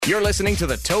You're listening to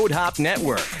the Toad Hop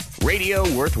Network, radio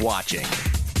worth watching.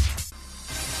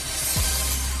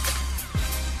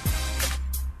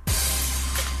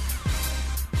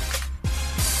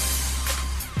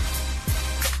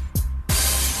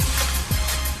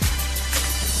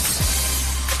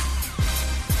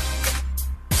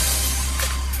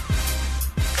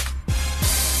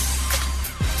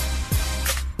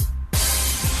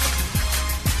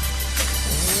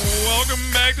 Welcome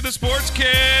back to the Sportscast,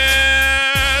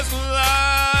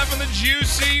 live from the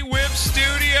Juicy Whip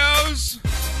Studios.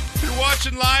 If you're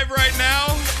watching live right now,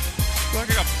 look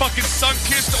like a fucking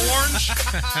sun-kissed orange.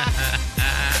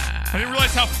 I didn't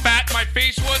realize how fat my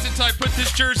face was until I put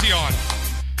this jersey on.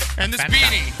 And this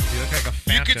beanie. You look like a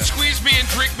Fanta. You could squeeze me and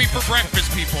drink me for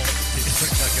breakfast, people. You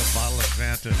look like a bottle of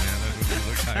Fanta, man. That's what you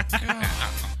look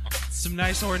like. Some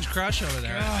nice orange crush over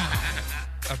there.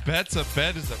 A bet's a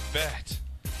bet is a bet.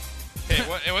 Hey,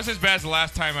 it wasn't as bad as the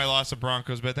last time I lost the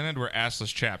Broncos, but then I had to wear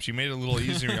assless chaps. You made it a little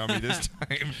easier on me this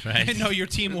time. I didn't know your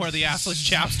team wore the assless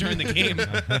chaps during the game.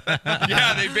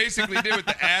 Yeah, they basically did with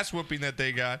the ass whooping that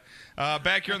they got.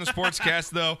 Back here on the Sportscast,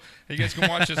 though, you guys can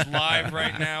watch us live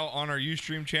right now on our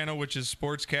Ustream channel, which is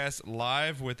Sportscast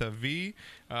Live with a V.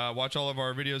 Watch all of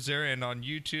our videos there, and on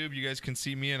YouTube, you guys can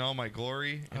see me in all my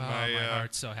glory. And my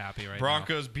heart's so happy right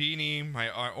Broncos beanie, my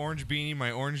orange beanie,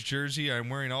 my orange jersey. I'm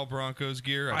wearing all Broncos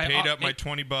gear. I paid up my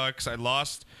 $20. I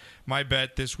lost my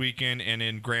bet this weekend, and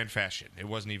in grand fashion. It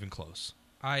wasn't even close.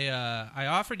 I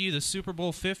offered you the Super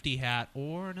Bowl 50 hat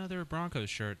or another Broncos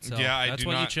shirt, so yeah, that's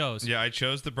what you chose. Yeah, I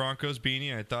chose the Broncos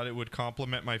beanie. I thought it would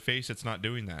complement my face. It's not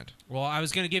doing that. Well, I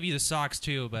was going to give you the socks,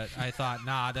 too, but I thought,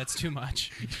 nah, that's too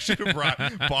much. You should have brought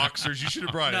boxers. You should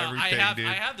have brought everything, dude.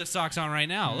 I have the socks on right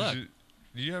now. Look.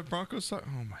 Do you have Broncos socks?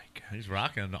 Oh, my God. He's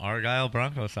rocking the Argyle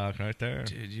Bronco socks right there.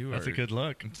 Dude, That's a good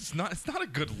look. It's not a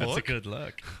good look. That's a good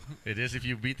look. It is if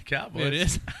you beat the Cowboys. It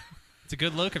is. It's a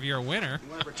good look if you're a winner.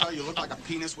 You ever tell you look like a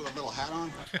penis with a little hat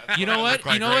on? You know what?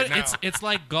 Like you know right what? now. It's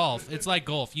like golf. It's like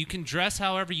golf. You can dress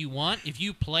however you want. If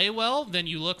you play well, then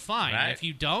you look fine. Right. If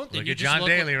you don't, then Look you at just John look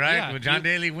Daly, like, right? Yeah, When John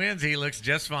Daly wins, he looks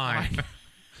just fine.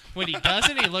 when he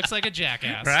doesn't, he looks like a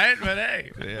jackass. Right? But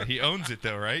hey. Yeah, he owns it,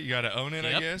 though, right? You got to own it,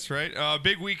 I Yep. guess, right?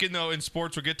 Big weekend, though, in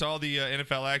sports. We'll get to all the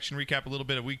NFL action, recap a little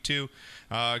bit of week 2,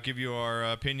 give you our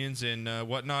opinions and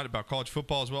whatnot about college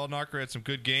football as well. Knocker had some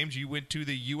good games. You went to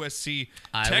the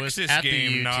USC-Texas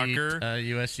game, the Knocker.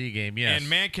 USC game, yes. And,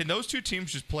 man, can those two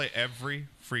teams just play every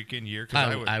freaking year?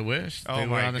 I wish Oh they were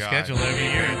my on the God. schedule every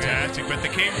year. Fantastic. But they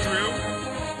came through.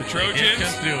 The It Trojans.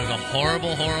 was a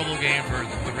horrible, horrible game for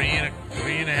three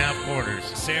and a half quarters.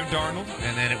 Sam Darnold.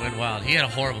 And then it went wild. He had a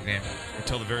horrible game.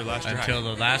 Until the very last drive. Until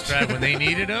the last drive when they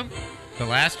needed him. The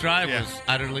last drive Yeah. was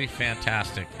utterly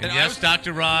fantastic. And And yes,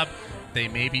 Dr. Rob, they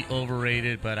may be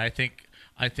overrated, but I think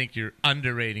you're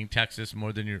underrating Texas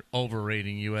more than you're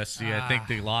overrating USC. I think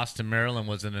the loss to Maryland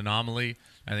was an anomaly.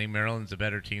 I think Maryland's a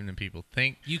better team than people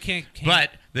think. You can't.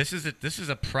 But this is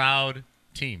a proud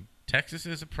team. Texas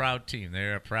is a proud team.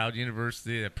 They're a proud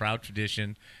university, a proud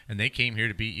tradition, and they came here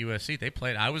to beat USC. They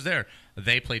played. I was there.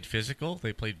 They played physical.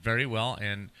 They played very well,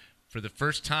 and for the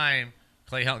first time,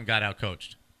 Clay Helton got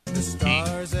outcoached. The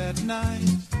stars at night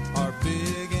are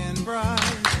big and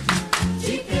bright.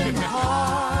 Deep in the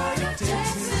heart of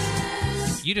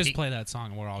Texas. You just play that song,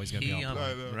 and we're always going to be able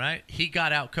to. Right? He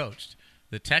got outcoached.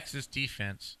 The Texas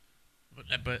defense,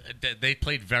 but they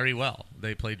played very well.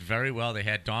 They played very well. They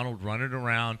had Donald running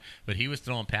around, but he was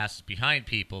throwing passes behind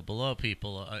people, below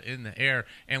people, in the air,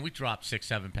 and we dropped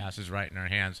 6-7 passes right in our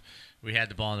hands. We had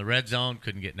the ball in the red zone,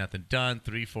 couldn't get nothing done.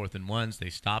 3 4th and 1s. They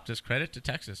stopped us. Credit to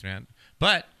Texas, man.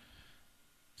 But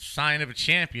sign of a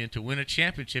champion, to win a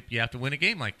championship, you have to win a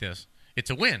game like this. It's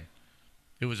a win.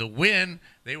 It was a win.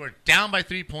 They were down by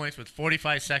 3 points with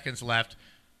 45 seconds left.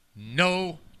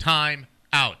 No time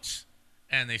outs.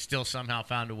 And they still somehow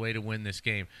found a way to win this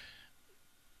game.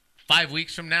 5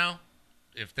 weeks from now,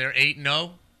 if they're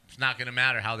 8-0, it's not going to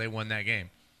matter how they won that game.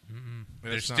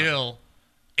 They're still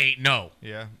 8-0.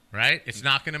 Yeah. Right? It's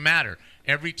not going to matter.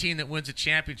 Every team that wins a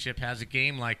championship has a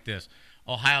game like this.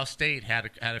 Ohio State had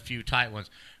a few tight ones.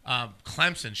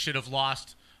 Clemson should have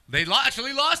lost. They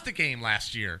actually lost the game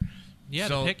last year. Yeah,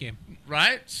 the pick game.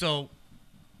 Right? So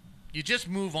you just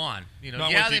move on. You know, No,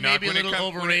 yeah, with they you, may Knock. be a little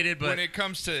overrated, but when it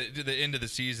comes to the end of the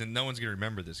season, no one's going to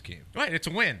remember this game. right, it's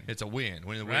a win. It's a win.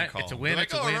 Win the win Right? call. It's a win, They're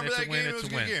it's a like, win, remember it's a that win, game? it's It was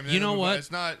a good win. game. You know what?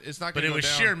 It's not. But gonna it go was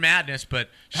down. sheer madness. But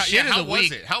How, shit how of the was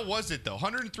week. it? How was it though?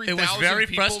 103,000. It was very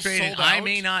people frustrating. sold I out?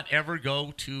 may not ever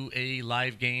go to a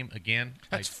live game again.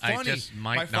 That's I funny. just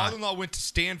might My not. father-in-law went to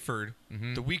Stanford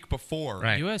the week before,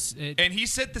 Right. and he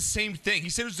said the same thing. He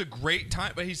said it was a great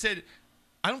time, but he said,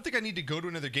 "I don't think I need to go to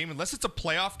another game unless it's a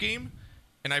playoff game."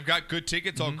 and I've got good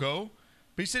tickets, I'll go.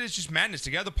 But he said it's just madness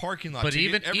to get out of the parking lot. But to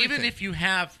even get everything. even if you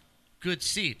have good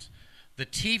seats, the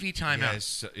TV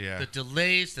timeout, the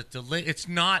delays, it's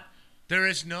not. There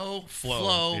is no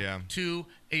flow to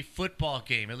a football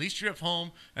game. At least you're at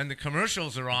home and the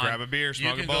commercials are on. Grab a beer,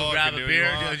 smoke you a can ball, go grab you a can do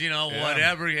beer, what you want.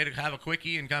 whatever. You have a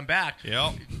quickie and come back.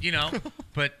 Yep.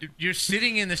 But you're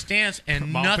sitting in the stands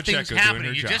and Mom nothing's Pacheco doing happening.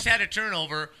 her You job. just had a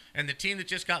turnover, and the team that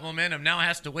just got momentum now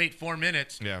has to wait 4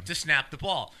 minutes to snap the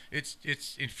ball. It's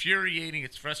infuriating.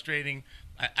 It's frustrating.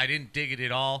 I didn't dig it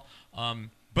at all.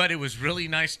 But it was really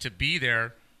nice to be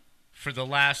there for the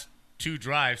last 2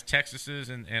 drives, Texas's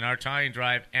and our tying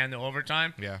drive and the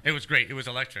overtime. Yeah. It was great. It was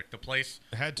electric. The place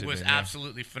was be,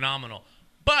 absolutely phenomenal.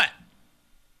 But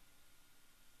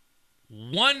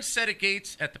one set of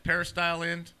gates at the peristyle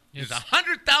end is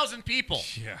 100,000 people.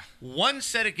 Yeah. One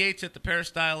set of gates at the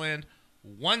peristyle end,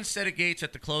 one set of gates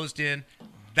at the closed end.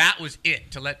 That was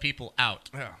it to let people out.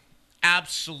 Yeah.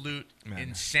 Absolute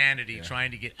insanity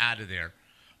trying to get out of there.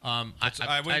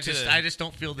 I just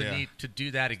don't feel the need to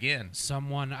do that again.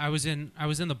 I was in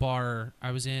the bar. I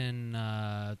was in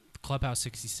Clubhouse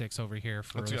 66 over here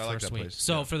for the first week.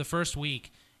 So for the first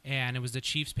week, and it was the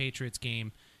Chiefs-Patriots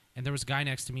game, and there was a guy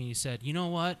next to me. He said, "You know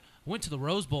what? I went to the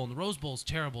Rose Bowl, and the Rose Bowl's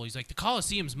terrible." He's like, "The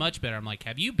Coliseum's much better." I'm like,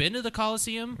 "Have you been to the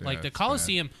Coliseum? Yeah, like the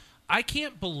Coliseum? I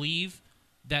can't believe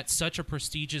that such a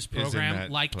prestigious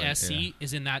program like SC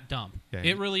is in that dump. Yeah.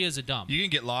 It really is a dump. You can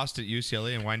get lost at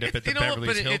UCLA and wind up at the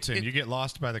Beverly Hilton. You get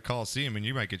lost by the Coliseum and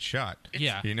you might get shot.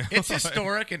 It's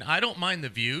historic, and I don't mind the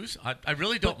views. I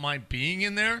really don't mind being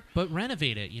in there. But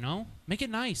renovate it, make it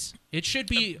nice. It should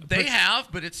be. They have,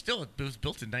 but it was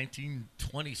built in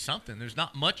 1920 something. There's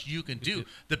not much you can do.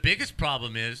 The biggest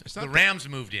problem is the Rams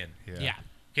moved in. Yeah.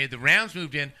 Okay, the Rams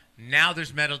moved in. Now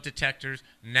there's metal detectors.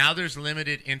 Now there's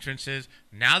limited entrances.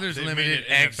 Now there's limited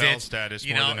exits. NFL status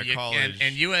more than a college.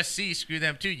 And USC, screw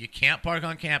them too. You can't park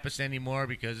on campus anymore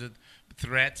because of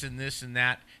threats and this and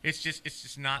that. It's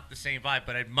just not the same vibe.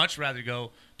 But I'd much rather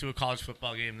go to a college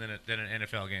football game than an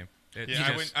NFL game.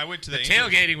 I went to the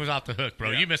tailgating was off the hook,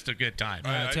 bro. Yeah. You missed a good time.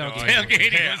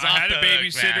 Tailgating was I off had the a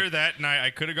babysitter hook, that night.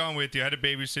 I could have gone with you. I had a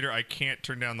babysitter. I can't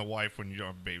turn down the wife when you don't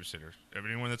have a babysitter.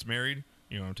 Anyone that's married,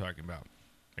 you know what I'm talking about.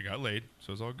 I got laid,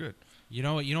 so it's all good. You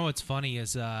know what's funny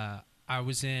is I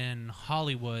was in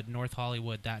Hollywood, North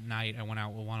Hollywood that night. I went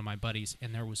out with one of my buddies,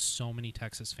 and there was so many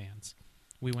Texas fans.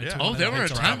 We went to there were a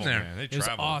ton there. It was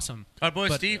awesome. Our boy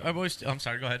Steve. I'm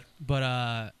sorry. Go ahead.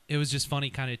 But it was just funny,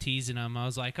 kind of teasing them. I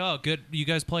was like, "Oh, good, you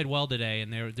guys played well today,"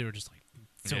 and they were just like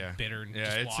so bitter. And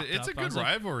just it's up. a good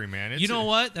rivalry, man. You know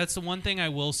what? That's the one thing I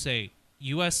will say.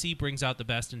 USC brings out the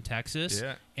best in Texas,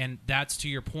 and that's to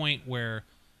your point where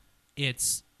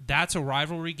that's a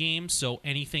rivalry game, so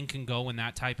anything can go in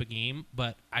that type of game.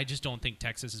 But I just don't think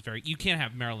Texas is very. You can't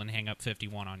have Maryland hang up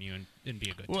 51 on you and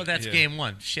be a good team. Well, that's game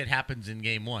 1. Shit happens in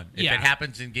game 1. If it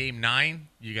happens in game 9,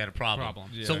 you got a problem.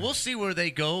 Yeah. So we'll see where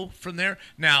they go from there.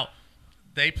 Now,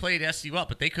 they played SC well,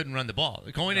 but they couldn't run the ball.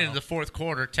 Going into the fourth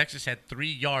quarter, Texas had 3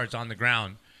 yards on the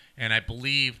ground, and I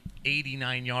believe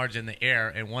 89 yards in the air,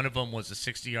 and one of them was a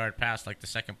 60-yard pass, like the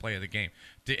second play of the game.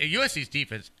 The USC's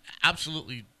defense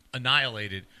absolutely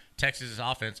annihilated Texas's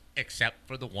offense except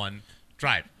for the one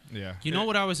drive. Yeah. You know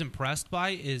what I was impressed by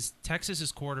is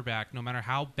Texas's quarterback, no matter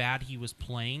how bad he was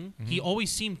playing, he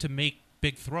always seemed to make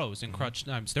big throws in crunch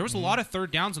times. There was a lot of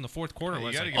third downs in the fourth quarter.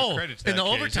 You gotta like, give credit to that in the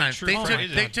kid. overtime,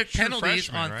 they took penalties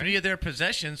freshman, on 3 of their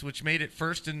possessions, which made it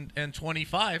 1st and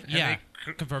 25. And Yeah,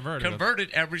 they converted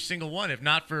every single one. If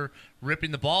not for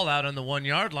ripping the ball out on the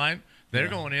 1-yard line, they're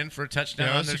going in for a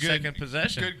touchdown on their second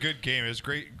possession. Good game. It was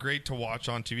great to watch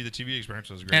on TV. The TV experience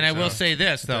was great. And I will say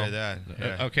this, though.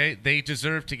 Okay, they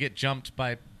deserve to get jumped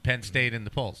by Penn State in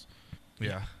the polls.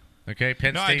 Yeah. Okay,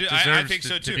 Penn State deserves I think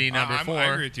so too. to be number 4. I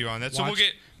agree with you on that. So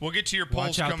we'll get to your polls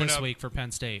watch out coming this up week for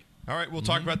Penn State. All right, we'll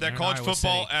talk about that. They're College in Iowa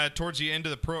football City. towards the end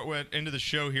of the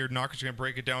show here. Knocker's going to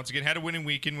break it down. Once again, had a winning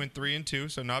weekend, went 3-2,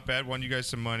 so not bad. Won you guys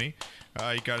some money.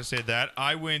 You got to say that.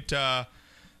 I went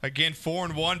again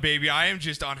 4-1, baby. I am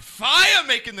just on fire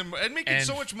making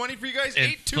so much money for you guys.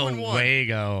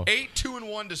 8-2-1.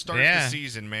 8-2-1 to start the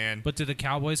season, man. But did the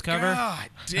Cowboys cover? God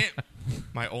damn.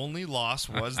 My only loss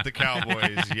was the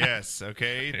Cowboys. Yes.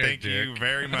 Okay. Thank you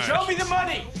very much. Show me the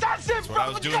money. That's it, bro. What I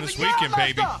was doing this weekend,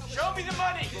 baby. Show me the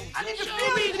money. I need to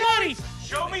show me the money.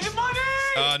 Show me the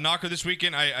money. Knocker, this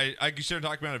weekend, I started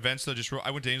talking about events, though.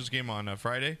 I went to Angels game on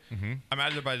Friday. Mm-hmm. I'm out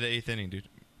of there by the 8th inning, dude.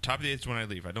 Top of the 8th is when I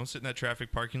leave. I don't sit in that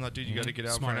traffic parking lot, dude. You got to get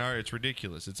out for an hour. It's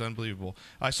ridiculous. It's unbelievable.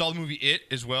 I saw the movie It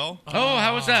as well. Oh,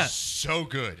 how was that? So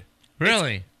good.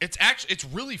 Really? It's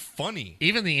really funny.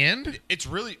 Even the end? It's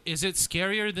really. Is it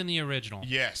scarier than the original?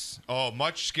 Yes. Oh,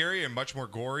 much scarier and much more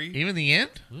gory. Even the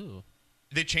end? Ooh.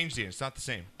 They changed the end. It's not the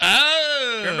same.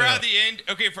 Oh. Remember how the end?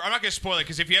 Okay, I'm not going to spoil it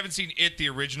because if you haven't seen it, the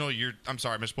original, I'm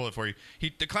sorry, I'm going to spoil it for you.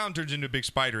 The clown turns into a big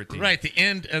spider at the end. Right, the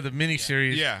end of the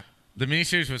miniseries. Yeah. The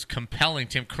miniseries was compelling.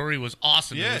 Tim Curry was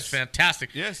awesome. Yes. It was fantastic.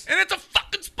 Yes. And it's a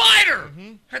fucking spider!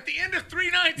 At the end of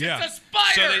 3 nights, Yeah. it's a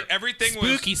spider! So everything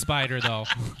Spooky spider, though.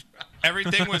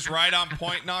 Everything was right on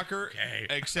point, Knocker. Okay.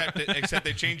 Except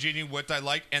they changed what I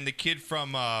liked, and the kid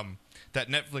from that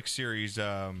Netflix series,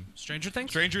 Stranger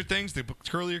Things. Stranger Things, the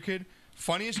curlier kid,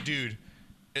 funniest dude.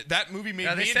 That movie made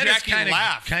me and said Jackie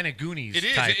laugh. Kind of Goonies. It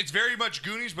is. Type. It's very much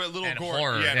Goonies, but a little And gore.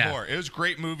 horror, Yeah, yeah. horror. It was a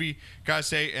great movie, gotta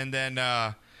say. And then,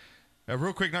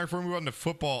 real quick, now before we move on to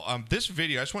football, this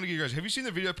video, I just want to give you guys. Have you seen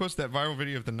the video I posted? That viral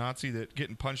video of the Nazi that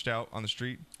getting punched out on the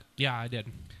street? Yeah, I did.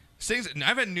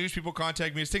 I've had news people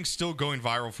contact me. This thing's still going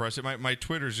viral for us. My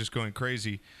Twitter's just going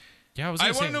crazy. Yeah,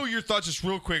 I want to know your thoughts just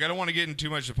real quick. I don't want to get into too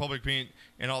much of public opinion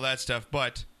and all that stuff,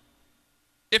 but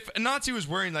if a Nazi was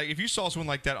wearing, if you saw someone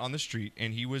like that on the street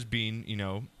and he was being,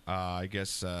 I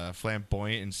guess,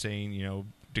 flamboyant and saying,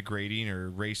 degrading or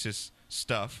racist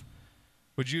stuff,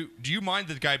 do you mind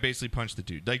that the guy basically punched the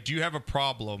dude? Do you have a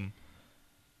problem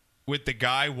with the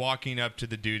guy walking up to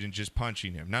the dude and just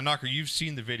punching him? Now, Knocker, you've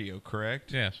seen the video,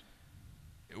 correct? Yes.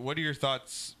 What are your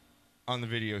thoughts on the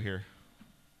video here?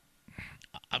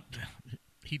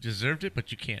 He deserved it,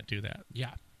 but you can't do that.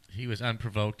 Yeah. He was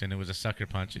unprovoked, and it was a sucker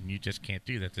punch, and you just can't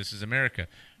do that. This is America.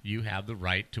 You have the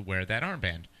right to wear that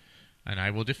armband, and I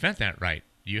will defend that right.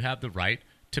 You have the right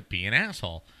to be an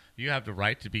asshole. You have the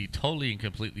right to be totally and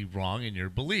completely wrong in your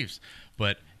beliefs.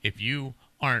 But if you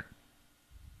aren't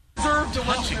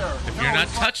touching, if you're not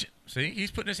touching, see, he's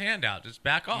putting his hand out. Just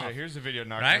back off. Yeah, here's the video.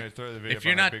 Knocker. Right? I'm gonna throw the video If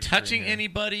you're on our not big touching screen here.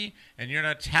 anybody and you're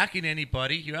not attacking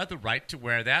anybody, you have the right to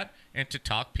wear that and to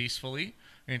talk peacefully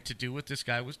and to do what this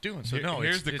guy was doing. So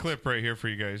Here's the clip right here for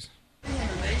you guys.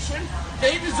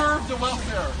 They deserve the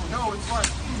welfare. No, it's like,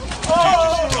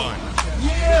 Just done.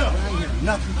 yeah.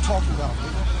 Nothing to talk about.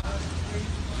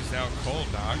 Just out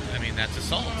cold, Doc. I mean, that's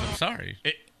assault. I'm sorry.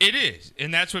 It is,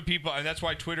 and that's what people, and that's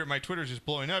why my Twitter's just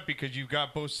blowing up because you've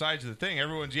got both sides of the thing.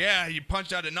 Everyone's, you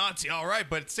punched out a Nazi, all right,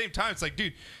 but at the same time, it's like,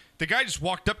 dude, the guy just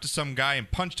walked up to some guy and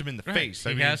punched him in the face.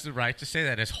 He has the right to say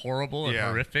that. As horrible and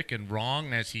horrific and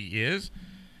wrong as he is,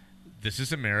 this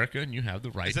is America, and you have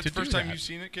the right to do that. Is that the first time you've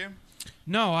seen it, Cam?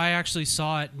 No, I actually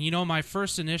saw it. My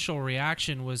first initial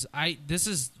reaction was, this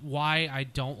is why I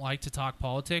don't like to talk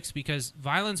politics, because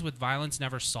violence with violence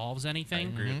never solves anything.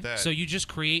 I agree with that. So you just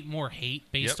create more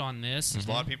hate based on this. There's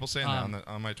a lot of people saying that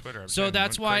on my Twitter. So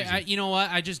that's why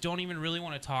I just don't even really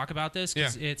want to talk about this,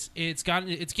 because it's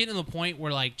getting to the point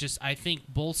where I think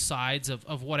both sides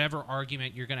of whatever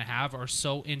argument you're going to have are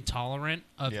so intolerant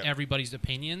of everybody's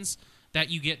opinions that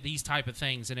you get these type of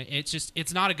things, and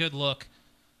it's not a good look.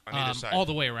 All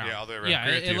the way around. Yeah, all the way around. Yeah,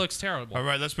 it looks terrible. All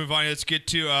right, let's move on. Let's get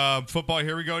to football.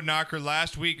 Here we go, Knocker.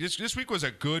 Last week, this week was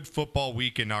a good football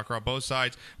weekend, Knocker, on both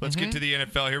sides. Let's get to the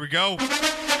NFL. Here we go. All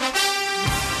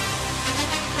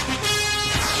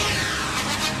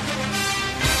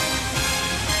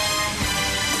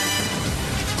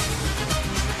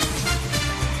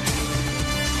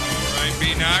right,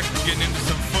 B-Knock, getting into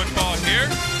some football here.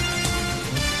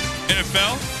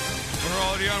 NFL. We're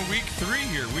already on week 3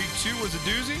 here. Week 2 was a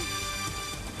doozy.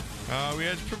 We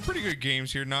had some pretty good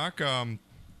games here, Knock. There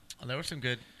were some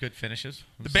good finishes.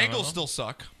 The Bengals still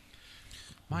suck.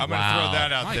 I'm going to Wow. throw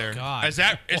that out My there. God. Is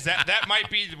that might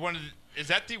be one of the, is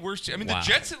that the worst? I mean, Wow. the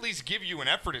Jets at least give you an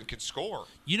effort and can score.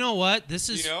 You know what? This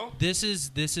is, You know?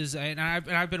 and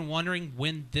I've been wondering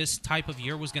when this type of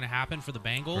year was going to happen for the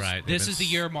Bengals. Right. This is the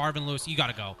year Marvin Lewis. You got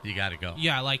to go. You got to go.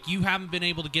 Yeah, you haven't been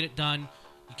able to get it done.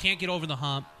 You can't get over the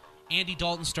hump. Andy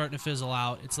Dalton's starting to fizzle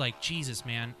out. It's like, Jesus,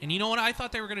 man. And you know what? I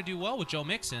thought they were going to do well with Joe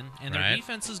Mixon, and their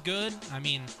defense is good. I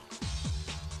mean,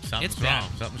 Something's it's wrong.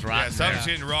 bad. Something's wrong. Yeah, something's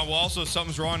hitting wrong. Well, also,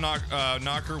 something's wrong,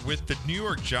 Knocker, with the New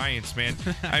York Giants, man.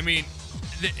 I mean,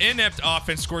 the inept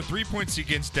offense scored 3 points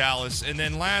against Dallas, and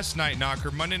then last night,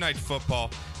 Knocker, Monday Night Football,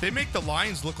 they make the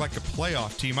Lions look like a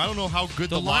playoff team. I don't know how good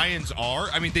the Lions are.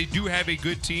 I mean, they do have a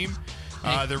good team.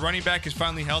 Their running back is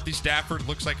finally healthy. Stafford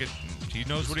looks like he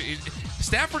knows what he is.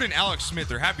 Stafford and Alex Smith,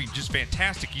 they're having just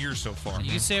fantastic years so far.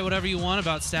 You can say whatever you want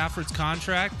about Stafford's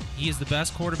contract. He is the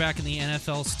best quarterback in the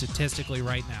NFL statistically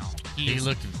right now. He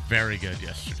looked very good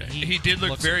yesterday. He did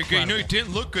look very good. You know, he incredible.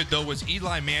 didn't look good, though, was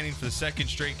Eli Manning for the second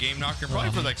straight game, Knocker.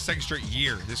 Probably for second straight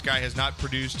year. This guy has not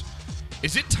produced.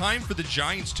 Is it time for the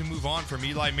Giants to move on from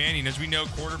Eli Manning? As we know,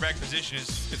 quarterback position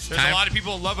is. There's a lot of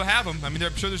people that love to have him. I mean,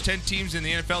 I'm sure there's 10 teams in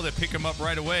the NFL that pick him up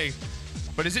right away.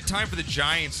 But is it time for the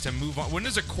Giants to move on? When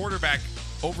does a quarterback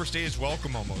overstay his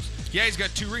welcome almost? Yeah, he's got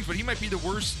 2 rings, but he might be the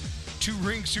worst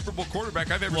 2-ring Super Bowl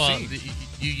quarterback I've ever seen.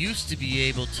 You used to be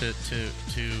able to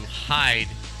hide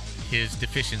his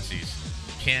deficiencies.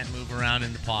 Can't move around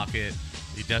in the pocket.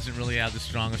 He doesn't really have the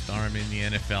strongest arm in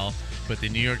the NFL. But the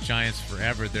New York Giants,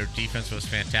 forever, their defense was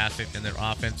fantastic, and their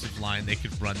offensive line, they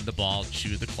could run the ball,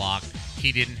 chew the clock.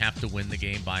 He didn't have to win the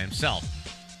game by himself.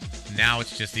 Now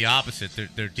it's just the opposite.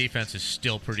 Their defense is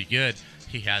still pretty good.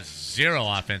 He has 0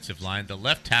 offensive line. The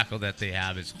left tackle that they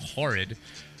have is horrid.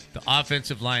 The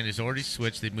offensive line is already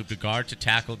switched. They moved a guard to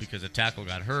tackle because a tackle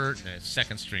got hurt, and a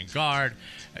second-string guard.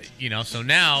 So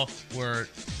now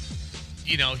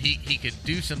he could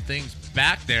do some things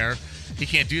back there. He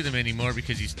can't do them anymore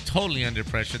because he's totally under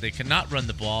pressure. They cannot run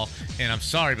the ball. And I'm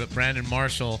sorry, but Brandon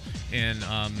Marshall and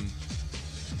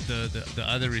the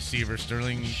other receiver,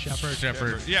 Sterling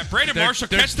Shepard. Yeah, Brandon Marshall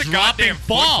catch the goddamn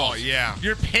football. Yeah.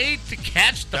 You're paid to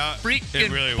catch the freaking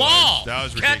it really ball. Was. That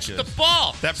was ridiculous. Catch the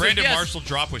ball. That Brandon Marshall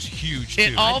drop was huge, too.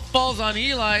 It all falls on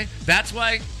Eli. That's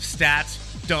why stats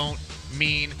don't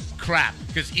mean crap,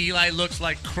 because Eli looks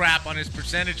like crap on his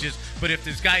percentages. But if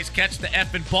these guys catch the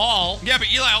effing ball, yeah.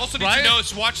 But Eli also needs to know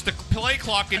is watch the play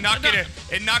clock and not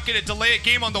get a delay a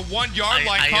game on the 1-yard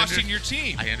line, costing your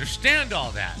team. I understand all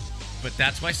that, but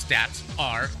that's why stats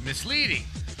are misleading,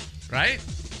 right?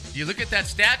 You look at that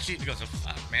stat sheet and it goes,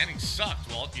 oh, Manning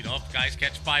sucked. Well, if guys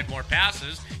catch 5 more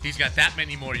passes, he's got that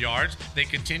many more yards. They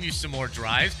continue some more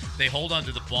drives. They hold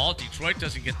onto the ball. Detroit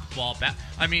doesn't get the ball back.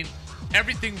 I mean,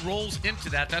 everything rolls into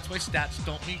that. That's why stats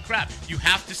don't mean crap. You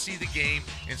have to see the game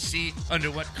and see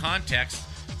under what context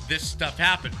this stuff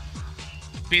happened.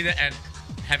 And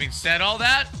having said all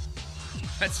that,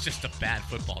 that's just a bad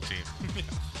football team.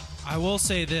 I will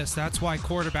say this. That's why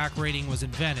quarterback rating was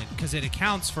invented, because it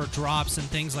accounts for drops and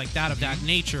things like that of that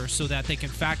nature so that they can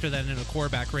factor that into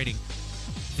quarterback rating.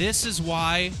 This is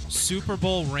why Super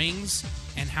Bowl rings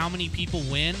and how many people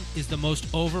win is the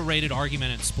most overrated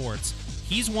argument in sports.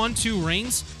 He's won 2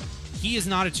 rings. He is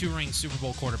not a 2-ring Super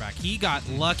Bowl quarterback. He got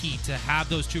lucky to have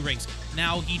those 2 rings.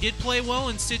 Now, he did play well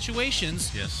in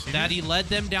situations he led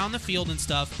them down the field and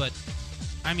stuff, but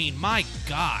I mean, my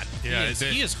God,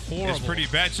 he is horrible. It's pretty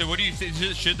bad. So what do you think?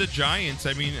 Should the Giants,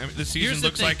 the season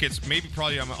looks like it's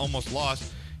probably almost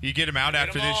lost. You get him out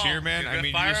after this year, man.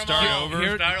 You start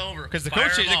over. Because the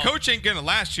coach ain't going to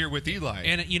last year with Eli.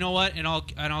 And you know what? And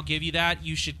I'll give you that.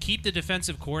 You should keep the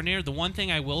defensive coordinator. The one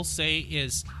thing I will say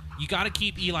is you got to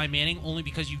keep Eli Manning only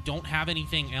because you don't have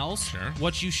anything else. Sure.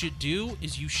 What you should do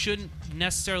is you shouldn't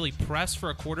necessarily press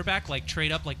for a quarterback, like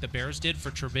trade up like the Bears did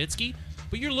for Trubisky.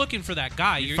 But you're looking for that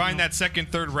guy. You find that second,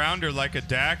 third rounder like a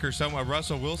Dak or a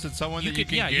Russell Wilson, someone that you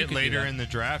can get later in the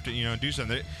draft and do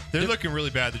something. They're looking really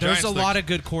bad. There's a lot of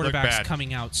good quarterbacks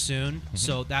coming out soon. Mm-hmm.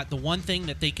 So that the one thing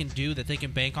that they can do that they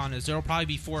can bank on is there'll probably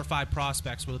be 4 or 5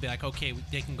 prospects where they'll be like, okay,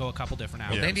 they can go a couple different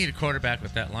avenues. They need a quarterback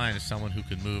with that line is someone who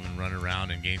can move and run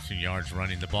around and gain some yards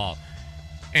running the ball.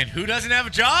 And who doesn't have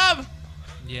a job?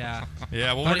 Yeah.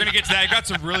 Yeah, well, we're going to get to that. I got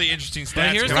some really interesting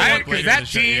stats. Because that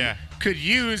team could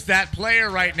use that player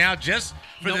right now just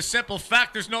for the simple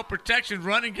fact there's no protection.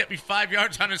 Run and get me 5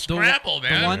 yards on a scramble,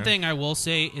 man. The one thing I will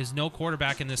say is no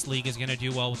quarterback in this league is going to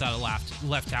do well without a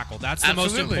left tackle. That's the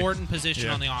most important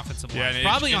position on the offensive line.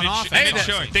 Probably on offense.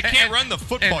 They can't run the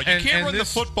football. You can't run the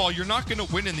football. You're not going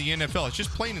to win in the NFL. It's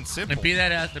just plain and simple. And be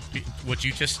that as what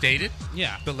you just stated,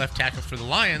 the left tackle for the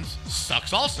Lions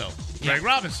sucks also. Greg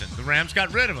Robinson. The Rams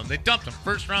got rid of him. They dumped him.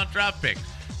 First-round draft pick.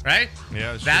 Right?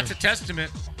 Yeah, that's a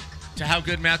testament to how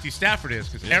good Matthew Stafford is,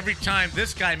 because every time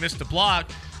this guy missed a block,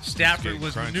 Stafford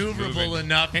was maneuverable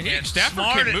enough and Stafford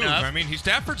smart can move. enough.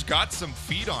 Stafford's got some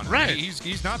feet on him. Right.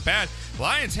 He's not bad.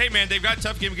 Lions, hey, man, they've got a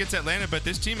tough game against Atlanta, but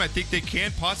this team, I think they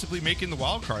can possibly make in the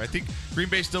wild card. I think Green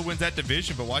Bay still wins that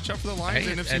division, but watch out for the Lions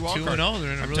in NFC wild card. 2-0,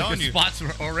 they're in a really good spot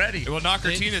already. Well,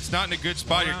 Nockertina, it's not in a good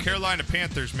spot. Your Carolina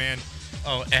Panthers, man.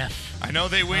 Oh, F. I know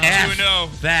they win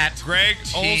 2-0. That Greg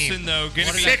team. Olsen, though, going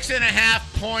to be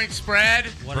 6.5 point spread.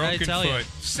 What did I tell you?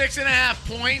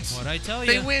 6.5 points. What did I tell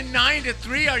you? They win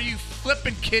 9-3. Are you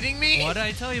flipping kidding me? What did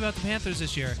I tell you about the Panthers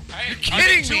this year? You're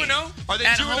kidding me. Are they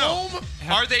 2-0?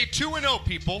 Are they 2-0,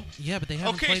 people? Yeah, but they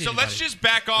haven't played anybody. So let's just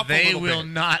back off a little bit. They will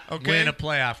not win a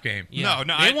playoff game. Yeah.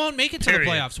 No, they won't make it to the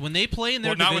playoffs. When they play in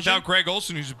their division. Not without Greg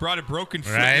Olsen, who's brought a broken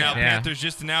foot now. Panthers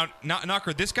just announced.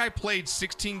 Knocker, this guy played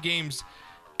 16 games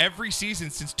every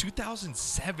season since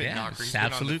 2007. Yeah, Knocker. He's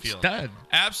absolute been on the field. stud.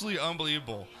 Absolutely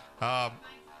unbelievable. What,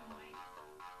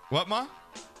 Ma?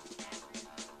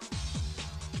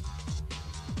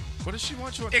 What does she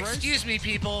want? You want Excuse me,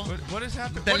 people. What has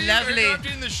happened? The what lovely, are you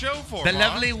interrupting the show for, The Mom?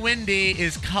 lovely Wendy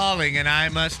is calling, and I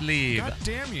must leave. God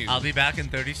damn you. I'll be back in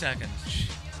 30 seconds.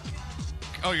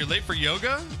 Oh, you're late for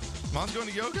yoga? Mom's going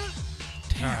to yoga?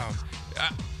 Damn.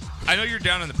 I know you're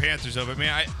down on the Panthers, though, but,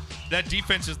 man, that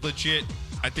defense is legit,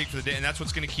 I think, for the day, and that's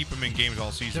what's going to keep them in games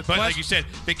all season. But like you said,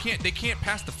 they can't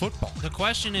pass the football. The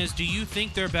question is, do you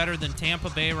think they're better than Tampa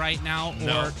Bay right now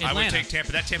or Atlanta? I would take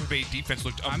Tampa. That Tampa Bay defense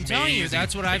looked amazing. I'm telling you,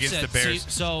 that's what I've said. The Bears.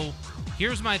 So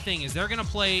here's my thing: is they're going to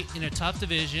play in a tough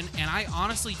division, and I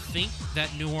honestly think that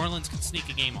New Orleans can sneak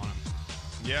a game on them.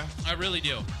 Yeah, I really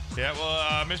do. Yeah.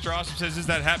 Well, Mr. Awesome says, "Is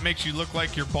that hat makes you look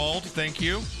like you're bald?" Thank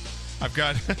you. I've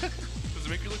got. Does it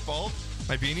make you look bald?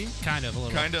 My beanie? Kind of a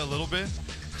little. Kind of a little bit.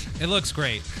 It looks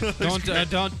great.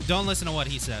 Don't listen to what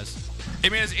he says. Hey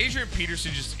man, is Adrian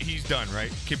Peterson he's done,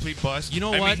 right? Complete bust. You know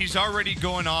what? I mean, he's already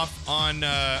going off on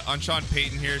Sean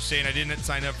Payton here, saying I didn't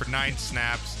sign up for 9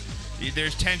 snaps.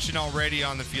 There's tension already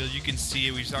on the field. You can see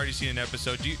it. We've already seen an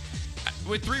episode.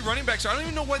 With 3 running backs, I don't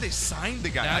even know why they signed the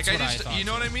guy. That's like, what I thought. You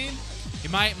know what I mean?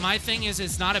 My thing is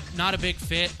it's not a big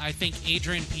fit. I think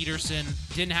Adrian Peterson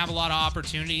didn't have a lot of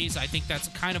opportunities. I think that's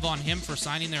kind of on him for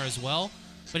signing there as well.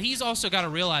 But he's also got to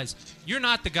realize you're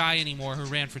not the guy anymore who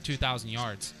ran for 2,000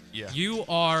 yards. Yeah. You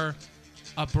are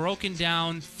a broken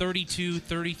down 32,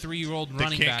 33-year-old running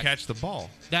back. They can't catch the ball.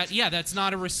 That's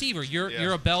not a receiver.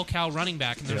 You're a bell cow running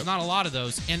back, and there's not a lot of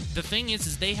those. And the thing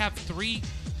is they have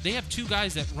 2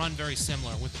 guys that run very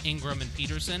similar with Ingram and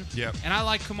Peterson. Yep. And I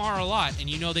like Kamara a lot, and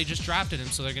they just drafted him,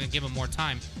 so they're going to give him more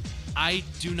time. I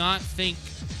do not think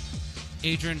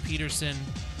Adrian Peterson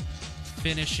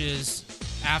finishes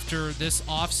after this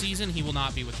offseason. He will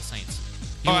not be with the Saints.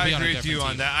 I agree with you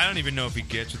on that. I don't even know if he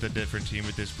gets with a different team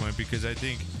at this point because I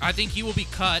think he will be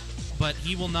cut, but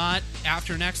he will not,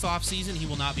 after next offseason, he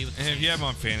will not be with the Saints. If you have him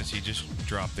on fantasy, just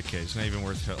drop the case. It's not even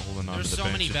worth holding on There's to the so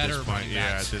bench many at better this point. running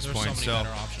Yeah, backs. at this There's point. so many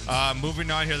better options.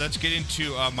 Moving on here, let's get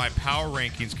into my power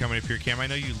rankings coming up here, Cam. I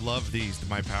know you love these.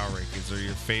 My power rankings. They're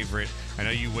your favorite. I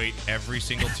know you wait every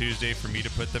single Tuesday for me to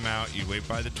put them out. You wait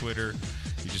by the Twitter.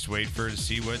 You just wait to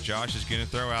see what Josh is going to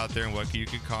throw out there and what you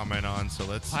can comment on. So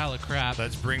pile of crap.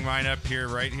 Let's bring mine up here,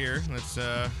 right here. Let's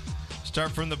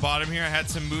start from the bottom here. I had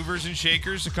some movers and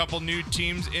shakers, a couple new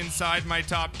teams inside my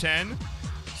top 10.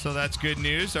 So that's good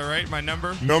news. All right, my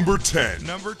number 10.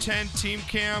 Number 10 team,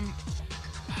 Cam,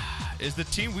 is the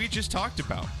team we just talked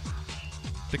about.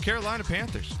 The Carolina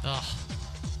Panthers. Ugh.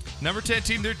 Number 10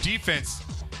 team, their defense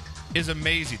is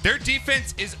amazing. Their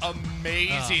defense is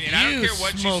amazing. And I don't care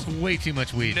what you smoke way too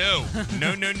much weed. No.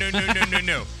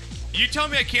 You tell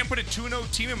me I can't put a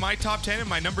 2-0 team in my top 10 in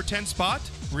my number 10 spot?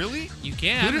 Really? You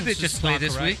can. Who did they just play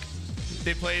this week?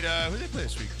 They played, who did they play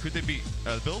this week? Who did they beat?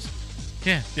 The Bills?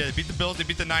 Yeah. Yeah, they beat the Bills. They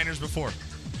beat the Niners before.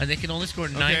 And they can only score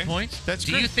 9 points? That's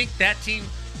Do great. you think that team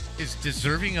is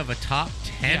deserving of a top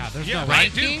 10 Yeah, there's no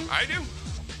ranking? I do.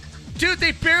 Dude,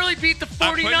 they barely beat the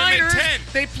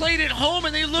 49ers. They played at home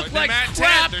and they looked like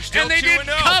crap, and they didn't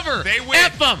cover. They win.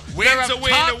 F them. Wins a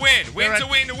win to win. Wins a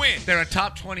win to win. They're a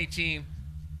top 20 team.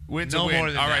 Wins no a win. more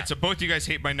than All that. right, so both of you guys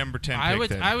hate my number 10 pick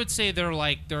then. I would say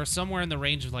they're somewhere in the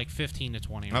range of like 15 to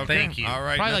 20. Right? Okay. Thank you. All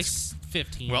right. Probably like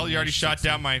 15. Well, you already shot 16.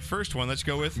 down my first one. Let's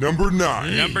go with Number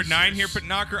 9. Number 9 here, but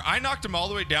Knocker. I knocked him all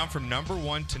the way down from number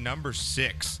 1 to number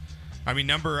 6. I mean,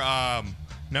 number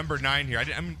 9 here.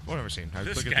 What am I saying? I was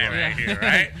This looking guy at the right here,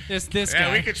 right? this Yeah,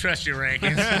 guy. we could trust your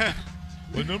rankings.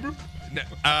 What number?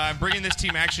 I'm bringing this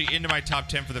team actually into my top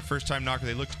 10 for the first time, Knocker.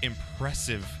 They looked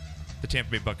impressive. The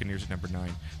Tampa Bay Buccaneers at number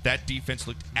 9. That defense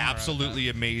looked absolutely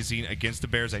amazing against the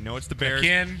Bears. I know it's the Bears.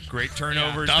 Again. Great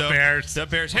turnovers. The Bears. The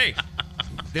Bears. Hey,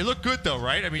 they look good though,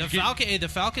 right? I mean, The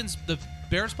Falcons. The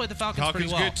Bears played the Falcons pretty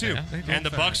well. good too. Yeah, they do. And the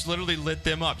Bucs literally lit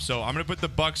them up. So I'm going to put the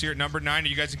Bucs here at number 9. Are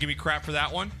you guys going to give me crap for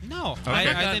that one? No, Okay.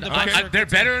 I think the Bucs are They're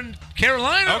better in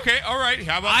Carolina. Okay, all right.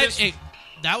 How about this?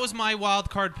 That was my wild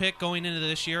card pick going into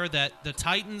this year. That the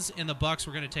Titans and the Bucs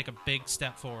were going to take a big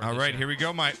step forward. All right, here we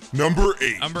go. My Number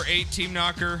 8. number 8 team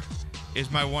knocker is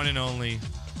my one and only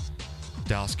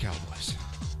Dallas Cowboys.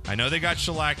 I know they got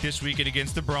shellacked this weekend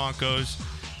against the Broncos,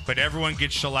 but everyone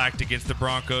gets shellacked against the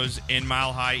Broncos in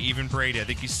Mile High, even Brady. I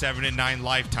think he's 7-9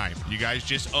 lifetime. You guys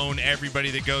just own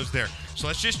everybody that goes there. So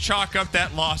let's just chalk up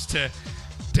that loss to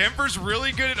Denver's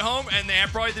really good at home, and they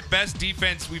have probably the best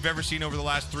defense we've ever seen over the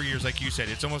last 3 years, like you said.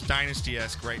 It's almost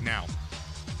dynasty-esque right now.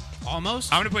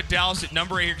 Almost. I'm going to put Dallas at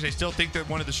number 8 here because I still think they're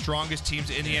one of the strongest teams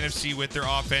in the NFC with their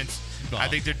offense. I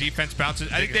think their defense bounces.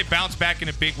 I think they bounce back in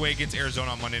a big way against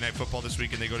Arizona on Monday Night Football this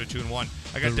week, and they go to 2-1.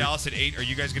 I got Dallas at 8. Are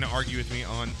you guys going to argue with me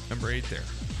on number 8 there?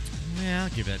 Yeah, I'll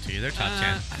give that to you. They're top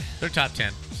 10. They're top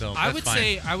 10. So I that's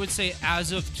would say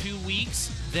as of 2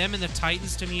 weeks, them and the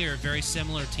Titans to me are very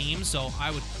similar teams. So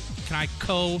can I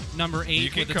number 8 You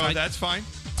with can the co. That's fine.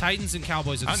 Titans and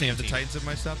Cowboys are the I same have the team. Titans in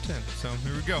my top 10. So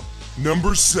here we go.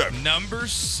 Number 7. Number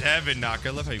 7, Knock. I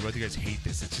love how both you guys hate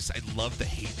this. It's just I love the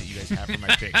hate that you guys have for my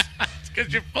picks. It's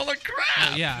because you're full of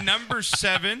crap. Yeah. Number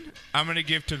 7, I'm going to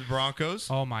give to the Broncos.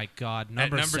 Oh my God,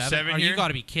 number number 7. seven You here? got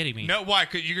to be kidding me. No, why?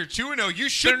 Because you're 2-0. You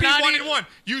should They're be not 1-1.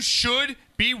 You should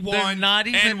be 1 They're not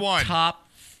even and 1. top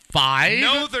 5.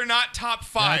 No, they're not top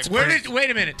 5. Wait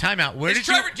a minute? Time out. Where did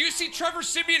Trevor? Do you see Trevor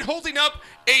Siemian holding up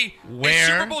a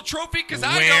Super Bowl trophy? Because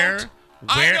I don't.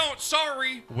 I don't.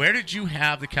 Sorry. Where did you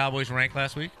have the Cowboys ranked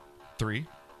last week? 3.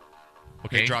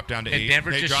 Okay. They dropped down to 8. And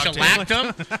Denver They just dropped shellacked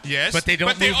down. them? Yes. But they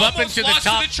don't move up almost into the lost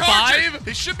top to the Chargers. 5?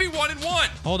 They should be 1-1.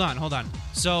 Hold on.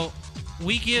 So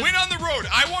we give. Win on the road.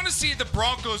 I want to see the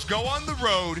Broncos go on the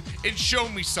road and show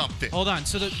me something. Hold on.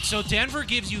 So Denver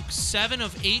gives you 7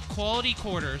 of 8 quality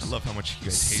quarters. I love how much you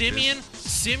guys hate this.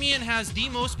 Siemian has the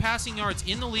most passing yards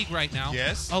in the league right now.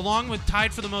 Yes. Along with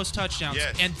tied for the most touchdowns.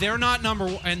 Yes. And they're not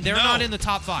they're not in the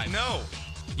top 5. No.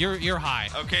 You're high.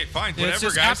 Okay, fine. It's Whatever,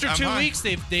 just guys. after I'm 2 high. weeks,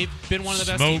 they've been one of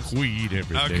the best teams. weed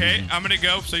every day. Okay, I'm going to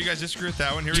go. So you guys disagree with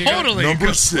that one. Here we Totally. go.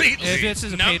 Number 6. If this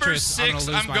is a Number Patriots, I'm 6,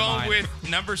 gonna lose I'm my going mind. with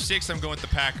number 6. I'm going with the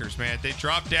Packers, man. They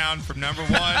dropped down from number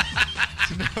 1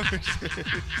 to number 6.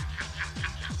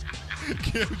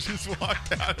 Kim just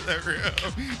walked out of that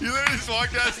room. You literally just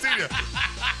walked out of the studio.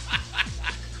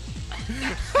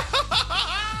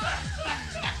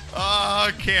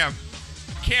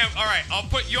 Cam, all right.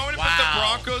 You want me to put the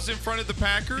Broncos in front of the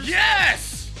Packers?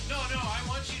 Yes! No, I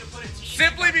want you to put a team.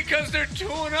 Simply because they're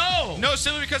 2-0. No,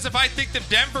 simply because if I think that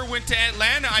Denver went to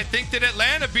Atlanta, I think that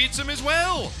Atlanta beats them as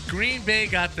well. Green Bay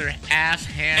got their ass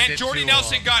handed And Jordy to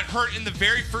Nelson them. got hurt in the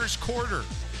very first quarter.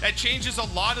 That changes a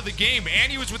lot of the game.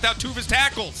 And he was without 2 of his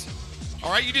tackles. All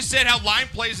right, you just said how line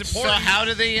play is important. So how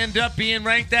do they end up being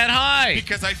ranked that high?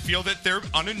 Because I feel that they're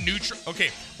on a neutral. Okay,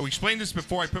 we explained this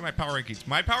before I put my power rankings.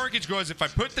 My power rankings go as if I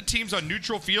put the teams on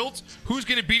neutral fields, who's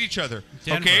going to beat each other?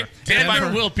 Denver. Okay,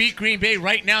 Denver will beat Green Bay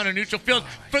right now in a neutral field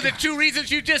for the 2 reasons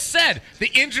you just said.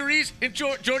 The injuries in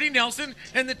Jordy Nelson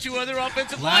and the 2 other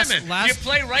offensive linemen. You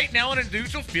play right now in a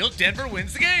neutral field, Denver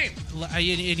wins the game. And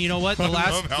you know what? The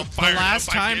last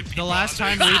time we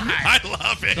I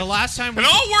love it. the last time we it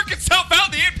all work itself out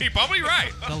in the end, people. I'll be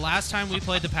right. the last time we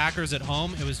played the Packers at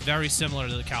home, it was very similar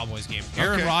to the Cowboys game.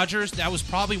 Aaron Okay. Rodgers, that was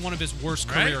probably one of his worst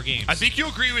career games. I think you'll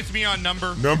agree with me on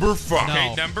number 5. No.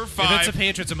 Okay, number 5. If it's the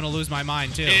Patriots, I'm going to lose my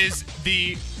mind too. is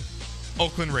the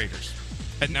Oakland Raiders.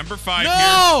 At number 5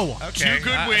 No! here, 2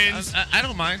 good wins. I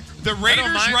don't mind. The I don't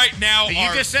Raiders mind. right now You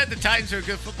are... just said the Titans are a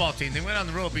good football team. They went on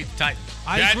the road, beat the Titans.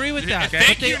 I agree with that.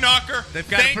 Thank but you, Knocker. They've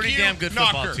got Thank a pretty you, damn good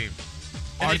football Knocker. team.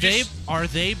 And Are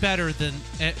they better than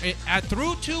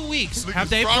through 2 weeks? Look, Have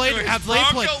they Bronco- played? his Have they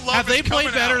Bronco played? love Have is they played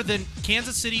coming better out. than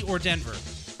Kansas City or Denver?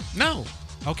 No.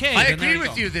 Okay, I then there agree you with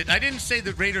go. you that I didn't say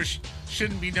the Raiders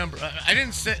shouldn't be number. I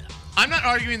didn't say. I'm not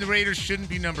arguing the Raiders shouldn't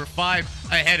be number 5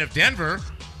 ahead of Denver.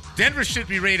 Denver should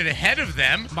be rated ahead of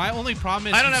them. My only problem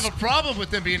is I don't have a problem with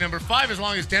them being number 5 as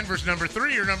long as Denver's number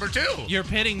 3 or number 2. You're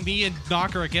pitting me and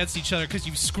Knocker against each other because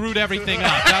you've screwed everything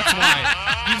up. That's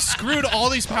why. You've screwed all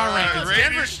these power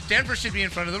rankings. Denver should be in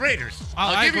front of the Raiders.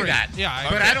 I I'll give you agree. that. Yeah, I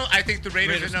but agree. I think the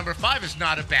Raiders at number 5 is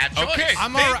not a bad choice. Okay.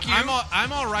 I'm Thank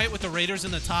you. all right with the Raiders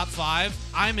in the top 5.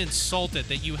 I'm insulted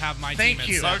that you have my Thank team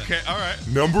you. at 7. Okay, all right.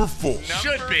 Number 4.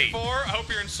 Should be. 4, I hope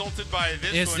you're insulted by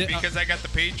this Is one it- because I got the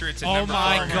Patriots at Oh number 4.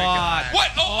 my God!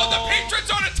 What? Oh, Oh the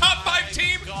Patriots on a top 5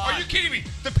 team? God. Are you kidding me?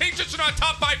 The Patriots are not a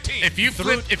top 5 team. If you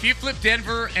flip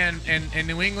Denver and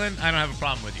New England, I don't have a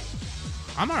problem with you.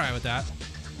 I'm all right with that.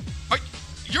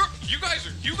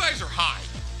 You guys are high.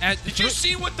 Did you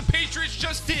see what the Patriots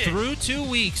just did? Through 2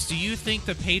 weeks, do you think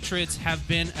the Patriots have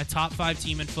been a top 5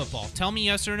 team in football? Tell me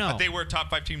yes or no. They were a top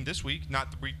 5 team this week,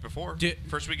 not the week before.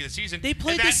 First week of the season. They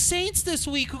played And the Saints this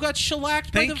week, who got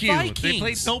shellacked by the Thank you. Vikings. They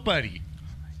played nobody.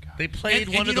 They played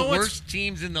And one you of the know what's- worst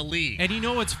teams in the league. And you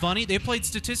know what's funny? They played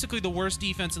statistically the worst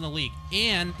defense in the league.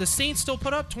 And the Saints still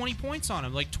put up 20 points on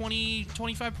them, like 20,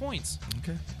 25 points.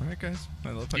 Okay. All right, guys.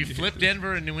 I love how You hate flip this.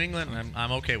 Denver and New England, and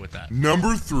I'm okay with that.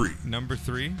 Number 3. Number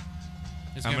 3.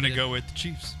 I'm going to go with the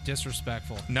Chiefs.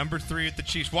 Disrespectful. Number 3 with the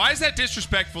Chiefs. Why is that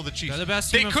disrespectful, the Chiefs? They're the best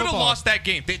They team in could have football. lost that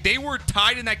game. They were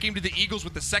tied in that game to the Eagles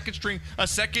with the second string, Oh,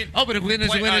 but a win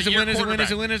is a win is a win is a win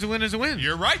is a win is a win is a win.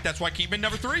 You're right. That's why I keep them in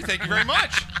number 3. Thank you very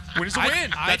much. Win is a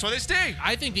win. That's why they stay.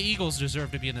 I think the Eagles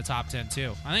deserve to be in the top 10,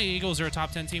 too. I think the Eagles are a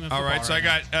top 10 team in football. All right, so I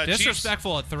got Chiefs.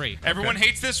 Disrespectful at 3. Everyone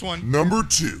hates this one. Number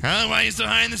 2. Why are you so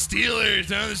high on the Steelers?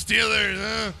 The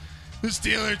Steelers. The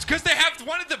Steelers, because they have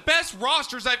one of the best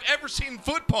rosters I've ever seen in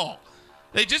football.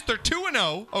 They're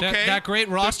 2-0, okay? That great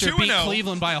roster beat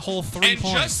Cleveland by a whole 3 points.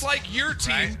 And just like your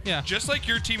team, right? Yeah. just like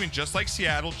your team and just like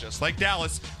Seattle, just like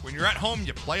Dallas, when you're at home,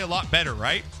 you play a lot better,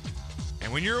 right?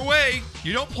 And when you're away,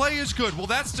 you don't play as good. Well,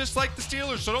 that's just like the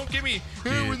Steelers, so don't give me...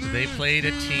 Dude, they played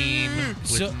a team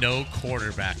with no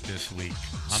quarterback this week.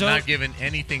 I'm not giving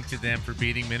anything to them for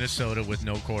beating Minnesota with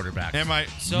no quarterback. Am I?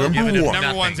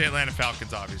 Number one's the Atlanta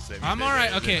Falcons, obviously. I'm all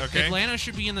right. Okay. Atlanta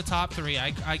should be in the top 3.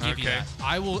 I give you that.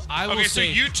 I will okay, so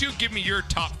say, you two give me your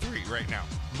top 3 right now.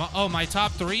 My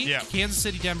top 3? Yeah. Kansas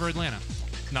City, Denver, Atlanta.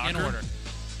 Knocker. In order.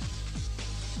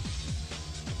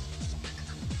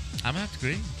 I'm going to have to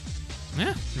agree.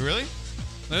 Yeah. Really?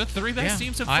 They're the 3 best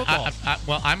teams in football.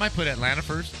 Well, I might put Atlanta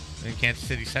first and Kansas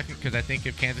City second, because I think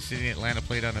if Kansas City and Atlanta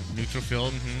played on a neutral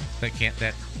field,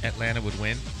 that Atlanta would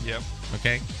win. Yep.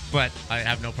 Okay? But I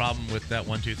have no problem with that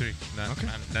 1, 2, 3. None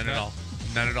at all.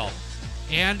 None at all.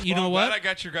 And you know what? I'm glad I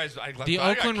got your guys. The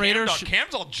Oakland Raiders.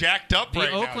 Cam's all jacked up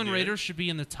right now. The Oakland Raiders should be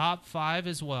in the top 5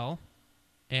 as well.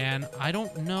 And I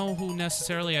don't know who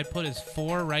necessarily I'd put as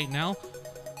 4 right now.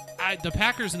 The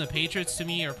Packers and the Patriots, to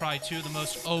me, are probably 2 of the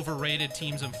most overrated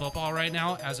teams in football right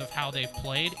now as of how they've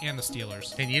played, and the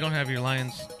Steelers. And you don't have your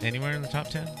Lions anywhere in the top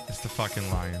 10? It's the fucking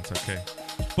Lions, okay.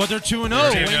 But they're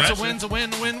 2-0. Win's a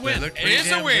win. It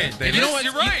is a win. You know what?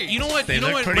 You're right. You know what? But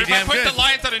if I put the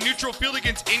Lions on a neutral field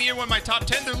against anyone in my top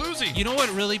 10, they're losing. You know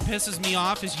what really pisses me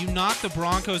off is you knock the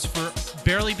Broncos for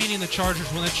barely beating the Chargers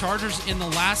when the Chargers in the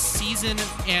last season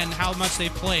and how much they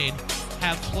played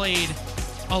have played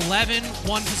 11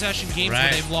 one-possession games where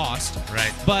they've lost.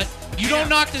 Right. But you don't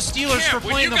knock the Steelers for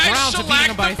playing the Browns and beating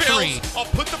them by 3. I'll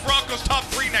put the Broncos top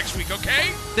 3 next week,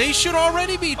 okay? They should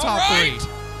already be top 3.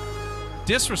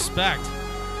 Disrespect.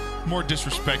 More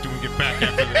disrespect when we get back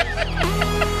after this.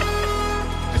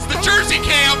 It's the Jersey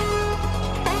Cam.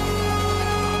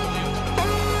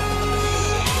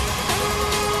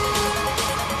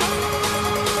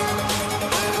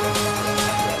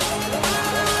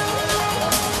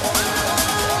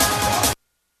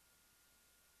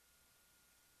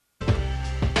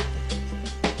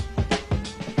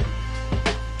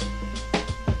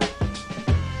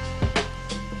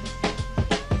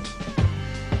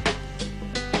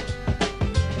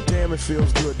 It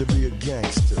feels good to be a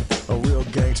gangster. A real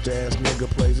gangster ass nigga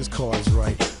plays his cards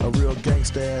right. A real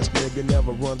gangster ass nigga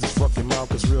never runs his fucking mouth,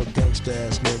 cause real gangster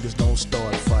ass niggas don't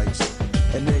start fights.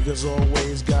 And niggas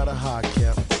always got a high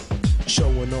cap,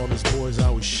 showing all his boys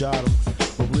how he shot him.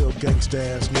 But real gangster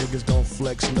ass niggas don't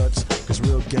flex nuts, cause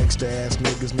real gangster ass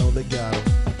niggas know they got him.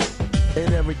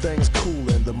 And everything's cool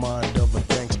in the mind of a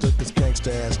gangster, cause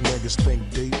gangster ass niggas think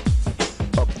deep.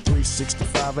 Up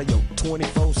 365, ayo,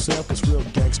 24/7, cause real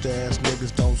gangsta ass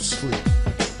niggas don't sleep.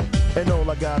 And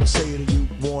all I gotta say to you,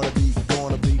 gonna be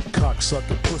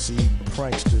cocksucking pussy eating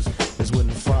pranksters, is when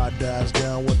the fire dies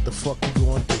down, what the fuck you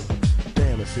gonna do?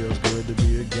 Damn, it feels good to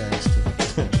be a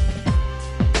gangster.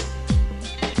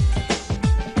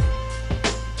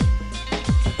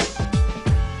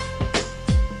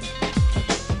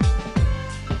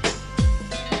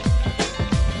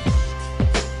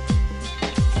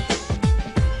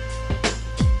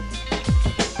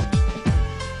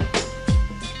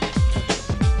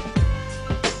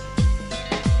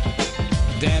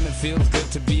 Feels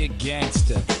good to be a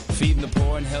gangster, feeding the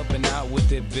poor and helping out with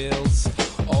their bills.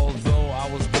 Although I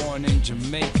was born in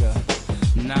Jamaica,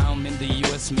 now I'm in the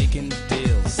US making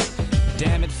deals.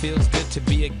 Damn, it feels good to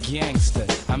be a gangster.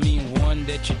 I mean one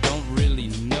that you don't really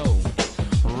know.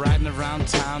 Riding around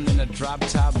town in a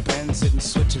drop-top Benz, hitting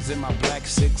switches in my black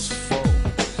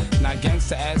 6'4". Now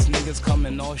gangster ass niggas come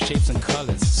in all shapes and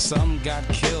colors. Some got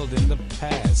killed in the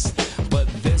past, but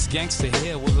this gangster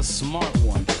here was a smart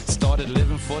one. Started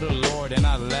living for the Lord and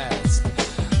I last.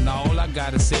 Now all I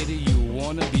gotta say to you,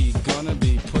 wanna be, gonna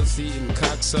be pussy and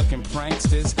cocksucking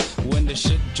pranksters. When the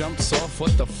shit jumps off,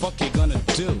 what the fuck you gonna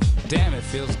do? Damn, it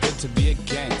feels good to be a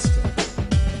gangster.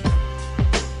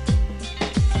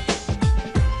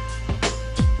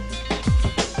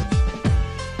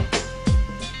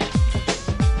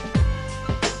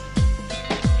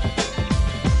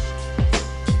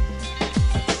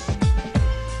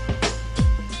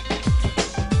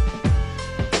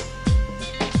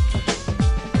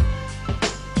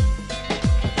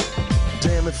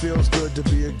 Feels good to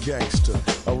be a gangster.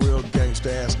 A real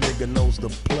gangster ass nigga knows the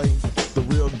play. The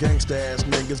real gangster ass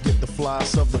niggas get the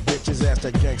flies of the bitches. Ask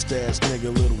that gangster ass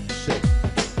nigga little shake.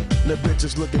 The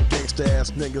bitches look at gangster ass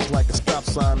niggas like a stop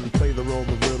sign and play the role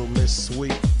of Little Miss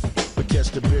Sweet. But catch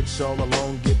the bitch all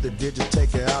alone, get the digits, take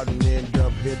her out and end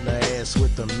up hitting her ass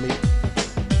with the meat.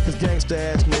 Cause gangster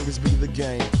ass niggas be the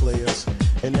game players.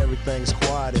 and everything's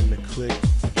quiet in the clique.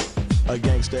 A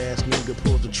gangsta ass nigga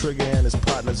pulls the trigger and his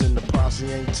partners in the posse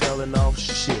ain't telling off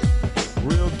shit.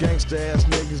 Real gangsta ass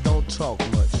niggas don't talk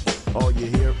much. All you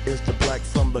hear is the black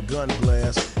from the gun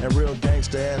blast. And real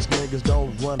gangsta ass niggas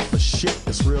don't run for shit.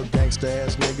 It's real gangsta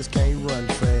ass niggas can't run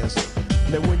fast.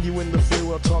 Now when you in the free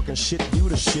world talking shit, you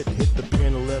the shit. Hit the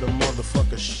pen and let a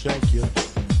motherfucker shank you.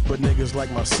 But niggas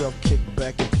like myself kick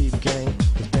back and peep game.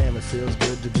 Cause damn, it feels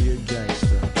good to be a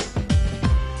gangster.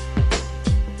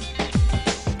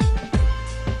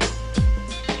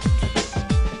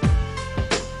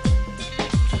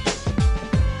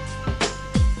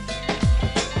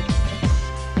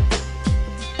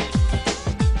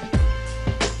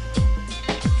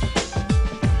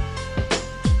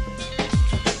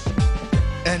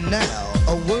 And now,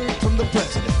 a word from the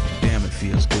president. Damn, it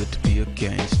feels good to be a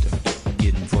gangster.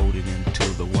 Getting voted into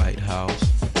the White House.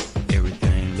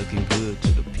 Everything looking good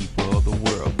to the people of the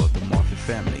world, but the Murphy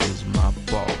family is my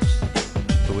boss.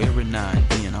 So every now and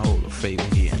then I hold a favor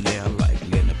here and there, like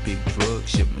letting a big drug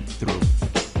shipment through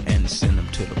and send them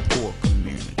to the poor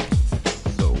community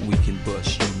so we can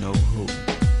bust you know who.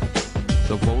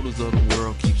 The voters of the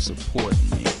world keep supporting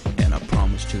me, and I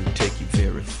promise to take you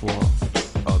very far.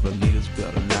 Other leaders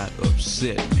better not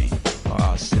upset me, or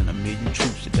I'll send 1,000,000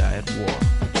 troops to die at war.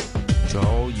 To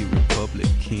all you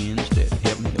Republicans that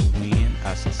helped me to win,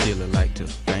 I sincerely like to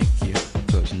thank you,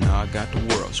 cause now I got the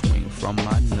world swinging from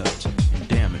my nuts, and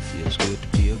damn, it feels good to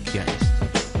be a gangster.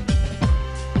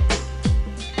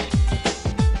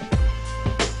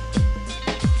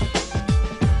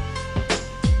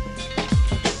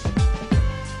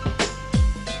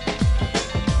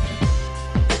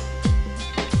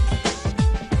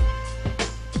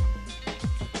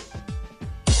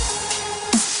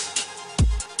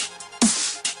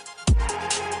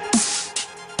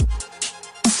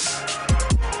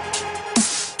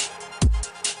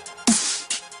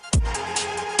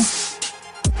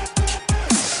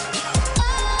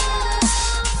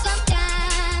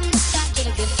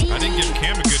 I didn't give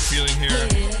Cam a good feeling here.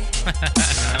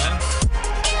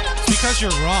 It's because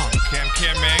you're wrong.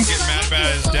 Cam man getting mad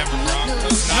about his Denver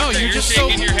Broncos. No, you're just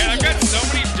shaking so- your head. I've got so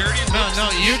many dirty looks. No,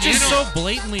 You're just so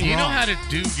blatantly Do you know wrong. how to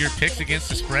do your picks against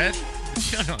the spread?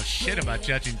 You don't know shit about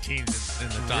judging teams in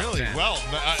the top Really? 10. Well,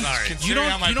 Sorry. considering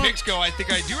how my picks go, I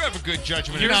think I do have a good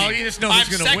judgment. You of know, team. you just know who's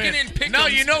I'm gonna second win. in pick'ems. No,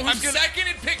 you know who's I'm gonna- second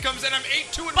in pick'ems, and I'm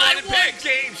 8-2-1 By in one picks.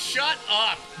 game, shut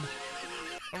up.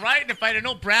 All right, and if I'd have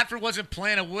known Bradford wasn't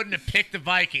playing, I wouldn't have picked the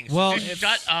Vikings. Well, Just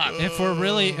shut up. If we're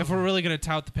really gonna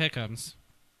tout the pick'ems.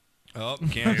 Oh,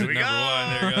 Cam's Here at we number go.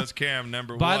 one. There goes Cam,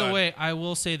 number By one. the way, I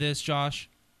will say this, Josh.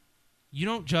 You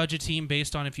don't judge a team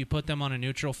based on if you put them on a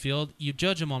neutral field. You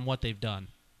judge them on what they've done.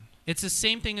 It's the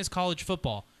same thing as college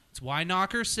football. It's why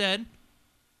Knocker said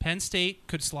Penn State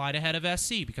could slide ahead of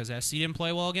SC because SC didn't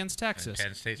play well against Texas. And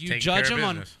Penn State's you taking judge care of them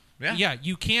on. business. Yeah. Yeah,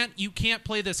 you can't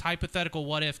play this hypothetical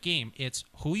what if game. It's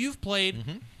who you've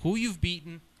played, who you've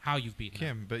beaten, how you've beaten.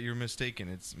 them. Kim, but you're mistaken.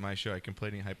 It's my show. I can play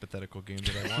any hypothetical game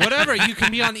that I want. Whatever, you can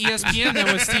be on ESPN then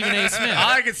with Stephen A. Smith. All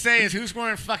I can say is who's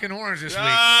wearing fucking orange this week?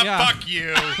 Yeah. Fuck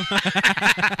you.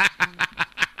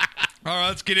 All right,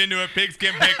 let's get into it.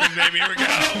 Pigskin Pick'em, baby. Here we go.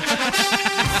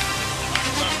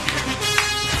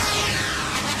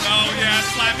 Oh, yeah,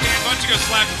 slap hands. Why don't you go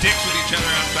slap dicks with each other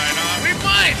outside, huh? We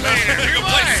might later. We Go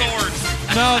play might. swords.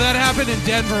 No, that happened in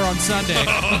Denver on Sunday.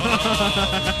 Oh,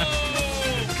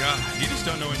 God. You just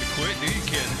don't know when to quit, do you,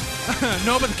 kid?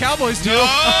 No, but the Cowboys do.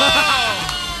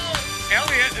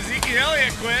 Ezekiel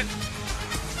Elliott quit.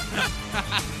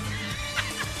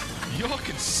 Y'all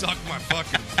can suck my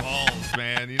fucking balls,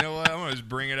 man. You know what? I'm going to just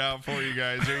bring it out for you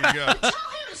guys. There you go.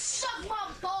 Suck my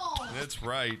balls. That's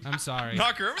right. I'm sorry.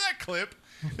 Knocker, remember that clip?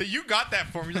 That you got that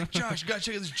for me. You're like, Josh, you got to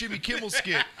check out this Jimmy Kimmel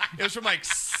skit. It was from like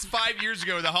 5 years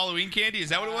ago, the Halloween candy. Is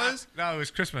that what it was? No, it was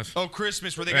Christmas. Oh,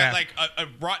 Christmas, where they Yeah. got like a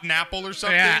rotten apple or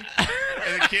something. Yeah.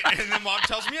 And the mom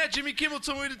tells me, yeah, Jimmy Kimmel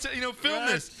told me to film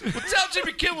this. Well, tell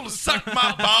Jimmy Kimmel to suck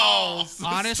my balls.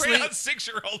 Honestly, Straight out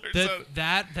 6-year-old or something.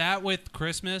 that with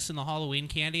Christmas and the Halloween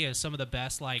candy is some of the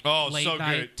best late so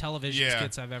night good. television Yeah.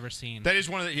 skits I've ever seen. That is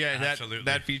one of the, Absolutely.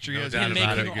 that feature he No has. doubt and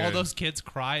about making it. all those kids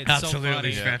cry. It's Absolutely. so funny.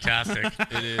 It's fantastic.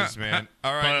 It is, man.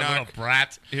 All What right, a now little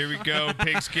brat. here we go.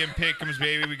 Pigskin Pick'ems,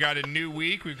 baby. We got a new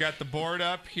week. We've got the board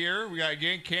up here. We got,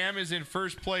 again, Cam is in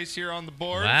first place here on the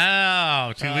board.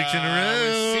 Wow. 2 weeks in a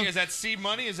row. Is that C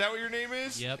Money? Is that what your name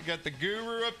is? Yep. You got the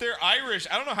guru up there. Irish.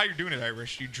 I don't know how you're doing it,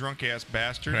 Irish, you drunk-ass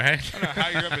bastard. Right. I don't know how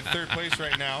you're up in third place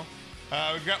right now.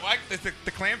 We've got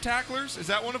the Clam Tacklers. Is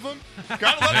that one of them?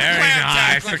 Gotta love Very the Clam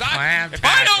nice, Tacklers. the Clam If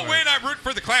I don't Tacklers. win, I root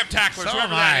for the Clam Tacklers, So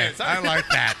whoever am that I. is. I like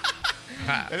that.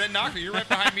 And then Knocker, you're right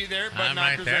behind me there, but I'm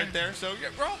right Knocker's there. right there. So yeah,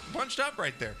 we're all bunched up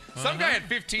right there. Some guy had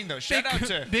 15 though. Shout out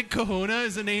to Big Kahuna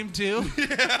is a name too.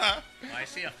 I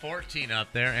see a 14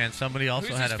 up there, and somebody also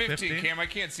who's had this a 15? 15. Cam, I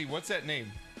can't see. What's that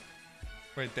name?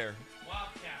 Right there.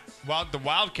 Wildcats. The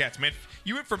Wildcats, man.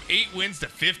 You went from 8 wins to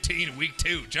 15 in week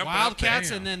 2. Jumping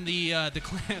Wildcats, up and then the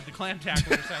clam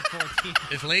tacklers at 14.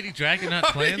 Is Lady Dragon not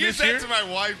playing Use this year? that to my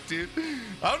wife, dude.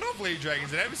 I don't know if Lady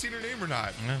Dragon's in. I haven't seen her name or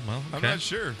not. Yeah, well, I'm okay. not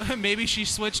sure. Maybe she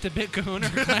switched to Big Kahuna.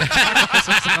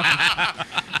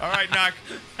 All right, Knock.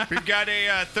 We've got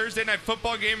a Thursday night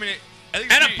football game, and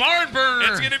a barn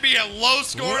burner. It's going to be a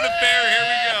low-scoring affair.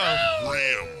 Here we go.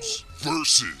 Rams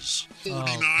versus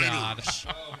 49ers.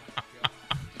 Oh, God.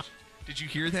 Did you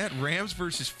hear that? Rams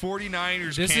versus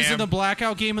 49ers, This Cam. isn't the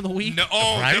blackout game of the week? No,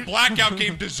 Right? the blackout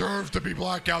game deserves to be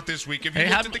blackout this week. If you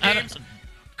looked at the games,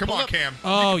 come on, Cam.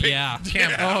 Oh, yeah.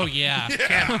 Cam. Oh, yeah.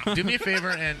 Cam, do me a favor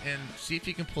and see if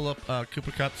you can pull up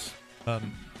Cooper Cup's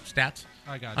stats.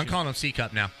 I got I'm you. calling him C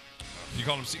Cup now. You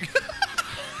call him C.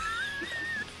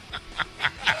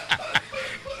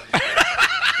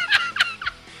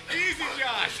 Easy,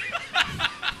 Josh.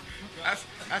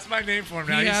 That's my name for him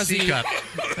now. He He's has C the- Cup.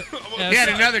 He had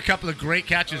another couple of great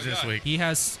catches this week. He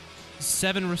has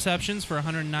 7 receptions for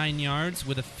 109 yards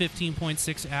with a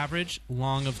 15.6 average.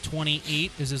 Long of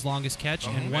 28 is his longest catch,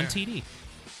 and 1 TD.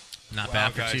 Not Wow,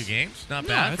 bad for guys. 2 games. Not No,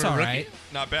 bad that's for a all rookie. right.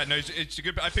 Not bad. No, it's a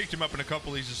good. I picked him up in a couple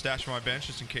of these to stash on my bench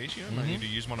just in case. You know, I might need to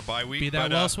use him on a bye week. Be that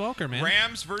But, Wes Welker, man.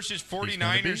 Rams versus gonna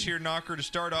 49ers be. here, Knocker, to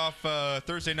start off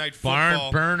Thursday night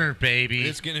football. Barn burner, baby.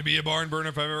 It's going to be a barn burner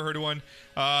if I've ever heard of one.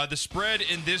 The spread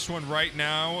in this one right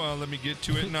now, let me get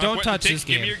to it. No, Don't touch this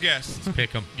Give game. me your guess.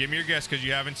 Pick him. Give me your guess because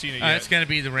you haven't seen it yet. It's going to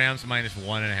be the Rams minus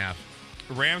 1.5.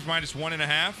 Rams minus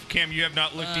 1.5. Cam, you have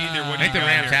not looked either. What I do think you the got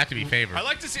Rams here? have to be favored. I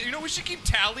like to see. You know, we should keep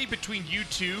tally between you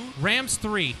two. Rams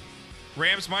 3.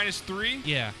 Rams minus 3.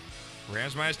 Yeah.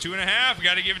 Rams minus 2.5. We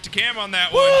got to give it to Cam on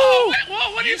that one.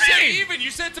 Whoa, what do you said mean? even.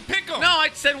 You said to pick them. No,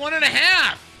 I said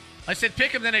 1.5. I said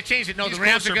pick him, then I changed it. No, He's the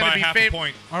Rams are closer going by to be half a favored.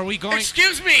 point. Are we going?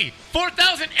 Excuse me,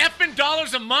 $4,000 effing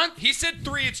dollars a month. He said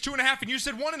 3. It's 2.5, and you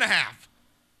said 1.5.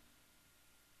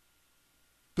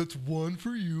 That's 1 for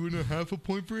you and a half a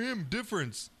point for him.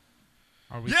 Difference.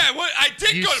 Are we Yeah, what? I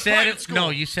did You go to said private it. school. No,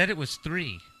 you said it was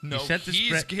 3. No, you said the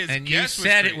his spread, and you guess was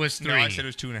said 3. it was 3. No, I said it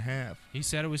was 2.5. He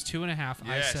said it was 2.5.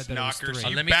 I Yes, said that knockers. it was 3.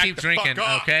 You Let me back keep the drinking, fuck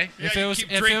off. okay? Yeah, if you it was keep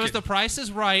if it was drinking. the Price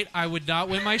is Right, I would not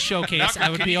win my showcase. Knocker, I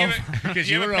would can be you over. give it- Because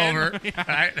you you have were a pen? over. Right?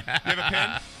 You have a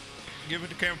pen? Give it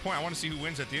to Cam a point. I want to see who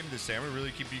wins at the end of this. I'm going to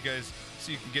really keep you guys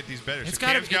so you can get these better. It's So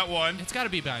gotta Cam's be- got 1. It's got to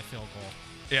be by a field goal.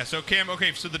 Yeah, so Cam,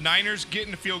 okay, so the Niners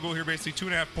getting a field goal here, basically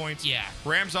 2.5 points. Yeah.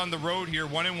 Rams on the road here,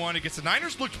 1-1 against the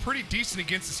Niners. Looked pretty decent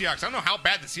against the Seahawks. I don't know how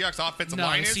bad the Seahawks offensive No,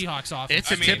 line the is. Seahawks offense.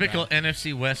 It's a I mean, typical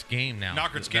NFC West game now.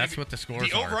 Knocker, it's gonna That's be- what the scores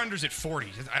The are. over-under's at 40.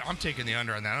 I'm taking the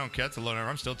under on that. I don't care. That's a low number.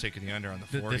 I'm still taking the under on the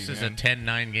 40, This is man. a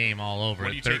 10-9 game all over.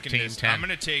 What are you 13-10. taking this? I'm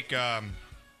going to take...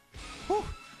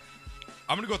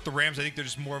 I'm going to go with the Rams. I think they're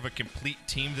just more of a complete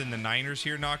team than the Niners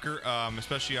here, Knocker,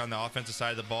 especially on the offensive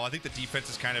side of the ball. I think the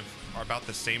defenses kind of are about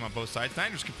the same on both sides.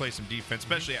 Niners can play some defense,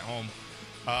 especially at home.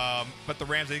 But the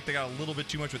Rams, I think they got a little bit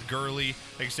too much with Gurley.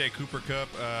 Like you say, Cooper Cup,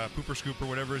 Pooper Scooper,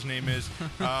 whatever his name is.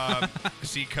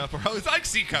 C Cup. I like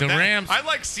C Cup. The Rams- I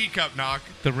like C Cup, Knock.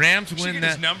 The Rams We should win get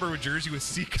that. his number with jersey with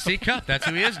C Cup. C Cup. That's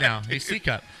who he is now. He's C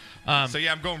Cup. So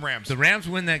yeah, I'm going Rams. The Rams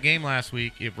win that game last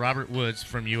week if Robert Woods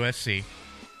from USC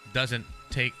doesn't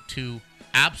take 2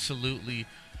 absolutely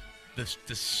the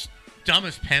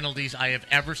dumbest penalties I have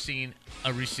ever seen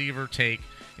a receiver take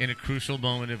in a crucial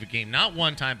moment of a game. Not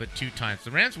 1 time, but 2 times.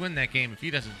 The Rams win that game if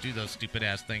he doesn't do those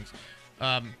stupid-ass things.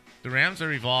 The Rams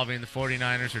are evolving. The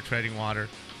 49ers are treading water.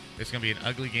 It's going to be an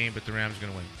ugly game, but the Rams are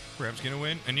going to win. Rams going to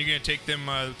win. And you're going to take them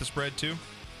with the spread, too?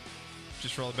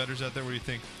 Just for all the bettors out there, what do you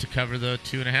think? To cover the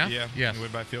 2.5? Yeah. Yes.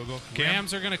 Win by field goal. Cam?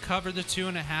 Rams are going to cover the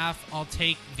 2.5. I'll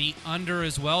take the under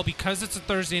as well because it's a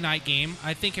Thursday night game.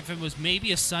 I think if it was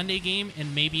maybe a Sunday game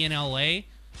and maybe in LA,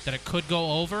 that it could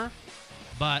go over.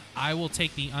 But I will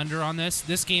take the under on this.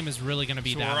 This game is really going to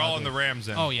be So that we're all ugly. on the Rams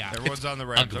then. Oh, yeah. Everyone's on the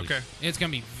Rams. ugly. Okay. It's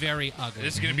going to be very ugly.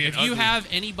 This is gonna be an If you ugly- have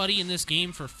anybody in this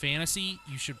game for fantasy,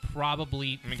 you should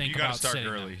probably I mean, think you got about to start sitting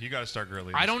early. them. You got to start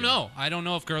early. I don't know. I don't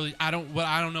know if Gurley. I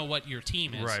don't know what your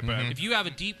team is. Right, but if you have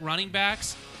a deep running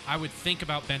backs, I would think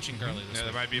about benching Gurley this Yeah, there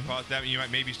week. might be a that you might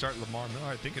maybe start Lamar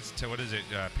Miller. I think it's what is it?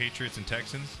 Patriots and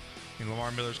Texans. And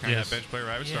Lamar Miller's kind Yes. of that bench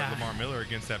player. I would start Yeah. Lamar Miller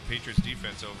against that Patriots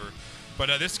defense over.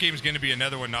 But this game is going to be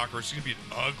another one, Knocker. It's going to be an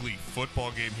ugly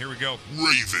football game. Here we go.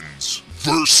 Ravens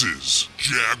versus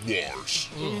Jaguars.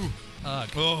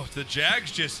 Oh, the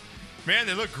Jags just, man,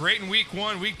 they look great in week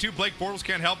 1. Week 2, Blake Bortles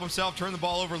can't help himself. Turn the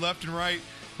ball over left and right.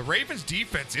 The Ravens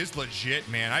defense is legit,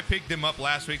 man. I picked them up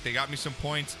last week. They got me some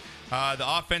points. The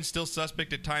offense still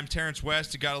suspect at times. Terrence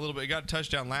West got a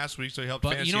touchdown last week, so he helped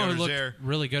fantasy owners looked there.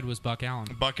 Really good was Buck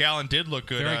Allen. Buck Allen did look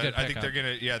good. Very good I think they're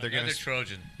gonna. Yeah, they're gonna.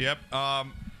 Trojan. Yep.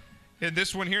 And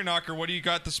this one here, Knocker, what do you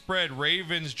got the spread?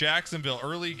 Ravens, Jacksonville,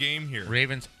 early game here.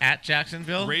 Ravens at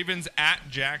Jacksonville? Ravens at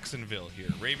Jacksonville here.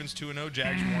 Ravens 2-0,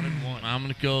 Jags 1-1. I'm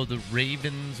going to go the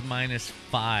Ravens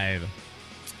 -5.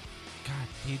 God,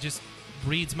 he just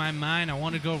reads my mind. I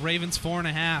want to go Ravens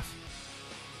 4.5.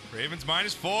 Ravens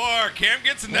 -4. Cam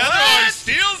gets another one. He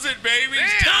steals it, baby.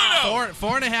 He's 2-0.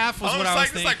 4.5 was what I was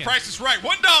thinking. It's like Price is Right.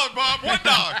 $1, Bob.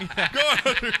 $1. Go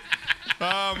on.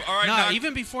 All right. No,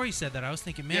 even before he said that, I was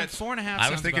thinking, man, 4.5.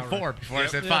 I was thinking 4 before I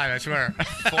said 5. I swear.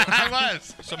 I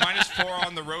was. So -4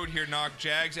 on the road here. Knock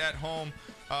Jags at home.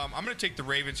 I'm going to take the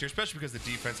Ravens here, especially because the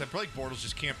defense. I feel like Bortles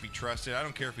just can't be trusted. I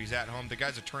don't care if he's at home. The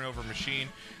guy's a turnover machine.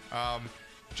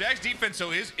 Jags defense,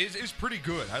 though, is pretty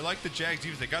good. I like the Jags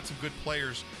defense. They got some good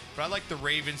players, but I like the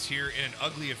Ravens here in an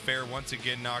ugly affair once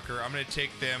again, Knocker. I'm going to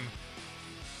take them.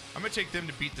 I'm going to take them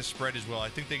to beat the spread as well. I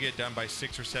think they get done by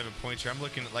 6 or 7 points here. I'm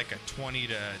looking at like a 20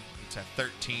 to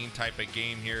 13 type of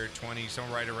game here, 20,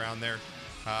 somewhere right around there.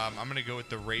 I'm going to go with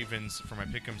the Ravens for my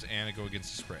pick'ems and I go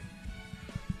against the spread.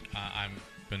 I'm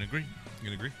going to agree. You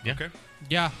going to agree? Yeah. Okay.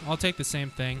 Yeah, I'll take the same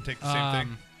thing. Take the same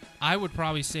thing. I would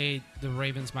probably say the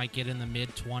Ravens might get in the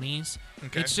mid-20s.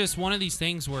 Okay. It's just one of these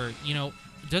things where,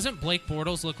 doesn't Blake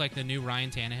Bortles look like the new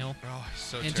Ryan Tannehill? Oh, he's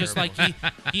so and terrible. just like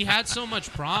he had so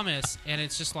much promise, and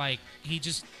it's just like he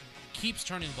just keeps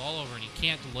turning the ball over and he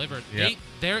can't deliver. Yep.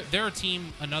 They're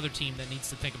another team that needs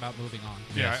to think about moving on.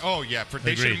 Yeah. Yes. Oh, yeah.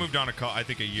 They should have moved on a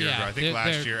year ago. I think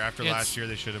after last year,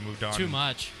 they should have moved on. Too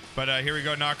much. But here we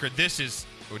go, Knocker. This is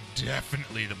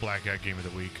definitely the blackout game of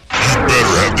the week. You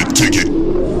better have the ticket,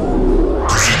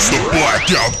 because it's the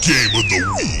blackout game of the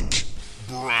week.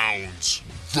 Browns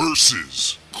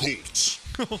versus Colts.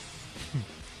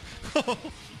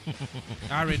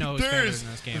 I already know who's favored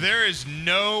in this game. There is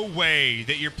no way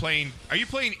that you're playing. Are you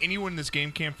playing anyone in this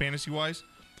game, Cam, fantasy-wise? Is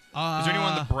there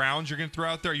anyone on the Browns you're going to throw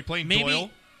out there? Are you playing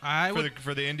Doyle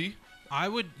for the Indy? I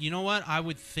would, I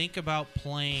would think about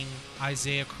playing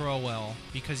Isaiah Crowell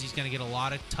because he's going to get a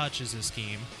lot of touches this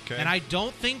game. Okay. And I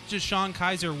don't think Deshaun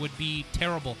Kaiser would be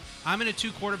terrible. I'm in a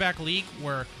 2-quarterback league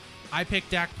where I picked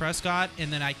Dak Prescott,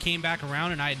 and then I came back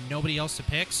around and I had nobody else to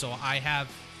pick, so I have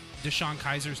Deshaun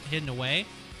Kaiser hidden away.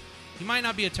 He might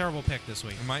not be a terrible pick this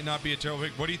week. It might not be a terrible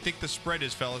pick. What do you think the spread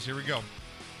is, fellas? Here we go.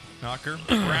 Knocker.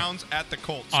 Browns at the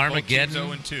Colts. Armageddon.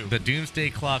 Both teams 0-2. The doomsday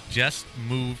clock just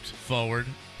moved forward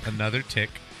another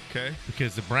tick. Okay.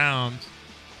 Because the Browns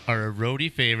are a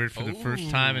roadie favorite for the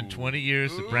first time in 20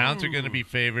 years. The Browns are going to be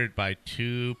favored by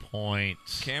 2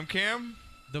 points. Cam?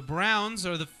 The Browns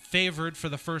are the favored for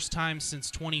the first time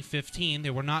since 2015. They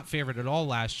were not favored at all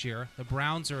last year. The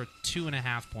Browns are a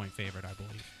 2.5-point favorite, I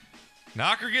believe.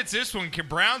 Knocker gets this one.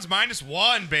 Browns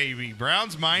 -1, baby.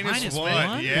 Browns -1.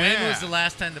 -1? Yeah. When was the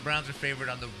last time the Browns were favored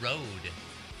on the road?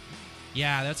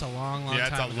 Yeah, that's a long time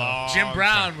it's a ago. long Jim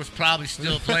Brown was probably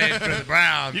still playing for the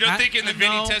Browns. You don't think in the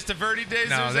Vinny Testaverde days?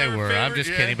 No, they were. I'm just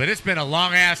kidding. But it's been a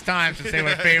long-ass time since they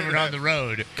were favored on the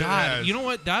road. God, you know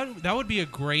what? That would be a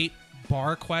great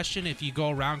bar question if you go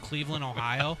around Cleveland,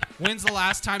 Ohio. When's the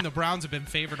last time the Browns have been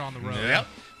favored on the road? Yep.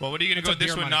 Well, what are you going to go with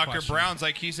this one, Knocker? Question. Browns,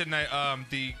 like he said,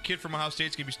 the kid from Ohio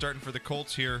State's going to be starting for the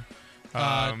Colts here.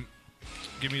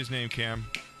 Give me his name, Cam.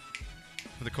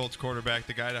 For the Colts quarterback,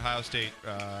 the guy at Ohio State.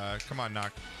 Come on,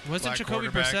 Knock. Wasn't Jacoby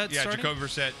Brissett Yeah, starting? Jacoby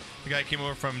Brissett. The guy came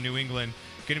over from New England.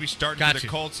 Going to be starting for the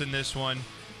Colts in this one.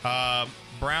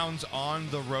 Browns on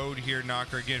the road here,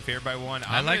 Knocker. Again, favored by 1.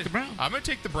 I like the Browns. I'm going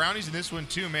to take the Brownies in this one,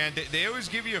 too, man. They always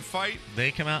give you a fight. They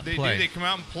come out and They play. do. They come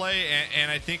out and play, and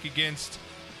I think against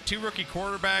 2 rookie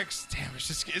quarterbacks, damn,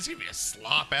 it's going to be a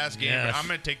slop-ass game. Yes. But I'm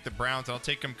going to take the Browns. I'll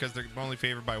take them because they're only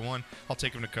favored by 1. I'll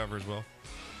take them to cover as well.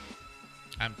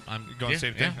 I'm going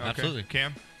same thing? Yeah, Okay. absolutely.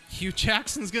 Cam? Hugh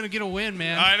Jackson's going to get a win,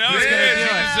 man. I know. He's gonna do it. He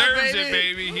deserves it,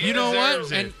 baby. He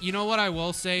deserves it. And you know what I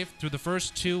will say? Through the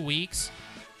first 2 weeks,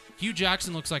 Hugh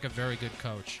Jackson looks like a very good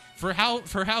coach. For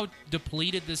how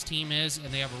depleted this team is,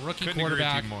 and they have a rookie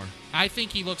quarterback, agree with you more. I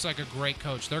think he looks like a great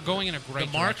coach. They're going in a great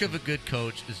The mark direction. of a good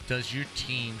coach is, does your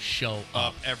team show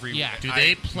up every Yeah. Do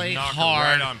they play knock her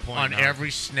hard right on point on now. every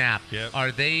snap? Yep.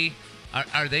 Are they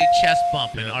chest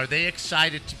bumping? Yep. Are they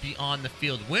excited to be on the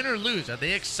field? Win or lose, are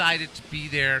they excited to be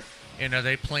there? And are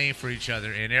they playing for each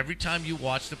other? And every time you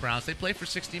watch the Browns, they play for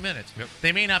 60 minutes. Yep.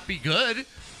 They may not be good,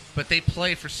 but they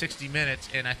play for 60 minutes,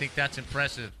 and I think that's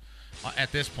impressive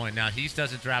at this point. Now, he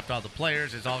doesn't draft all the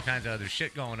players. There's all kinds of other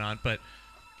shit going on. But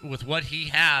with what he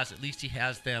has, at least he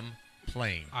has them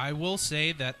playing. I will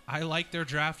say that I liked their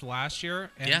draft last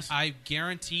year, and Yes. I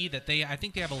guarantee that I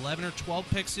think they have 11 or 12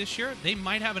 picks this year. They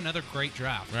might have another great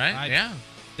draft. Right? Yeah.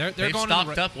 They're They've going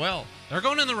stocked up well. They're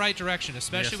going in the right direction,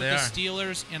 especially Yes, with the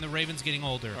Steelers and the Ravens getting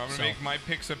older. I'm going to make my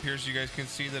picks up here so you guys can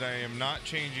see that I am not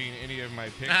changing any of my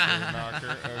picks here,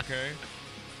 Knocker. Okay?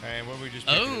 And what we just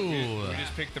picked? We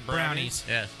just picked the Brownies.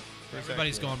 Yes. Where's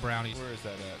Everybody's that going Brownies. Where is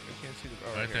that at? I can't see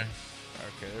the... Right there.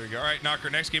 Okay, there we go. All right, Knocker,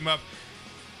 next game up.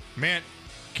 Man,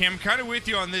 Cam, I'm kind of with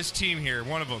you on this team here.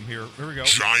 One of them here. Here we go.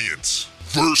 Giants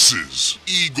versus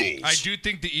Eagles. I do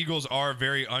think the Eagles are a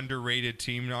very underrated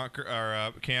team,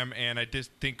 Cam, and I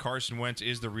just think Carson Wentz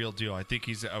is the real deal. I think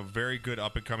he's a very good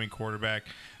up-and-coming quarterback.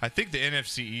 I think the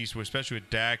NFC East, especially with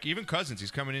Dak, even Cousins,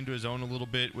 he's coming into his own a little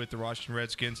bit with the Washington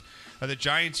Redskins. The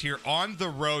Giants here on the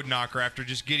road, Knocker, after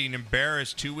just getting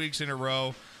embarrassed 2 weeks in a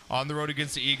row. On the road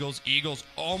against the Eagles. Eagles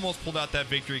almost pulled out that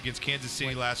victory against Kansas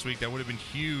City last week. That would have been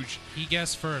huge. He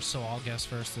guessed first, so I'll guess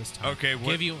first this time. Okay.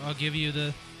 I'll give you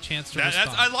the chance to respond.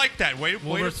 I like that. Way to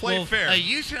play fair.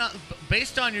 You should,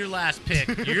 based on your last pick,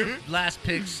 your last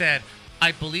pick said,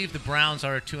 I believe the Browns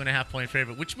are a 2.5-point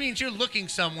favorite, which means you're looking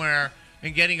somewhere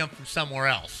and getting them from somewhere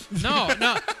else.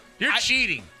 No. You're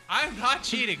cheating. I'm not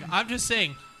cheating. I'm just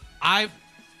saying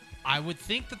I would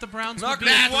think that the Browns would be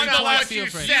You won the last pick. You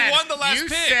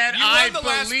said, I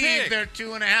believe they're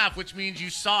 2.5, which means you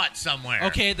saw it somewhere.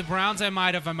 Okay, the Browns I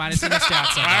might have seen the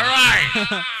stats on. All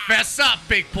right. Fess up,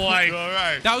 big boy. All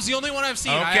right. That was the only one I've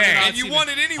seen. Okay. And you won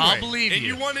it anyway. I'll believe you. And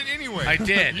you won it anyway. I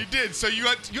did. You did. So you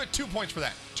got 2 points for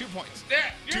that. 2 points.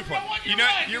 There. 2 points.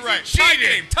 You're right. right.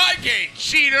 Tie game.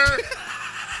 Cheater.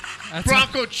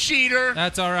 Bronco cheater.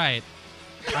 That's all right.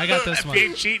 I got this one. If you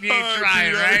ain't cheating, you ain't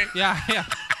trying, right? Yeah.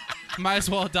 Might as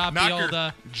well adopt Knocker, the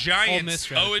old Giants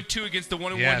 0-2 against the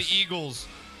 1-1 Eagles.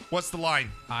 What's the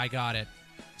line? I got it.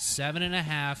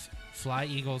 7.5. Fly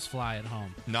Eagles fly at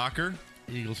home. Knocker?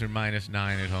 Eagles are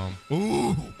 -9 at home.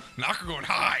 Ooh. Knocker going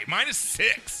high.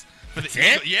 -6 for the That's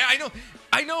Eagles. it? Yeah,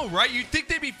 I know, right? You'd think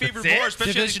they'd be favored more,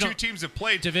 especially as the two teams have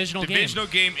played. Divisional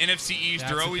game, NFC East.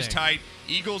 They're always tight.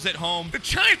 Eagles at home. The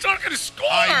Giants aren't going to score.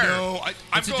 I know.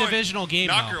 It's a divisional game,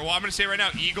 Knocker. though. Well, I'm going to say right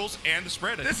now, Eagles and the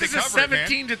spread. This is a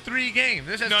 17-3 game.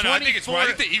 This has No, I think it's more. I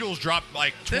think the Eagles dropped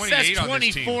like 28 this has on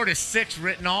this team. 24-6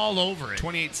 written all over it.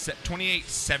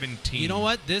 28-17. You know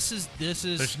what? This is.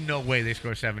 There's no way they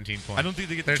score 17 points. I don't think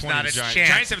they get the There's 20. not a Giants. chance.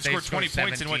 Giants haven't they scored 20 score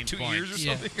points in, 2 years or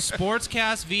something?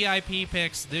 Sportscast VIP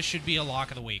picks. This should be a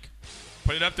lock of the week.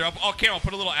 Put it up there. Okay, I'll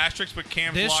put a little asterisk, but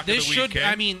Cam's lock of the week. Should. Okay?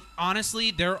 I mean, honestly,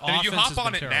 their offense you hop has on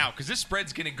been it terrible. now because this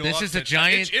spread's going to go This up. is a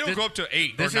Giants. It'll go up to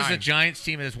 8 This or 9. is a Giants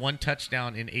team that has 1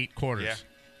 touchdown in 8 quarters.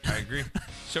 Yeah, I agree.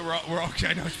 So we're all okay.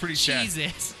 I know it's pretty sad.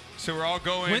 Jesus. So we're all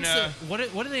going. What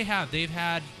do they have? They've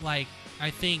had I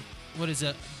think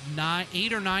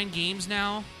 8 or 9 games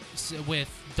now with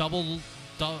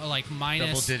minus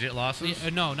double-digit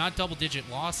losses. No, not double-digit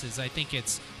losses. I think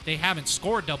they haven't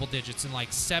scored double digits in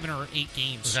 7 or 8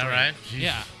 games. Is that right? Jeez.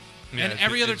 Yeah. And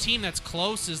every other team that's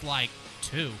close is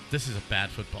 2. This is a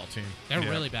bad football team. They're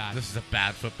really bad. This is a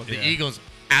bad football. Yeah. The Eagles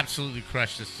absolutely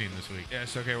crushed this team this week.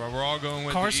 Yes. Okay. Well, we're all going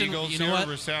with Carson, the Eagles you know here. what?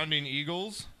 Resounding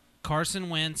Eagles. Carson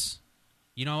Wentz.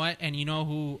 You know what? And you know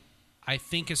who I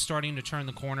think is starting to turn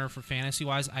the corner for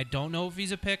fantasy-wise? I don't know if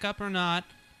he's a pickup or not.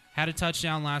 Had a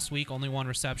touchdown last week, only 1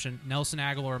 reception. Nelson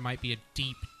Aguilar might be a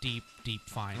deep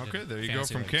find. Okay, there you go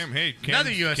fantasy from leagues. Cam. Hey, Another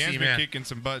USC Cam's man. been kicking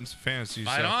some buttons in fantasy.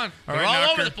 Right on. All They're right, all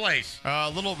Knocker. over the place.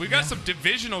 We got some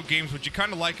divisional games, which you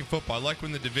kind of like in football. I like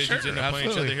when the divisions Sure, end up playing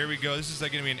each other. absolutely. Here we go. This is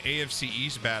going to be an AFC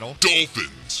East battle.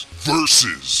 Dolphins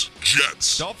versus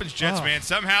Jets. Dolphins, Jets, man.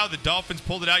 Somehow the Dolphins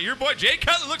pulled it out. Your boy Jay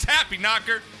Cutler looks happy,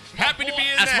 Knocker. Happy to be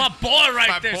in That's that. my boy right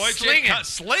My there. boy, Slinging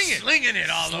slinging it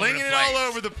all over the Slinging it place. all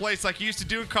over the place like he used to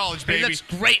do in college, He baby. looks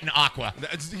great in aqua.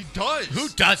 He does. Who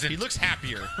doesn't? He looks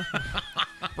happier.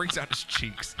 Brings out his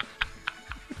cheeks.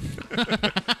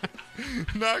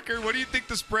 Knocker, what do you think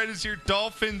the spread is here?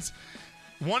 Dolphins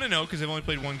 1-0 because they've only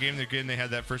played 1 game. They're good, and they had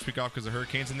that first week off because of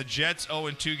Hurricanes. And the Jets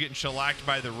 0-2 getting shellacked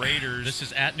by the Raiders. This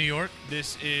is at New York?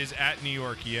 This is at New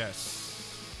York, yes.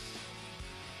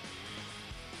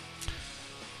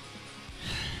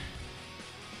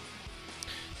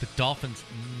 The Dolphins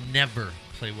never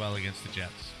play well against the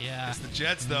Jets. Yeah. It's the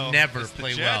Jets, though. Never it's the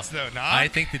play Jets, well. though, Knock. I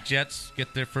think the Jets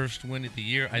get their first win of the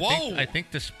year. I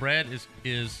think the spread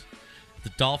is the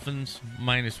Dolphins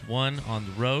 -1 on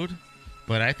the road,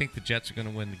 but I think the Jets are going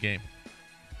to win the game.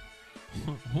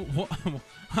 I'm blown away.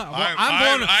 Hold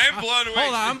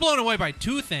on, I'm blown away by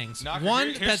 2 things. Knocker,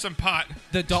 One, here's some pot.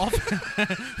 the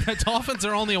Dolphins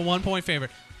are only a 1-point favorite.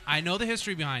 I know the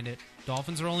history behind it.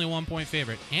 Dolphins are only a 1-point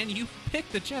favorite, and you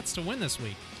picked the Jets to win this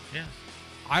week. Yeah.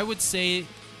 I would say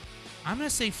I'm going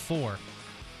to say 4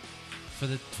 for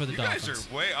the Dolphins. You guys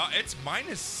are way it's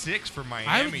 -6 for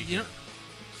Miami.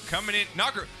 Coming in.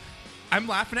 Knocker, I'm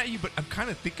laughing at you, but I'm kind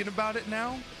of thinking about it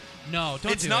now. No,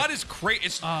 don't It's not as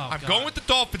crazy. I'm going with the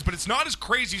Dolphins, but it's not as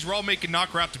crazy as we're all making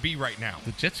Knocker out to be right now.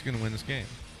 The Jets are going to win this game.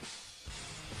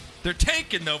 They're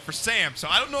tanking, though, for Sam, so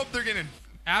I don't know if they're going to...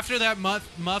 After that muff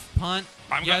punt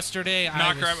yesterday,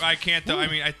 I can't, though. I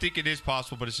mean, I think it is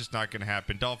possible, but it's just not going to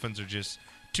happen. Dolphins are just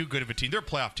too good of a team. They're a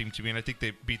playoff team to me, and I think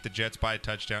they beat the Jets by a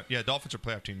touchdown. Yeah, Dolphins are a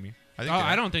playoff team to me.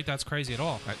 I don't think that's crazy at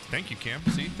all. Thank you, Cam.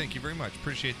 See, thank you very much.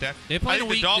 Appreciate that. They play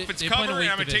the Dolphins cover, and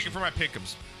I'm going to take it for my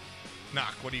pick'ems.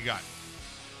 Knock, what do you got?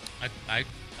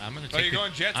 I'm going to take you're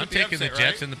going Jets I'm with the taking upset, the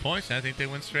Jets right? and the points, and I think they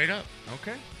win straight up.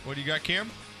 Okay. What do you got,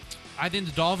 Cam? I think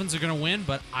the Dolphins are going to win,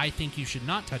 but I think you should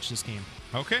not touch this game.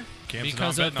 Okay. Cam's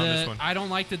because not of betting on this one. I don't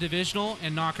like the divisional,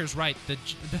 and Knocker's right.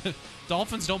 The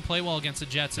Dolphins don't play well against the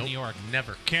Jets in New York.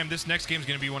 Never. Cam, this next game is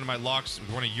going to be one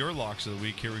of your locks of the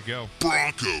week. Here we go.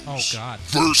 Broncos God.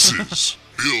 versus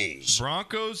Bills.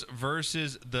 Broncos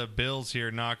versus the Bills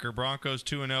here, Knocker. Broncos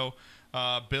 2-0.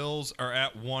 Bills are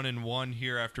at 1-1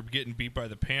 here after getting beat by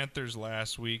the Panthers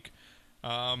last week.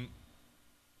 Knock,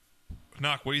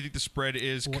 what do you think the spread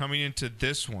is coming into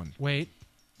this one? Wait.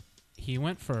 He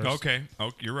went first. Okay.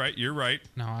 Oh, you're right. You're right.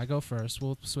 No, I go first.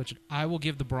 We'll switch it. I will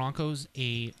give the Broncos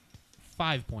a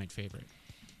 5-point favorite.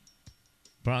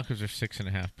 Broncos are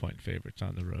 6.5-point favorites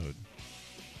on the road.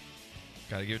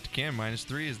 Got to give it to Cam.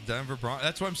 -3 is Denver Broncos.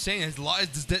 That's what I'm saying.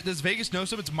 Does Vegas know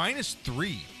something? It's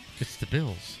 -3. It's the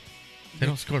Bills. They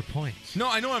don't score points. No,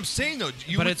 I know what I'm saying, though.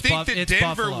 You but would think that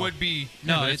Denver Buffalo. would be...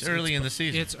 No, it's early in the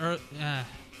season. It's early...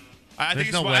 I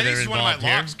think this is one of my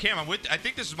locks. Cam, I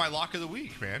think this is my lock of the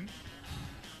week, man.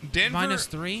 Denver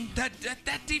 -3.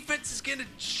 That defense is gonna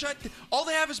shut. All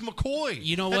they have is McCoy.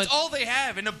 You know That's what? all they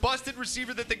have, and a busted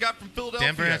receiver that they got from Philadelphia.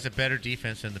 Denver has a better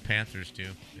defense than the Panthers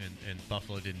do, and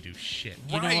Buffalo didn't do shit.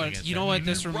 You know what?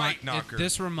 This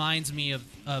reminds me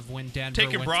of when Denver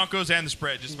taking Broncos and the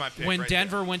spread. Just my pick. When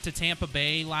Denver went to Tampa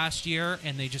Bay last year,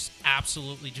 and they just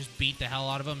absolutely just beat the hell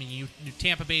out of them, and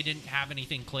Tampa Bay didn't have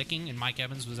anything clicking, and Mike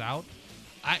Evans was out.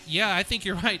 I think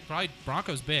you're right. Probably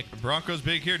Broncos big. Broncos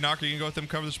big here. Knocker, you can go with them,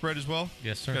 cover the spread as well?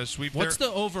 Yes, sir. Got a sweep What's there?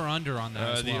 the over-under on that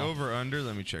as well? The over-under,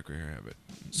 let me check right here. I have it.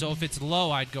 So if it's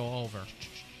low, I'd go over.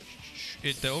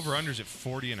 The over-under is at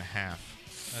 40.5.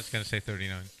 I was going to say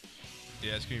 39.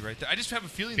 Yeah, it's going to be right there. I just have a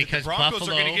feeling because that the Broncos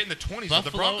Buffalo, are going to get in the 20s. So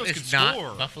the Broncos can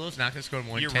score. Buffalo's not going to score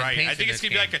more than 10 You're right. points I think in it's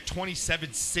going to be like a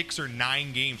 27-6 or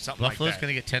 9 game, something Buffalo's like that.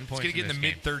 going to get 10 points. It's going to get in the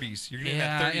mid-30s. You're going to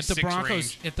get that 36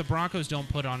 range. If the Broncos don't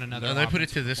put on another let me put it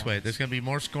to this way. There's going to be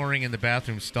more scoring in the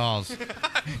bathroom stalls.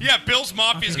 Yeah, Bills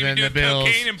Mafia is going to do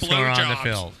cocaine and blowjobs. On the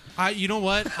field. You know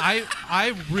what?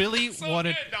 I really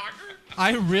wanted...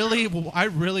 I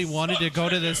really wanted to go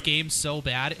to this game so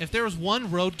bad. If there was one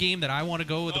road game that I want to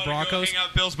go with the Broncos, hang out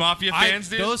with Bills Mafia fans,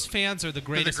 dude. Those fans are the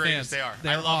greatest. They're the greatest. fans. They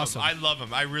are. They're awesome. I love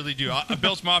them. I really do.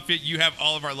 Bills Mafia, you have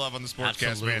all of our love on the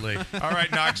Sportscast, Absolutely. man. All right,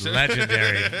 Knox.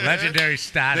 Legendary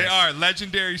status. They are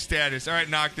legendary status. All right,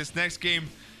 Knox. This next game,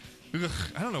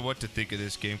 I don't know what to think of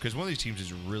this game because one of these teams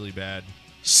is really bad.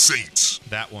 Saints.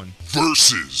 That one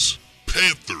versus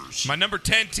Panthers. My number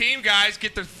 10 team, guys,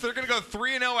 they're going to go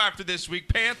 3-0 after this week.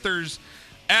 Panthers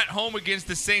at home against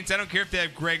the Saints. I don't care if they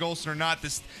have Greg Olsen or not.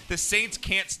 The Saints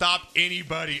can't stop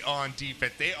anybody on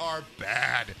defense. They are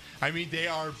bad. I mean, they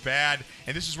are bad.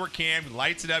 And this is where Cam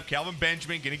lights it up. Calvin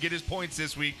Benjamin going to get his points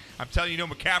this week. I'm telling you,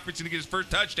 McCaffrey's going to get his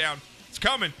first touchdown. It's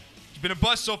coming. It's been a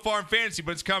bust so far in fantasy,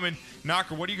 but it's coming.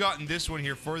 Knocker, what do you got in this one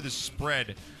here for the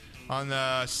spread on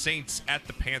the Saints at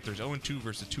the Panthers? 0-2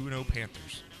 versus 2-0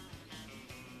 Panthers.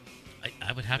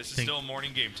 I would have this to is think. Still a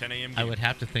morning game, 10 a.m. game. I would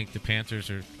have to think the Panthers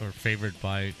are favored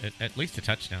by at least a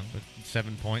touchdown, but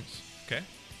 7 points. Okay.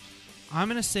 I'm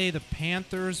going to say the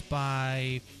Panthers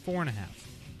by 4.5.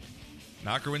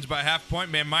 Knocker wins by a half point,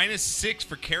 man. -6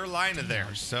 for Carolina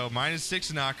there. So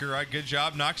 -6 Knocker. All right, good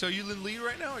job. Knox, are you in the lead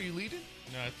right now? Are you leading?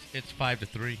 No, it's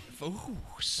 5-3. Ooh,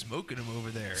 smoking him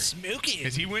over there. Smoking.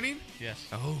 Is he winning? Yes.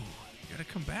 Oh, you got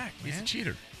to come back, man. He's a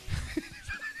cheater.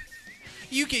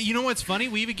 You know what's funny?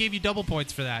 We even gave you double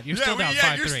points for that. You're still down 5-3.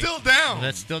 Yeah, you're still down. Well,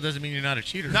 that still doesn't mean you're not a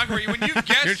cheater. Knocker, when you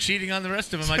guess, you're cheating on the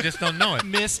rest of them. I just don't know it.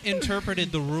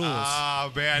 Misinterpreted the rules.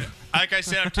 Oh, man. Like I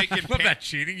said, I'm taking... I'm not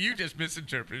cheating. You just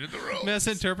misinterpreted the rules.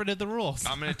 Misinterpreted the rules.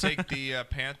 I'm going to take the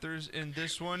Panthers in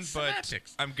this one, but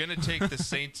I'm going to take the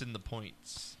Saints in the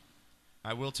points.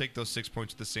 I will take those 6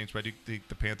 points to the Saints, but I do think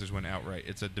the Panthers win outright.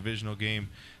 It's a divisional game.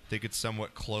 I think it's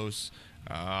somewhat close.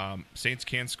 Saints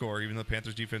can score, even though the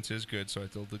Panthers' defense is good, so I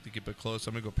still think they keep it close.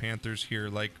 I'm going to go Panthers here.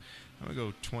 I'm going to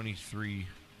go 23-20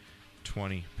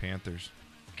 Panthers.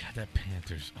 God, that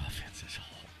Panthers offense is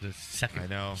The second, I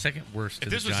know. Second worst. If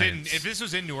this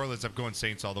was in New Orleans, I'm going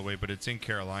Saints all the way. But it's in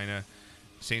Carolina.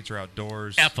 Saints are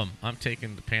outdoors. F them. I'm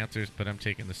taking the Panthers, but I'm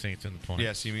taking the Saints in the points.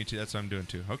 Yeah, see me too. That's what I'm doing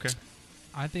too. Okay.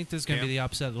 I think this is going to be the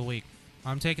upset of the week.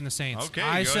 I'm taking the Saints. Okay,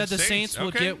 I said the Saints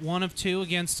will get 1 of 2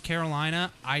 against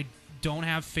Carolina. I don't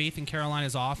have faith in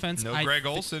Carolina's offense. No Greg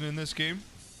Olsen in this game.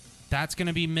 That's going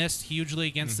to be missed hugely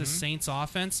against the Saints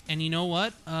offense. And you know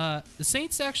what? The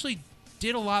Saints actually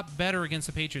did a lot better against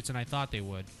the Patriots than I thought they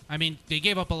would. I mean, they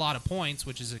gave up a lot of points,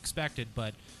 which is expected,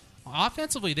 but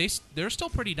offensively, they're still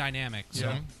pretty dynamic.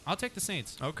 So I'll take the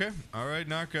Saints. Okay. All right,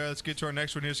 Knock. Let's get to our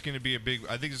next one. Here's going to be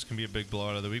I think this is going to be a big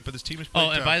blowout of the week, but this team is pretty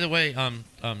tough. And by the way,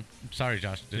 sorry,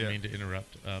 Josh, didn't mean to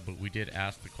interrupt, but we did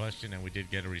ask the question and we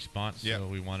did get a response, so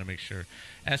we want to make sure.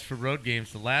 As for road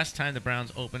games, the last time the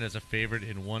Browns opened as a favorite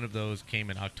in one of those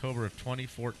came in October of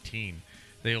 2014.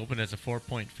 They opened as a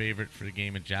 4-point favorite for the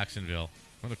game in Jacksonville.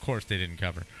 Well, of course, they didn't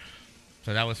cover.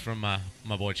 So that was from my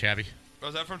boy Chabby.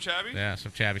 Was that from Chabby? Yeah,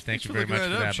 from Chabby. Thank you very much for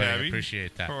that, buddy. I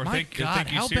appreciate that. My God,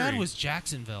 how bad was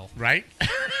Jacksonville? Right?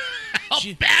 How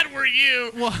bad were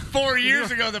you 4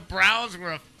 years ago? The Browns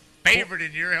were a favorite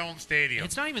in your home stadium.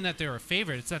 It's not even that they were a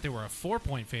favorite. It's that they were a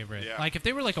 4-point favorite. Yeah. Like, if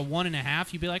they were like a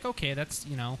 1.5, you'd be like, okay, that's,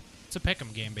 it's a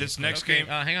pick'em game, basically. This next game.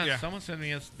 Hang on. Someone sent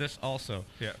me this also.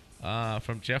 Yeah.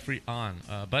 From Jeffrey On.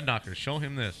 Bud Knocker, show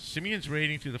him this. Simeon's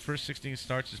rating through the first 16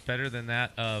 starts is better than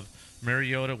that of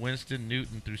Mariota, Winston,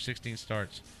 Newton through 16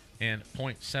 starts, and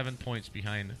 0.7 points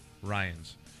behind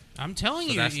Ryan's. I'm telling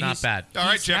you, that's not bad. All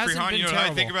right, Jeffrey Hahn, you know what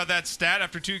I think about that stat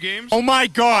after 2 games? Oh my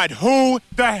God, who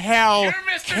the hell You're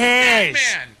Mr. cares?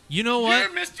 Statman. You know what?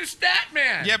 You're Mr.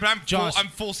 Statman. Yeah, but I'm Josh. I'm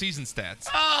full season stats.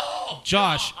 Oh,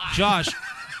 Josh,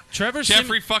 Trevor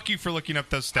Jeffrey, fuck you for looking up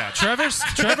those stats. Trevor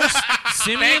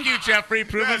Simeon. Thank you, Jeffrey.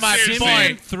 Proving my Simeon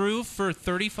point. threw for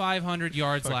 3,500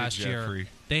 yards Fucking last Jeffrey. year.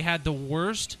 They had the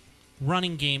worst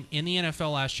running game in the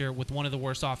NFL last year with one of the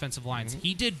worst offensive lines.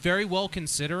 He did very well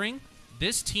considering.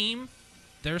 This team,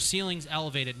 their ceiling's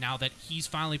elevated now that he's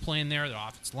finally playing there. The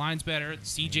offensive line's better.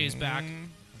 CJ's back.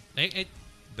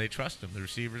 They trust him. The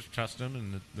receivers trust him,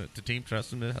 and the team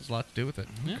trusts him. It has a lot to do with it.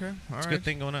 Okay, all right. It's a good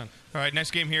thing going on. All right,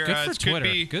 next game here. Good for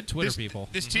Twitter. Good Twitter people.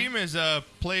 This team has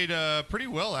played pretty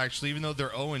well, actually, even though they're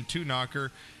 0-2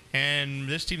 Knocker. And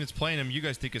this team that's playing them, you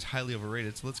guys think is highly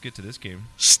overrated. So let's get to this game.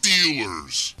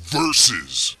 Steelers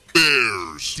versus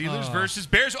Bears. Steelers versus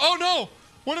Bears. Oh, no.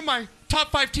 One of my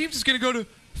top 5 teams is going to go to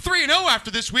 3-0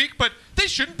 after this week, but they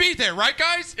shouldn't be there, right,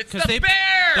 guys? It's the Bears.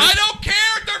 I don't care.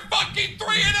 They're fucking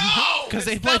 3-0. Because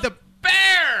they played the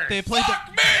Bears. They played Fuck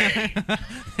me.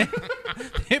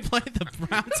 They played the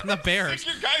Browns and the Bears.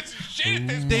 You guys are shit at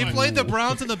this They point. played the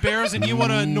Browns and the Bears, and you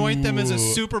want to anoint them as a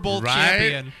Super Bowl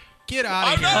champion. Get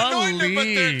out of here. I'm not knowing them, but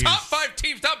they're top 5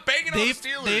 teams. Stop banging on the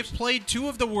Steelers. They've played 2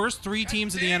 of the worst 3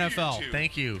 teams in the NFL.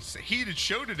 Thank you. It's a heated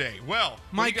show today. Well,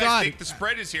 My what do you guys God. think the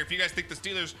spread is here? If you guys think the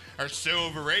Steelers are so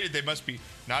overrated, they must be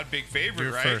not a big favorite,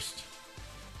 You're right? first.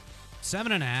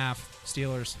 7.5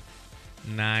 Steelers.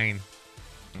 9.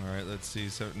 All right, let's see.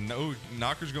 So, no,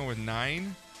 Knocker's going with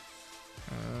 9.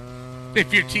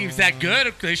 If your team's that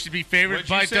good, they should be favored What'd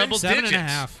you by say? double 7.5.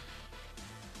 digits.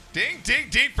 Ding, ding,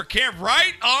 ding for Cam.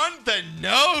 Right on the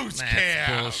nose, That's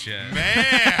Cam. bullshit.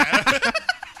 Man.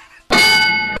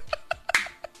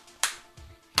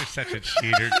 You're such a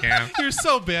cheater, Cam. You're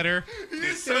so bitter.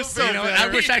 He's You're so You know, bitter. I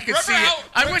wish I could see it.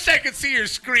 I wish I could see your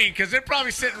screen because they're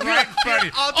probably sitting right in front of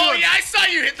you. I'll do Oh it. yeah, I saw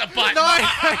you hit the button. No,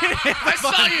 I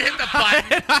saw you hit the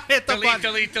button. I hit the delete,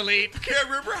 button. delete. Cam,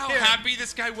 remember how happy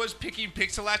this guy was picking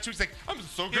picks the last 2 weeks? Like, I'm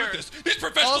so good at this. These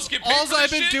professionals get paid for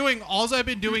I've this been shit. All I've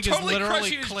been doing You're is totally literally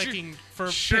crushing his clicking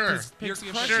for Sure. You're picks.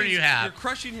 crushing, Sure you have. You're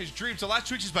crushing his dreams. So last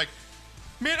 2 weeks he's like,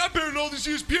 man, I've been in all these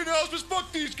ESPN announcements.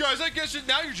 Fuck these guys. I guess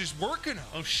now you're just working them.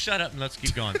 Oh, shut up and let's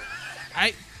keep going.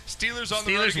 Steelers on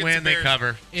the road Steelers against win, the they Bears.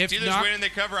 cover. If Steelers win and they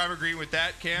cover. I'm agreeing with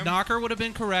that, Cam. Knocker would have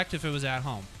been correct if it was at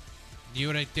home. They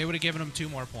would have given them 2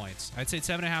 more points. I'd say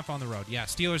 7.5 on the road. Yeah,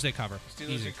 Steelers they cover. Steelers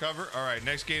Easy. they cover. All right,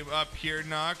 next game up here,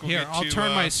 Knock. We'll Here, get I'll to,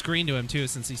 turn my screen to him too,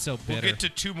 since he's so bitter. We'll get to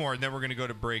 2 more, and then we're going to go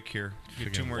to break here.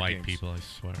 Get 2 more white games. people, I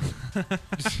swear.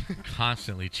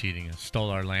 Constantly cheating us. Stole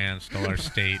our land, stole our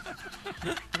state.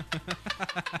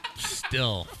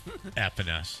 Still effing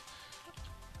us.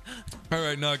 All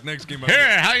right, Knock, next game up.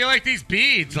 Here, how you like these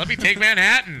beads? Let me take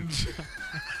Manhattan.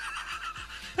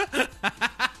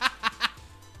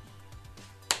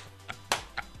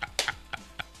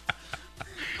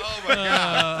 Oh, my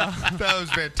God. That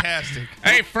was fantastic.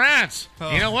 Hey, France,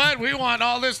 Oh. you know what? We want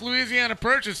all this Louisiana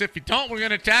Purchase. If you don't, we're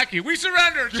going to attack you. We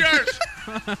surrender, church.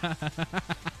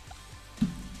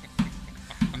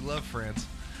 We love France.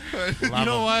 You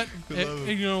know what?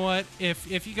 You know what?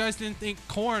 If you guys didn't think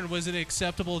corn was an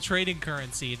acceptable trading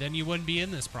currency, then you wouldn't be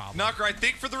in this problem. Knocker, I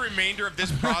think for the remainder of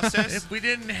this process, If we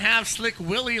didn't have Slick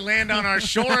Willie land on our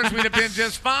shores, we'd have been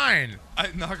just fine.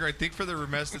 Knocker, I think for the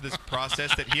rest of this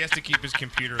process that he has to keep his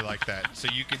computer like that so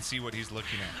you can see what he's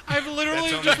looking at. I've literally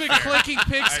That's just only been fair. clicking I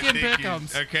pigskin think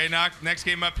pick'ems. Okay, Knock. Next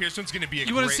game up here. This one's going to be a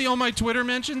You want to see all my Twitter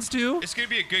mentions too? It's going to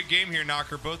be a good game here,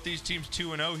 Knocker. Both these teams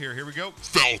 2-0 here. Here we go.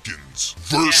 Falcons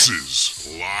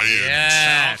versus Lions.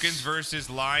 Falcons versus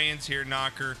Lions here,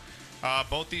 Knocker.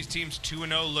 Both these teams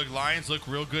 2-0. Lions look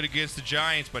real good against the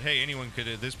Giants, but hey, anyone could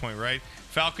at this point, right?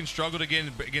 Falcons struggled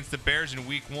again against the Bears in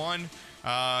Week 1.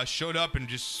 Showed up and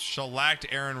just shellacked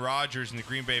Aaron Rodgers and the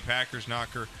Green Bay Packers,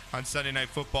 Knocker, on Sunday Night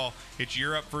Football. It's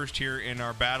you're up first here in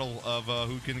our battle of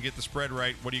who can get the spread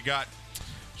right. What do you got?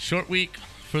 Short week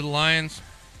for the Lions.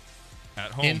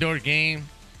 At home. Indoor game.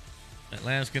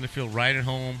 Atlanta's going to feel right at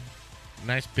home.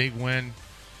 Nice big win.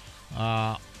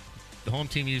 The home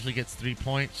team usually gets 3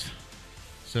 points.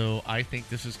 So I think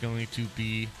this is going to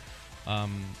be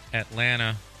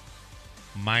Atlanta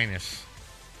minus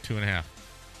 2.5.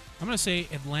 I'm going to say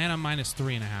Atlanta minus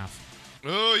 3.5.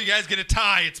 Oh, you guys get a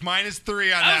tie. It's -3 on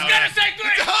that. I was going to say 3.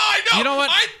 Oh, I know. You know what?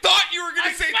 I thought you were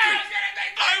going to say 3. I was going to say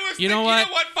 3. I was You thinking, know what? you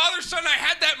know what, Father, son, I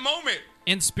had that moment.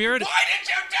 In spirit, Why did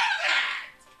you do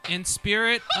that?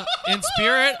 in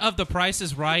spirit of The Price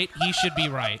is Right, he should be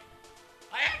right.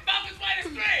 I had Falcons minus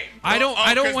 3. I don't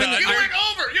win. You went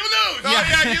over. You lose. Oh,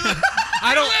 yeah, you lose.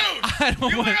 I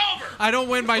don't You win. went over. I don't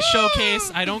win my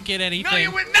showcase. I don't get anything. No,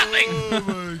 you win nothing. Oh,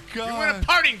 my God. You win a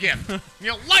parting gift.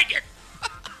 You'll like it.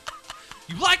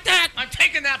 You like that? I'm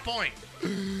taking that point.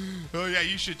 Oh, yeah,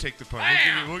 you should take the point.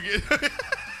 Bam. We'll get Right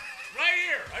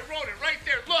here. I wrote it right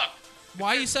there. Look.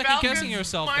 Why are you second guessing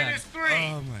yourself then? Minus 3.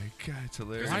 Oh, my God, it's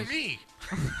hilarious. This is me.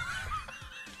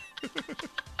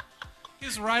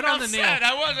 He's right on the nail.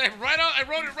 I was. I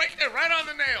wrote it right there, right on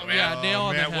the nail, man. Yeah, nail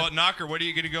on the Man, head. well, Knocker, what are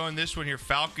you going to go in this one here?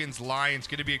 Falcons, Lions.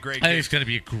 Going to be a great I game. think it's going to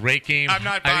be a great game. I'm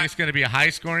not I buying- think it's going to be a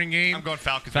high-scoring game. I'm going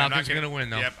Falcons. Falcons are going to win,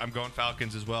 though. Yep, I'm going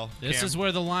Falcons as well. This Cam? is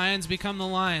where the Lions become the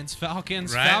Lions.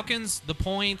 Falcons. Right. Falcons, the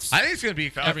points. I think it's going to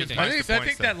be Everything. I minus think, the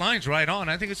points, that line's right on.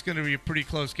 I think it's going to be a pretty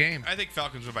close game. I think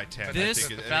Falcons win by 10. This- I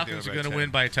think The it- Falcons I are think going to by win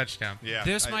 10. by a touchdown. Yeah,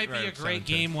 This might be a right, great 7-10.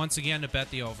 game once again to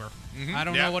bet the over. I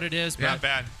don't Yeah. know what it is, but Not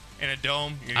bad. In a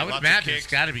dome. You I get would lots imagine of it's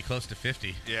kicks. got to be close to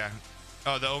 50. Yeah.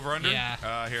 Oh, the over-under? Yeah.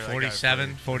 Here, I got it 47,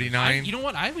 for you. 49. you know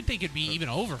what? I would think it'd be even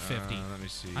over 50. Let me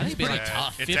see. I think it'd be like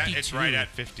It's 52. right at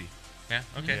 50. Yeah,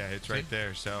 okay. Yeah, it's right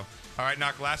there. So, all right,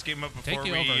 Knock, last game up before Take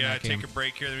the we over in that take game. a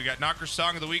break here. Then we got Knocker's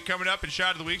Song of the Week coming up and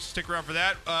Shot of the Week, so stick around for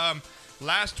that.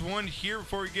 Last one here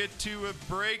before we get to a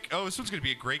break. Oh, this one's going to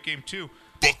be a great game, too.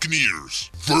 Buccaneers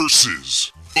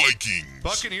versus Vikings.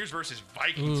 Buccaneers versus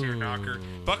Vikings here, Knocker.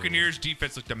 Buccaneers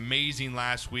defense looked amazing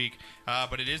last week,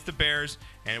 but it is the Bears,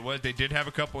 and they did have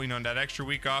a couple, that extra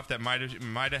week off that might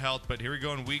have helped. But here we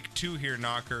go in week 2 here,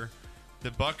 Knocker. The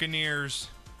Buccaneers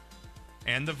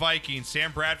and the Vikings.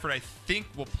 Sam Bradford, I think,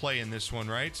 will play in this one,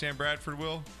 right? Sam Bradford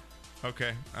will.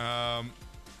 Okay.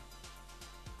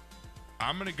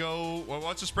 I'm gonna go. Well,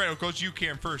 what's the spread? It goes you,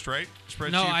 Cam, first, right?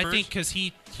 Spread No, you I first? think because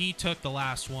he took the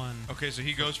last one. Okay, so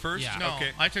he goes first. Yeah. No,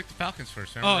 Okay. I took the Falcons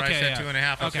first. Oh, Remember okay, I said yeah.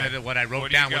 2.5. I Okay. said what I wrote What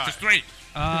do you down, which got?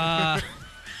 is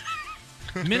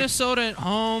 3. Minnesota at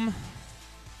home.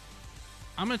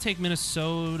 I'm going to take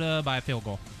Minnesota by a field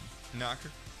goal.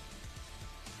 Knocker.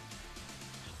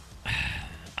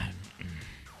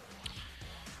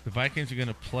 The Vikings are going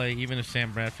to play, even if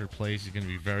Sam Bradford plays, he's going to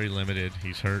be very limited.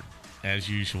 He's hurt, as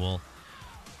usual.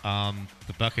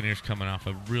 The Buccaneers coming off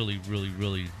a really, really,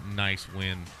 really nice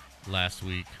win last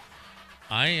week.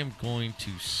 I am going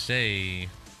to say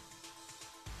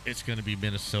it's going to be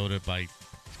Minnesota by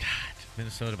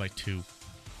 2.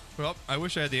 Well, I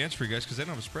wish I had the answer for you guys because they don't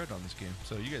have a spread on this game.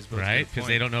 So you guys both Right? get a Because point.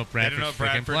 they don't know if They don't know Bradford's if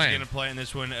Bradford's freaking playing. going to play in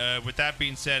this one. With that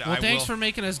being said, Well, I thanks will. for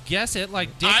making us guess it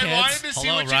like dickheads. I wanted to see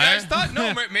Hello, what you guys Ryan. thought.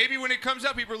 No, maybe when it comes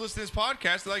out, people are listening to this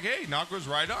podcast. They're like, "Hey, Knocker's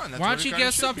right on." That's Why what don't it you kinda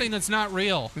guess should something be. that's not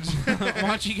real? Why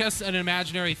don't you guess an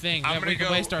imaginary thing I'm that we gonna can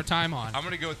go- waste our time on? I'm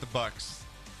going to go with the Bucks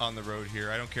on the road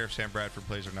here. I don't care if Sam Bradford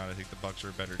plays or not. I think the Bucks are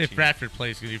a better If team. Bradford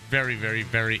plays, he's going to be very, very,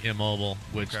 very immobile,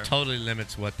 which Okay. totally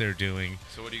limits what they're doing.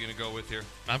 So what are you going to go with here?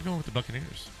 I'm going with the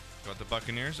Buccaneers. Go with the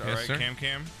Buccaneers. All Yes, right, sir.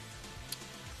 Cam.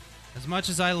 As much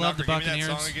as I love the Knocker, give me Buccaneers,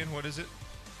 that song again. What is it?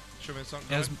 Show me that song.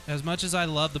 Go as ahead. much as I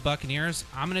love the Buccaneers,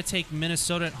 I'm going to take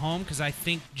Minnesota at home because I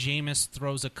think Jameis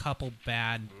throws a couple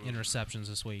bad interceptions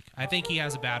this week. I think he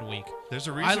has a bad week. There's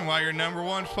a reason why you're number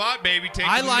one spot, baby. Take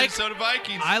the Minnesota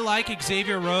Vikings. I like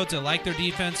Xavier Rhodes. I like their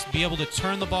defense. Be able to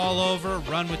turn the ball over,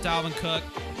 run with Dalvin Cook.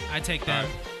 I take them.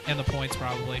 and the points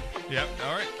probably. Yep.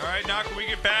 All right, Knock. When we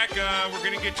get back, we're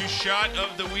gonna get you shot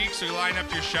of the week. So you line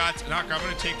up your shots. Knock, I'm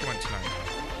gonna take one tonight.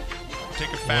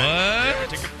 Take a fatty. What?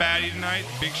 Take a fatty tonight.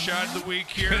 Big shot of the week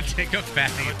here. Take a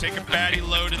fatty. I'm gonna take a fatty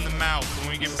load in the mouth when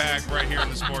we get back right here on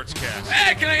the Sportscast.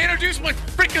 Hey, can I introduce my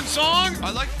freaking song?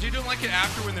 You don't like it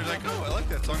after when they're like, oh, I like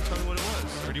that song. Tell me what it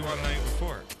was. Or do you want the night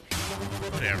before?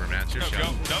 Whatever, man. It's your show.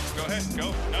 Go ahead.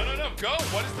 Go. No. Go.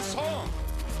 What is the song?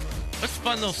 It's a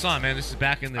fun little song, man. This is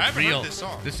back in the I haven't real. heard this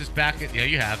song. This is back in. Yeah,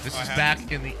 you have. This I is haven't.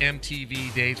 back in the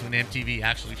MTV days when MTV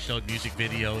actually showed music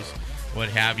videos, what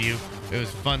have you. It was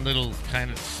a fun little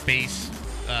kind of space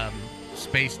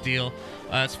deal.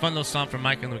 It's a fun little song from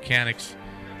Mike and the Mechanics.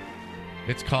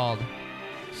 It's called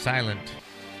 "Silent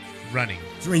Running."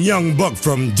 It's a young buck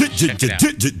from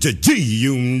G-Unit.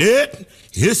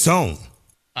 His song.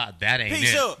 That ain't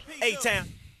Peace it. up, A-Town.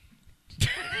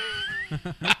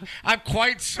 I'm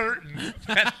quite certain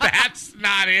that that's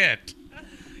not it.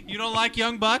 You don't like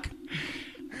Young Buck?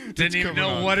 Didn't even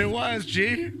know what it was,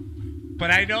 G.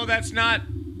 But I know that's not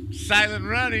Silent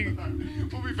Running.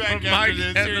 We'll be back From after Mike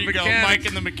this. and Here the you go. Mechanics. Mike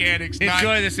and the Mechanics.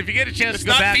 Enjoy this. If you get a chance It's to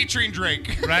go not back. featuring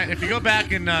Drake. Right? If you go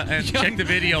back and check the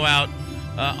video out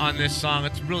on this song,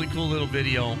 it's a really cool little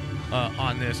video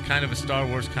on this. Kind of a Star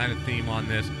Wars kind of theme on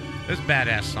this. It's a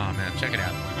badass song, man. Check it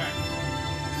out.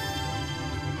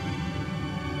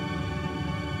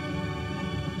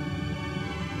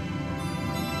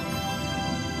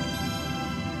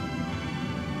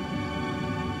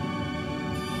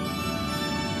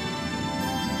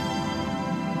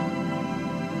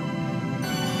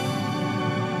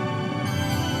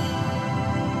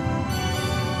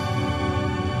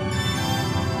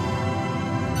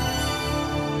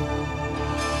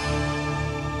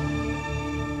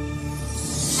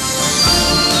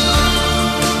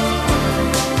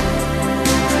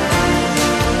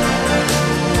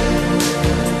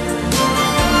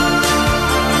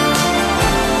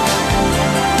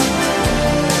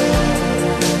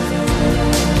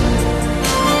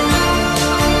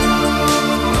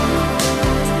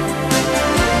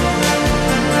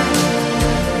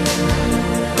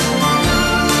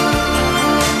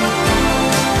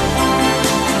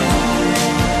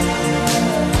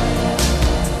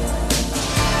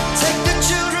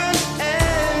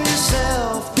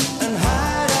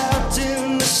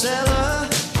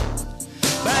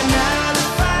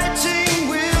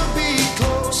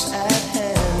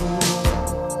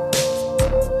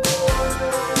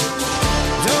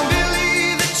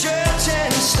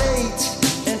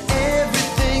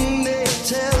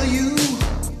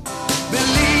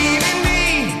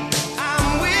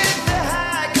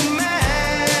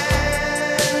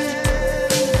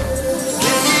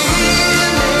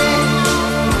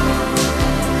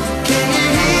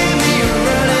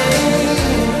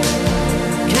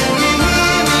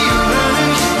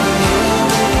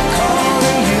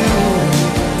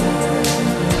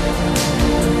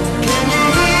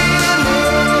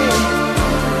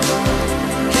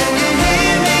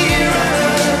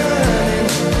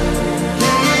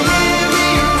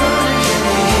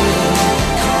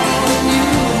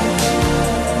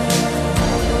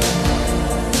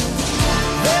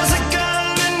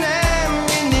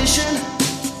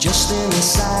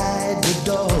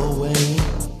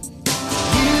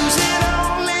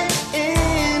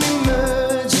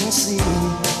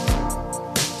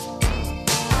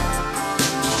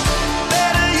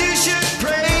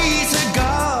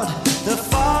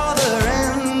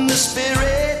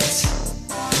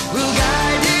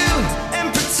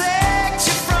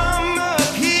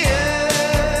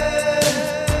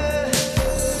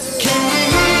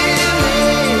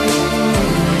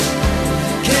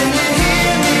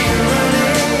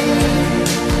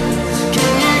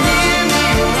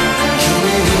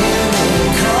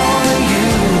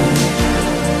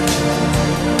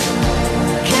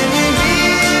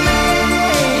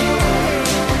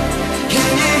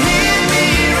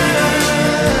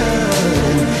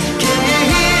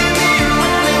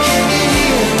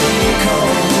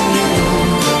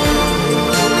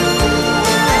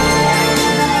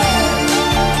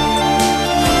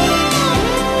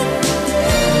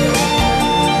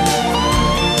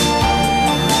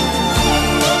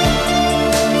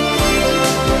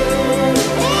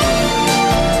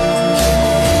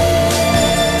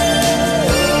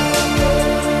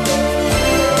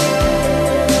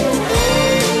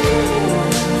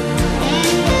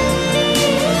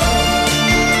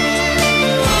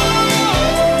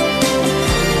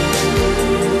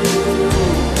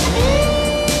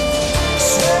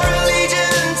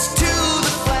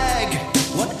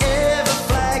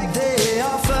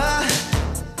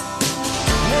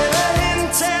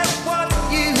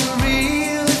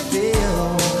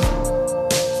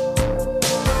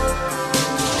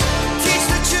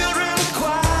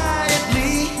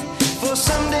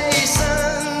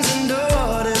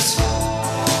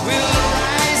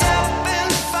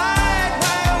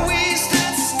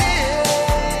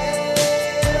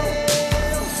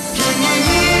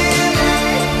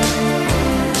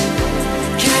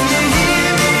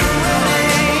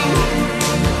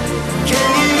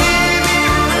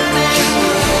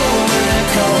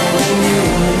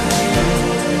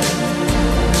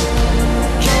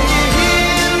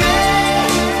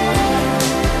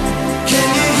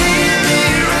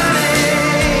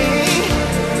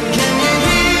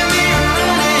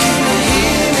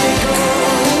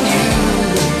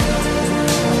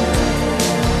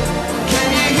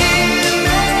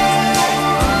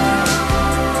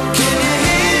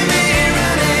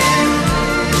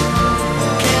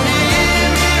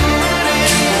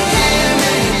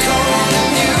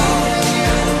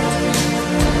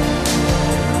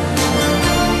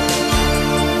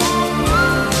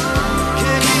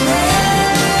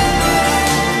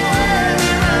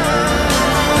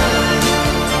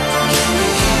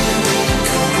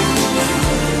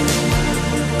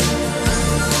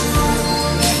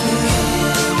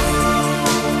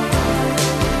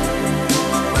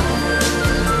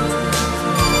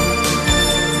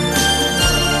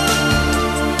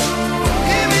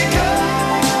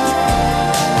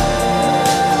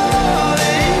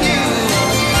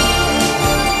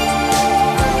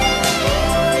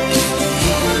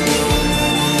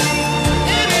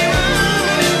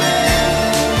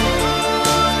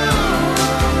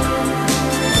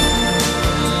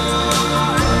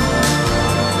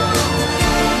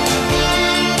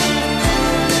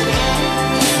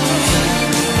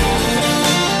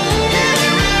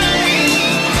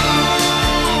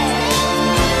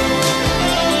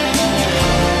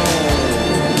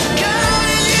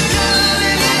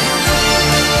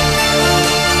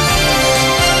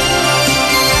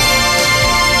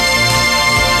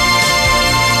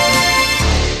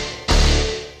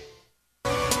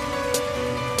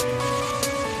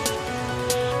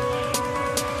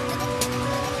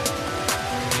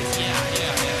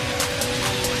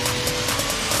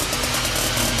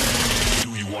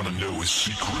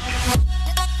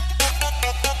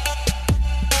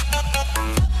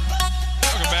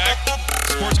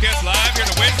 Sportscast Live here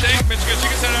on a Wednesday. Make sure you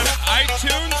check us out on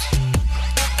iTunes,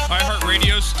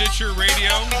 iHeartRadio, Stitcher Radio,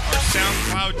 our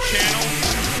SoundCloud channel.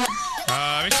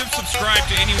 Make sure to subscribe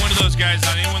to any one of those guys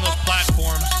on any one of those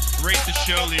platforms. Rate the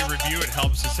show, leave a review. It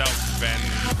helps us out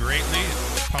greatly.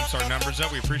 It pumps our numbers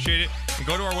up. We appreciate it. And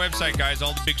go to our website, guys.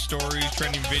 All the big stories,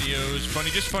 trending videos,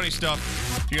 funny stuff.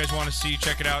 If you guys want to see,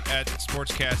 check it out at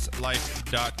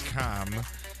sportscastlife.com.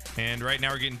 And right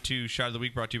now we're getting to Shot of the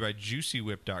Week, brought to you by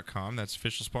JuicyWhip.com. That's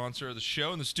official sponsor of the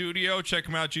show in the studio. Check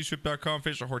them out, JuicyWhip.com,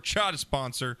 official horchata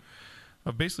sponsor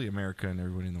of basically America and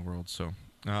everybody in the world. So,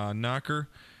 Knocker,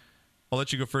 I'll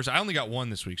let you go first. I only got one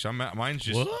this week, so mine's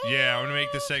just... What? Yeah, I'm going to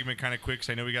make this segment kind of quick because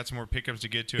I know we got some more pickups to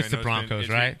get to. It's the Broncos,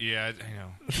 right? Yeah, I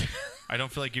know. I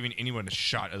don't feel like giving anyone a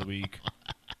shot of the week.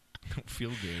 I don't feel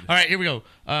good. All right, here we go.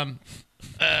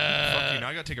 Fuck you, now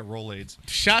I got to take a Rolaids.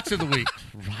 Shots of the week.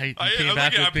 Right. I'm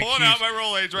pulling out my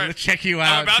Rolaids, right? Let's check you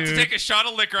out, I'm about to take a shot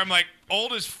of liquor. I'm like,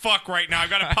 old as fuck right now.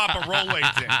 I've got to pop a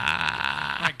Rolaids in.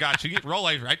 I got you. Get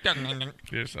Rolaids right there.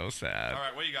 You're so sad. All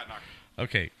right, what you got, Knocker?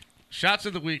 Okay. Shots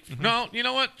of the week. Mm-hmm. No, you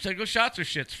know what? Should I go shots or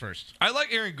shits first? I like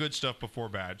hearing good stuff before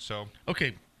bad, so...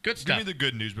 Okay, good stuff. Give me the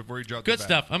good news before you drop the bad. Good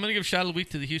stuff. I'm going to give shot of the week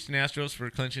to the Houston Astros for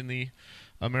clinching the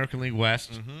American League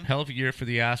West. Mm-hmm. Hell of a year for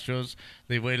the Astros.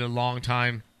 They waited a long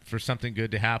time for something good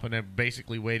to happen. They've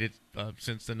basically waited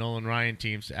since the Nolan Ryan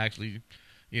teams to actually,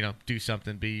 do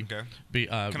something, be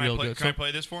real good. Can I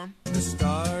play this for him? The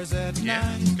stars at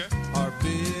night are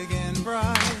big and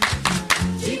bright.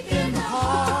 Deep in the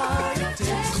heart of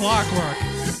Texas. Clockwork.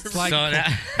 It's like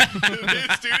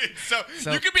so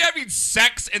you could be having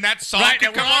sex and that song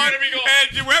can come on, and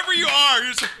wherever you are,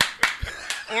 you're just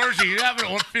orgy. You have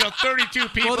 32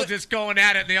 people just going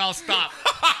at it, and they all stop.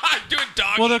 Doing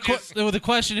dog. The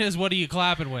question is, what are you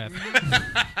clapping with?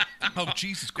 Oh,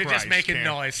 Jesus Christ. They're just making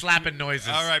noise, slapping noises.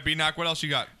 All right, B-Knock, what else you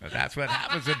got? That's what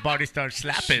happens when body starts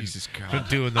slapping. Jesus God. From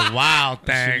doing the wild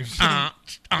thing. I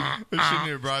shouldn't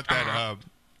have brought that up.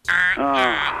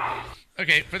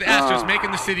 Okay, for the Astros,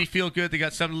 making the city feel good. They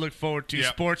got something to look forward to.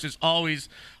 Yep. Sports is always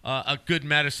a good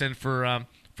medicine for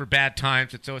bad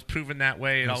times. It's always proven that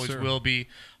way. It always will be.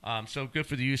 So good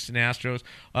for the Houston Astros.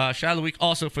 Shot of the week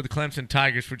also for the Clemson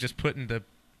Tigers for just putting the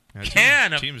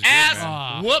can of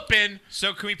ass whooping.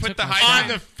 So can we put the Heisman on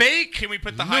the fake? Can we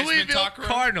put the Heisman talk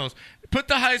Cardinals? Put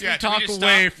the Heisman talk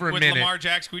away for a minute. With Lamar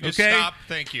Jackson, can we just stop?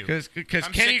 Thank you. Because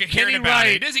Kenny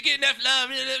Wright does he get enough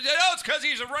love? No, it's because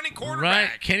he's a running quarterback.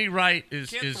 Right. Kenny Wright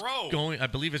is going. I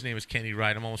believe his name is Kenny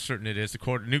Wright. I'm almost certain it is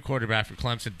the new quarterback for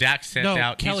Clemson. Dak sent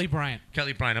out Kelly Bryant.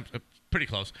 Kelly Bryant. I'm pretty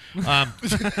close.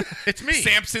 It's me.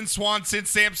 Samson Swanson,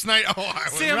 Samsonite.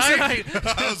 Samsonite.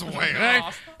 That was way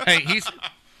off. Hey,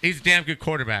 he's a damn good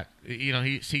quarterback.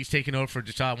 He's taking over for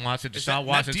Deshaun Watson. Deshaun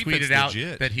Watson tweeted out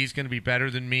that he's going to be better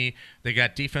than me. They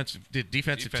got defensive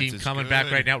team coming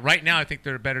back right now. Right now, I think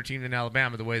they're a better team than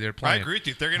Alabama the way they're playing. I agree with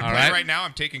you. If they're going to play right now,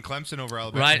 I'm taking Clemson over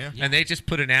Alabama. Right, yeah. And they just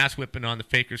put an ass whipping on the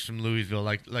fakers from Louisville.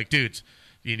 Like dudes,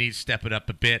 you need to step it up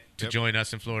a bit to join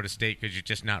us in Florida State because you're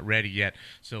just not ready yet.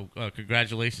 So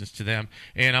congratulations to them.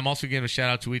 And I'm also giving a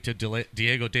shout-out to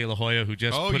Diego De La Hoya, who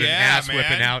just put an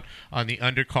ass-whipping out on the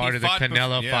undercard of the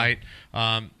Canelo fight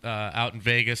out in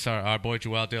Vegas. Our boy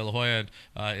Joel De La Hoya,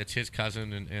 it's his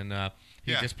cousin, and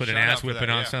he just put an ass-whipping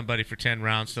on somebody for 10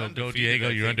 rounds. So go, Diego.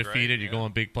 You're undefeated. Right? You're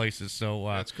going big places. So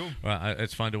that's cool.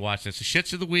 It's fun to watch this. The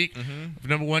shits of the week. Mm-hmm.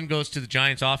 Number one goes to the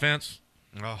Giants offense.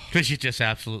 Because you just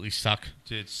absolutely suck.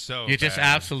 Dude, so you just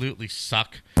absolutely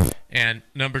suck. And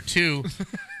number two...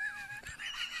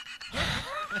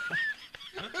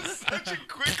 Such a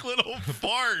quick little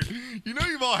fart. You know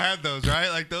you've all had those, right?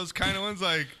 Like those kind of ones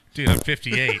like... Dude, I'm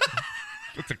 58.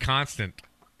 It's a constant.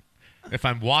 If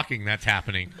I'm walking, that's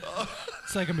happening.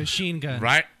 It's like a machine gun.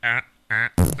 Right?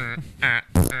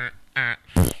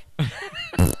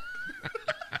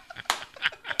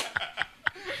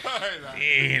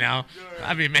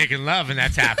 I'd be making love and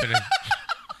that's happening.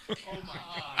 Oh my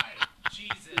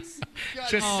Jesus.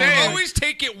 Just saying. Always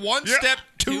take it one step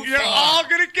too far. You're all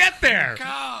going to get there.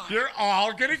 You're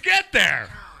all going to get there.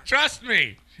 Trust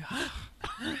me.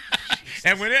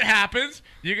 And when it happens,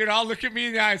 you can all look at me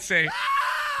in the eye and say,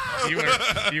 you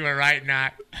were right,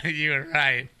 not. You were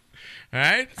right. All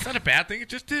right? It's not a bad thing. It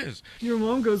just is. Your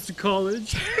mom goes to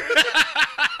college.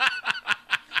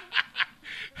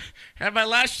 And my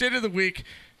last shit of the week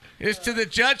is to the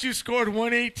judge who scored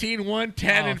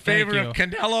 118-110 in favor of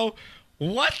Canelo.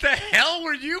 What the hell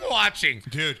were you watching?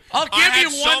 Dude, I'll give I you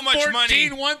had so much 114,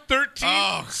 money.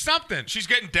 113, something. She's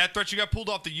getting death threats. She got pulled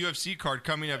off the UFC card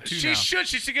coming up, too, She now. should.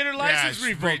 She should get her license it's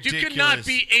revoked. You ridiculous. cannot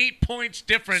be 8 points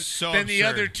different than the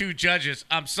absurd. other two judges.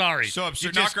 I'm sorry. So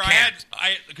absurd. You just Knocker, can't.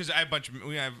 because I have a bunch of,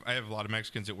 I have a lot of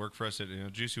Mexicans that work for us at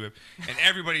Juicy Whip, and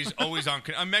everybody's always on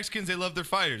Mexicans. They love their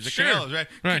fighters, the Sure. Canelos, right?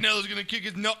 Right. Canelo's gonna kick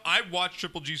his. No, I watched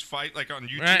Triple G's fight like on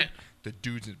YouTube. Right. The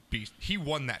dude's a beast. He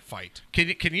won that fight.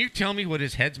 Can you tell me what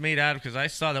his head's made out of? Because I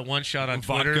saw that one shot on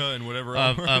Vodka Twitter and whatever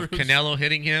of else. Canelo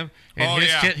hitting him, and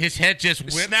his head just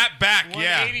whipped, snapped back.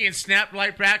 180 and snapped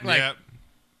right back. Like,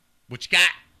 what you got?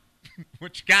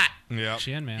 What you got? Yeah,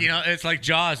 Chin, man. You know, it's like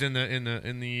Jaws in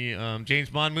the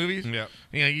James Bond movies. Yeah,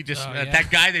 you know, you just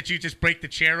that guy that you just break the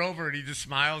chair over and he just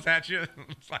smiles at you.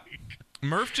 It's like.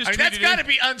 Murph just that's tweeted got to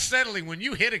be unsettling when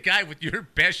you hit a guy with your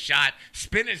best shot,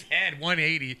 spin his head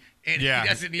 180, and he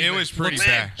doesn't even. It was pretty flinch.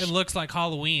 bad. It looks like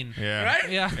Halloween. Yeah.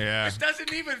 Right? Yeah. This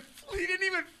doesn't even. He didn't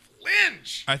even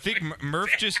flinch. I think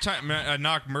Murph just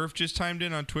Murph just timed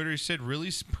in on Twitter. He said, "Really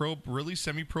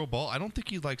semi-pro ball." I don't think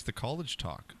he likes the college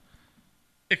talk.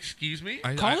 Excuse me?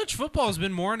 College football has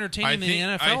been more entertaining than the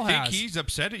NFL I has. think he's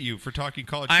upset at you for talking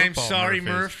college I'm football. sorry,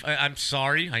 Murph. I'm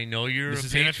sorry. I know you're This a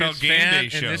is Patriots NFL game fan day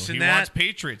and show. this and He that. wants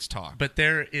Patriots talk. But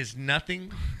there is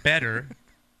nothing better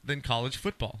than college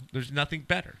football. There's nothing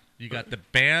better. You got the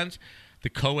bands. The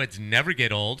co-eds never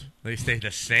get old. They stay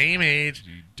the same age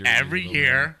every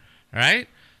year, right?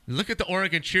 Look at the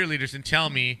Oregon cheerleaders and tell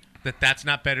me that that's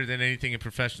not better than anything in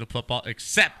professional football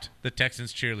except the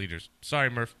Texans cheerleaders. Sorry,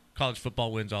 Murph. College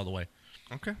football wins all the way.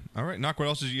 Okay. All right. Knock, what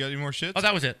else? You got any more shit? Oh,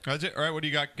 that was it. That's it? All right. What do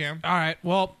you got, Cam? All right.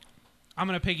 Well, I'm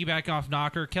going to piggyback off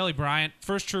Knocker. Kelly Bryant,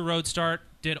 first true road start,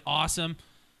 did awesome.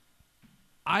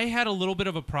 I had a little bit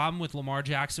of a problem with Lamar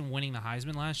Jackson winning the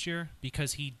Heisman last year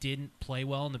because he didn't play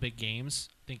well in the big games.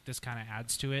 I think this kind of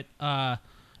adds to it.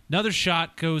 Another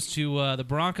shot goes to the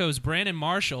Broncos' Brandon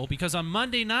Marshall because on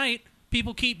Monday night,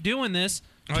 people keep doing this,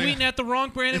 tweeting at the wrong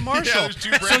Brandon Marshall.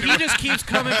 So he just keeps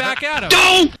coming back at him.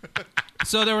 Don't!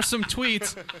 So there were some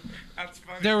tweets. That's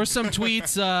funny. There were some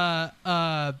tweets.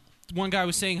 One guy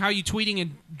was saying, "How are you tweeting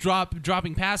and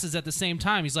dropping passes at the same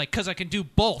time?" He's like, "Cause I can do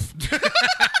both."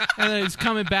 And then he's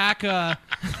coming back.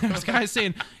 This guy's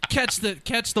saying, "Catch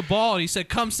the ball." And he said,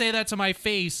 "Come say that to my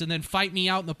face, and then fight me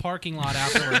out in the parking lot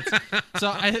afterwards."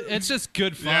 So it's just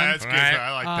good fun. Yeah, that's good.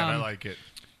 I like that. I like it.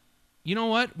 You know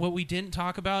what? What we didn't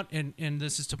talk about, and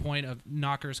this is to point of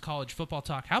Knocker's college football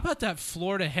talk. How about that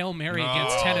Florida Hail Mary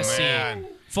against Tennessee? Man.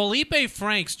 Felipe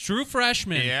Franks, true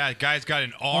freshman. Yeah, guy's got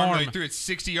an arm right through it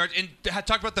 60 yards. And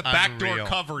talk about the backdoor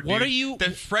cover, dude. What are you?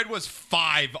 The spread was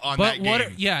 5 on but that game.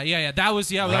 What? Yeah. That was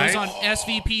that was on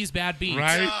SVP's bad beats.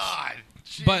 Right. God,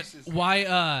 but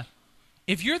why?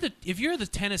 If you're the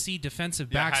Tennessee defensive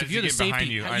backs, how if does you're he the get behind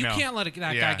safety, you? you can't let that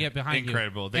guy get behind you.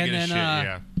 Incredible. They and get then a shit,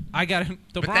 yeah. I got the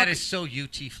But Broncos. that is so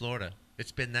UT Florida.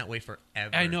 It's been that way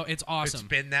forever. I know, it's awesome. It's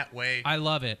been that way. I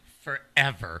love it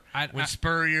forever. When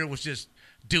Spurrier was just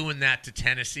doing that to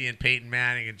Tennessee and Peyton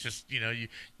Manning, and just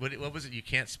what was it? You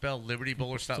can't spell Liberty Bowl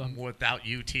or something without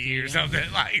UT or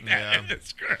something like that. Yeah.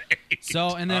 It's great.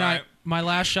 So and then my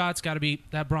last shot's got to be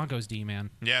that Broncos D,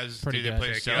 man. Yeah, pretty good.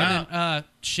 Play and then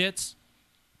shits.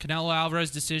 Canelo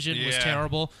Alvarez decision was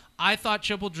terrible. I thought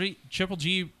Triple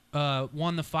G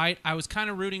won the fight. I was kind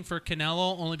of rooting for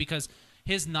Canelo only because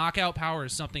his knockout power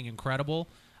is something incredible.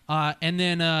 And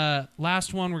then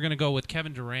last one, we're going to go with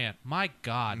Kevin Durant. My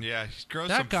God. Yeah, grow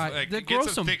that some, guy, get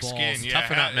grows some thick balls. skin. Yeah,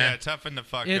 toughen up, man. Yeah, toughen the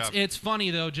fuck up. It's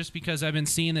funny, though, just because I've been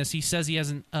seeing this. He says he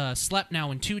hasn't slept now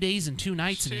in 2 days and 2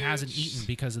 nights, and he hasn't eaten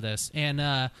because of this.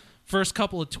 And first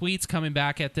couple of tweets coming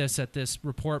back at this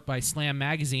report by Slam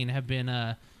Magazine have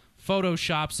been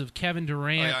photoshops of Kevin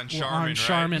Durant on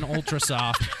Charmin Ultra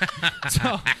Soft.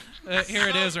 So here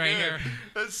it is right here.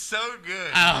 That's so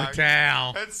good. Oh,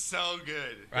 damn. That's so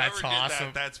good. That's Whoever did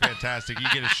awesome. That's fantastic. You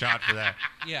get a shot for that.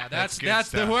 Yeah, that's good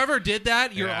stuff. whoever did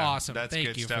that, you're Yeah, awesome. That's Thank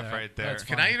good you stuff for that. right there. That's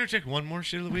Can funny. I interject one more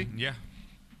shit of the week? Yeah.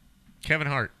 Kevin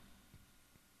Hart.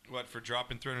 What, for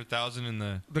dropping $300,000 in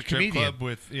the strip comedian. club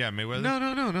with Mayweather? No.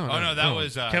 Oh no, that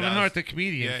was Kevin that Hart, was, the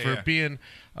comedian, yeah, for yeah. being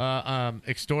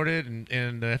extorted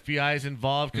and the FBI is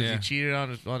involved because Yeah. he cheated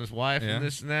on his wife Yeah. and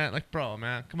this and that. Like, bro,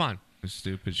 man, come on.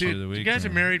 Stupid shit of the Dude, week. you guys are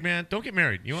man. married, man. Don't get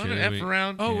married. You want Shit to of the F week.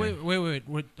 around? Oh, wait.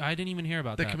 What? I didn't even hear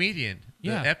about The that. comedian.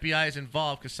 Yeah. The FBI is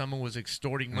involved because someone was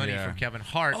extorting money Yeah. from Kevin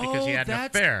Hart because he had an that's-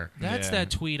 affair. That's Yeah. that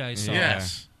tweet I saw.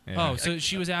 Yes. Yeah. Oh, so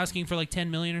she was asking for like $10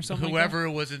 million or something. Whoever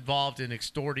was involved in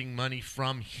extorting money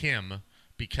from him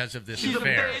because of this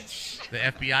affair. The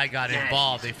FBI got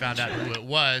involved. They found out who it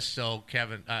was, so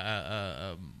Kevin,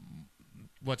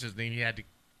 what's his name? He had to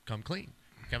come clean.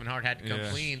 Kevin Hart had to come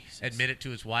clean, admit it to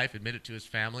his wife, admit it to his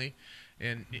family.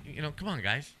 And, come on,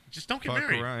 guys. Just don't get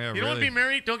married. Around. You don't want to be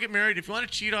married? Don't get married. If you want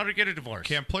to cheat on her, get a divorce.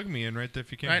 Can't plug me in right there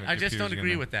if you can't. Right? I just don't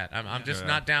agree with that. I'm just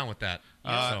not down with that.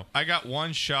 I got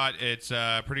one shot. It's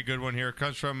a pretty good one here. It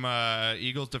comes from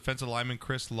Eagles defensive lineman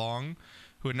Chris Long,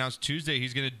 who announced Tuesday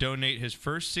he's going to donate his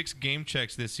first 6 game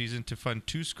checks this season to fund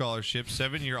 2 scholarships,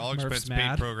 7-year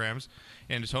all-expense-paid programs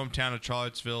in his hometown of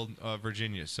Charlottesville,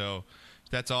 Virginia. So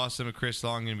that's awesome. And Chris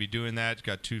Long going to be doing that. He's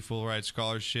got 2 full-ride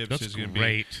scholarships. That's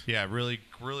great. Really,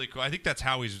 really cool. I think that's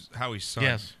how he's son.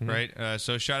 Yes. Right?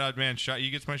 So shout out, man. You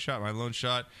gets my shot, my lone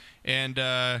shot. And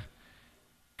got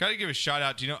to give a shout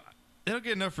out to, they don't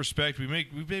get enough respect. We've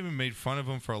maybe made fun of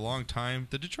them for a long time.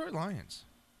 The Detroit Lions.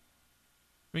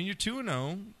 I mean, you're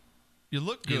 2-0. You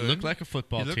look good. You look like a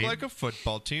football team. You look like a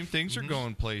football team. Things are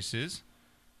going places.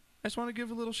 I just want to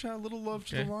give a little love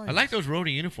to the Lions. I like those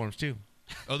roadie uniforms, too.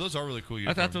 Oh, those are really cool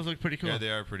uniforms. I thought those looked pretty cool. Yeah, they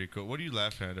are pretty cool. What are you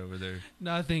laughing at over there?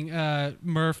 Nothing.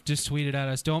 Murph just tweeted at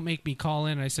us, don't make me call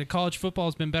in. I said, college football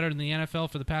has been better than the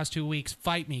NFL for the past 2 weeks.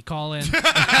 Fight me. Call in.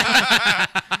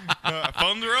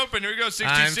 Phones are open. Here we go.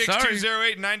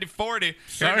 626-208-9040.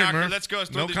 Sorry, Knocker, Murph. let's go.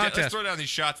 No contest. Let's throw down these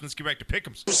shots and let's get back to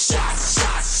pick'ems.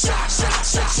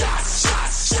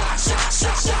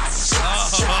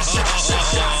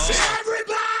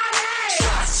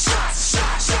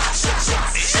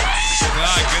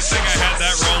 God, good thing I had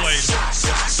that rolling.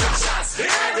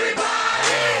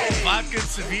 Vodka and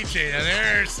ceviche. Now,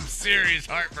 there's some serious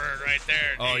heartburn right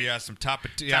there. Oh, yeah, some top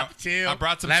two. I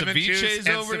brought some lemon ceviches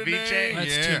over today.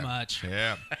 That's too much.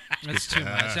 Yeah. That's too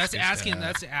much. That's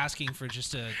asking for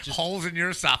just holes in your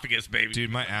esophagus, baby. Dude,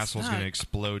 my asshole's going to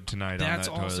explode tonight on that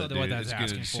toilet. That's also what that's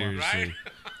asking for. Seriously.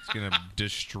 It's going to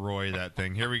destroy that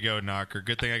thing. Here we go, Knocker.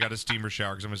 Good thing I got a steamer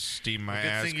shower because I'm going to steam my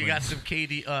ass. Good thing you got some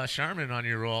KD Sharman on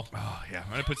your roll. Oh, yeah. I'm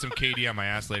going to put some KD on my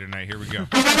ass later tonight. Here we go.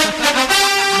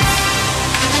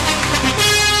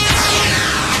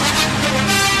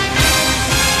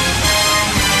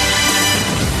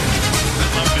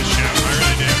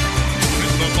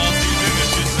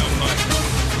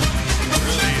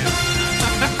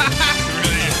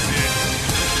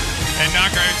 And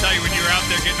Knocker, I tell you, when you were out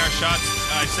there getting our shots,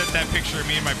 I sent that picture of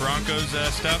me and my Broncos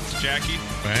stuff to Jackie.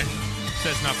 Right.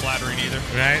 Says it's not flattering either.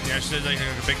 Right. Yeah, she said like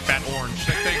a big fat orange. She's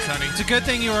like, thanks, honey. It's a good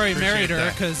thing you already Appreciate married her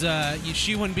because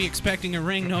she wouldn't be expecting a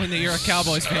ring knowing that you're a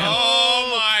Cowboys fan.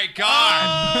 Oh, my God.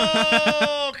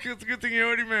 Oh, it's a good thing you're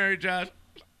already married, Josh.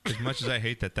 As much as I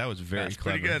hate that, that was very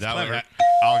clever. Pretty good. That clever. Was,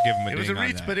 I'll give him a ding. It was a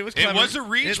reach, but it was clever. It was a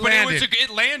reach, but it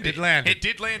landed. It landed. It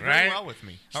did land very well with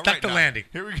me. Stuck the landing.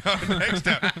 Here we go. Next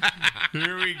up.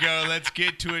 Here we go. Let's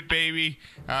get to it, baby.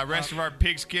 Rest of our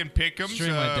pigskin pick'ems.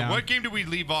 What game did we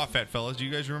leave off at, fellas? Do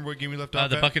you guys remember what game we left off at?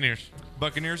 The Buccaneers.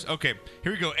 Buccaneers? Okay.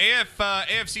 Here we go.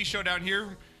 AFC showdown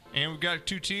here. And we've got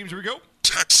 2 teams. Here we go.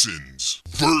 Texans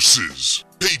versus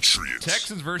Patriots.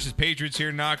 Texans versus Patriots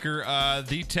here, Knocker.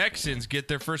 The Texans get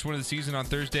their first win of the season on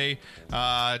Thursday,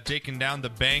 taking down the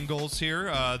Bengals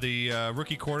here. The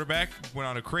rookie quarterback went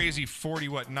on a crazy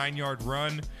 9-yard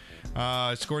run,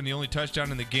 scoring the only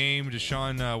touchdown in the game,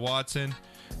 Deshaun Watson.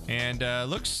 And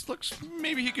looks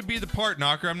maybe he could be the part,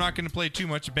 Knocker. I'm not going to play too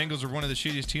much. The Bengals are one of the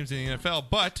shittiest teams in the NFL,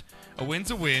 but a win's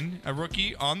a win. A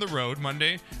rookie on the road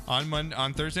Monday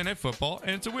on Thursday Night Football,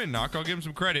 and it's a win, Knock. I'll give him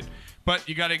some credit. But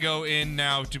you got to go in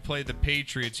now to play the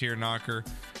Patriots here, Knocker.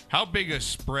 How big a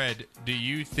spread do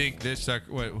you think this?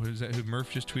 What was that? Who Murph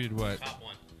just tweeted? What? Top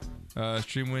one.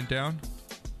 Stream went down.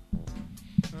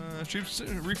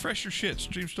 Refresh your shit.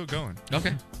 Stream's still going.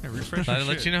 Okay. Yeah, refresh your shit. I'll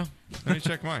let you know. Let me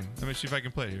check mine. Let me see if I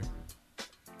can play it here.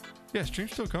 Yeah,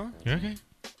 stream's still going. You okay?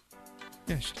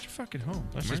 Yeah, shut your fucking home.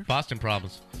 That's just Boston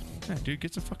problems. Yeah, dude,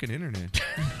 get some fucking internet.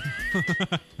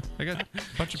 I got a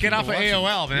bunch of Get off of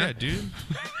AOL, man. Yeah, dude.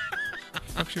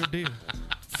 Fuck's your deal?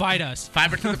 Fight us.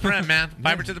 Fiber to the prem, man.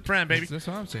 Fiber to the prem, baby. That's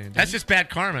what I'm saying. Dude. That's just bad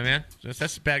karma, man.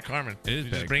 That's bad karma. It is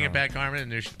you bad just bring karma. it bad karma,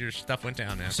 and your stuff went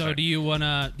down now. So Sorry. do you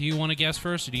wanna guess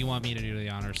first, or do you want me to do the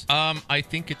honors? I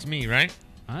think it's me, right?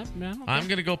 Okay. I'm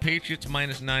gonna go Patriots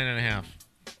 -9.5.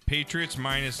 Patriots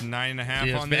 -9.5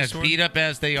 Yeah, on this as one. beat up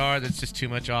as they are, that's just too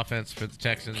much offense for the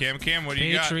Texans. Cam, what do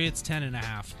you got? Patriots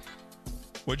 10.5.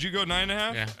 Would you go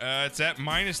 9.5? Yeah. It's at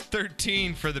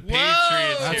 -13 for the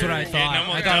Patriots. That's here. what I thought.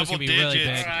 Almost I thought it was double gonna be really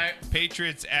digits. big. All right.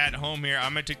 Patriots at home here.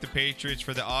 I'm going to take the Patriots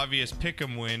for the obvious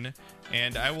pick'em win,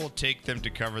 and I will take them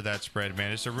to cover that spread,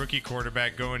 man. It's a rookie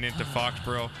quarterback going into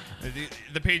Foxborough.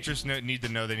 The Patriots need to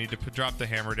know they need to drop the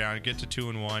hammer down and get to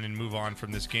 2-1 and move on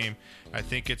from this game. I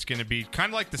think it's going to be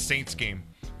kind of like the Saints game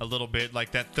a little bit,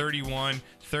 like that 31,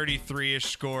 33-ish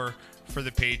score for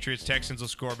the Patriots. Texans will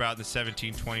score about in the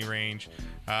 17-20 range.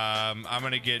 I'm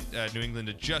going to get New England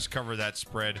to just cover that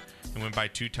spread and win by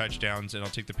 2 touchdowns, and I'll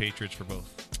take the Patriots for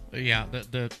both. Yeah,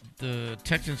 the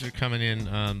Texans are coming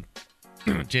in.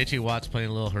 J.J. Watt's playing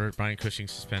a little hurt. Brian Cushing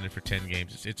suspended for 10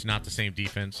 games. It's not the same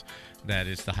defense that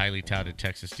is the highly touted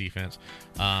Texas defense.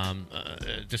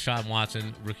 Deshaun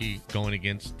Watson, rookie, going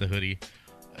against the hoodie.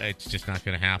 It's just not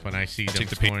going to happen. I see them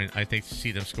scoring. I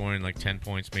see them scoring like 10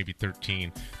 points, maybe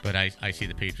 13. But I see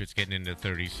the Patriots getting into the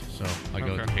 30s. So I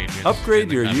go with the Patriots.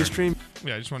 Upgrade your Ustream.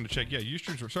 Yeah, I just wanted to check. Yeah,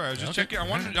 Ustream's. Sorry, I was just checking. I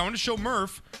wanted to show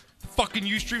Murph. Fucking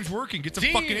Ustream's working. Get some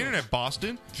fucking internet,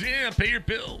 Boston. Damn, pay your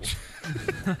bills.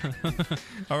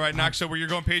 All right, Knox. So where you're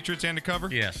going, Patriots and to cover?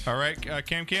 Yes. All right,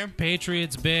 Cam.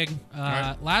 Patriots big.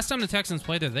 Right. Last time the Texans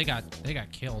played there, they got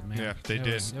killed, man. Yeah, they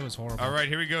did. It was horrible. All right,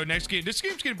 here we go. Next game. This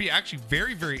game's going to be actually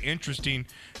very, very interesting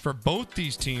for both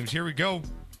these teams. Here we go.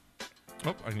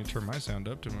 Oh, I need to turn my sound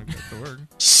up to get the word.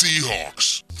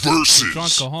 Seahawks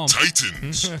versus go home.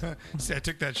 Titans. See, I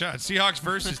took that shot. Seahawks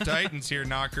versus Titans here,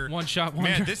 Knocker. One shot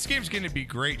wonder. Man, this game's going to be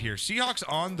great here. Seahawks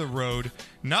on the road,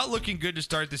 not looking good to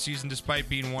start the season despite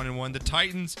being 1-1. The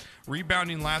Titans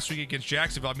rebounding last week against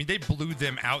Jacksonville. I mean, they blew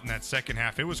them out in that second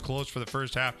half. It was close for the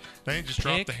first half. They just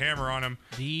dropped the hammer on them.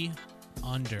 The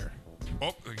under.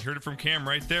 Oh, you heard it from Cam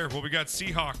right there. Well, we got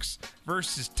Seahawks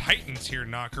versus Titans here,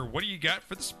 Knocker. What do you got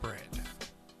for the spread?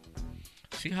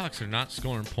 Seahawks are not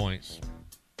scoring points.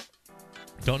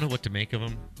 Don't know what to make of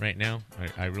them right now.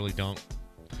 I really don't.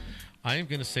 I am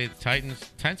going to say the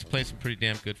Titans play some pretty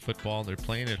damn good football. They're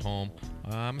playing at home.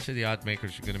 I'm going to say the odds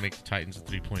makers are going to make the Titans a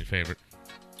 3-point favorite.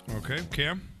 Okay,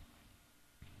 Cam?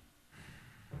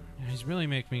 He's really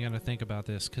making me gonna think about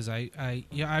this because I'm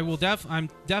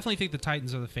definitely think the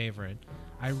Titans are the favorite.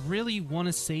 I really want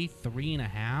to say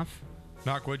 3.5.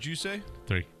 Knock, what'd you say?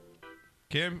 3.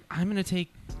 Kim? I'm gonna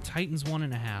take Titans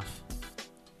 1.5.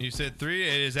 You said 3.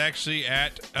 It is actually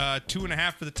at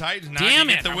 2.5 for the Titans. Knock, Damn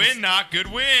you it! get the win, Knock.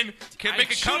 Good win. Could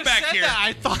make a comeback here.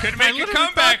 I thought could make a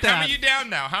comeback. How many are you down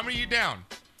now? He won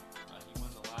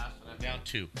the last one. I'm down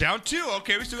 2. Down 2.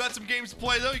 Okay, we still got some games to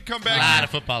play though. You come back. A lot of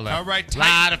football left. All right,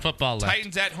 lot of football left.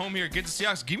 Titans at home here against the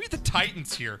Seahawks. Give me the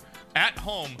Titans here at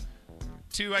home.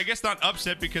 To, I guess, not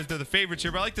upset because they're the favorites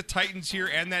here, but I like the Titans here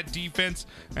and that defense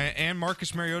and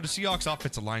Marcus Mariota. Seahawks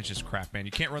offensive line's just crap, man.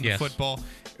 You can't run the football.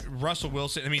 Russell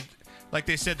Wilson, I mean, like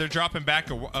they said, they're dropping back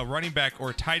a running back or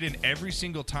a tight end every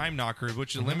single time, Knocker,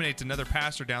 which eliminates another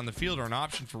passer down the field or an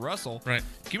option for Russell. Right.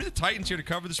 Give me the Titans here to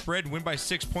cover the spread and win by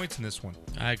 6 points in this one.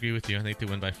 I agree with you. I think they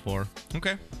win by 4.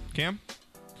 Okay. Cam?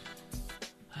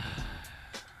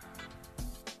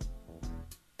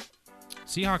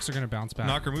 Seahawks are going to bounce back.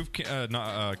 Knocker, move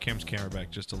Cam's camera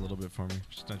back just a little bit for me.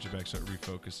 Just nudge it back so it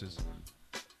refocuses.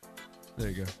 There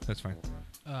you go. That's fine.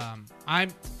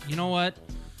 You know what?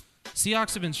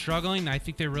 Seahawks have been struggling. I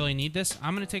think they really need this.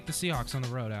 I'm going to take the Seahawks on the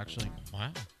road, actually.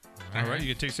 Wow. All right,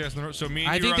 you can take Seahawks on the road. So me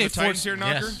and you are on the Titans here,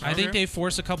 Knocker? Yes. I think they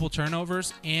force a couple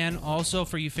turnovers. And also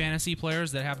for you fantasy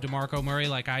players that have DeMarco Murray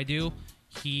like I do,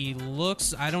 he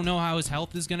looks, I don't know how his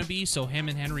health is going to be, so him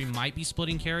and Henry might be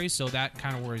splitting carries, so that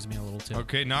kind of worries me a little too.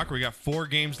 Okay, Knocker, we got 4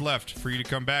 games left for you to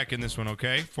come back in this one,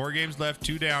 okay? 4 games left,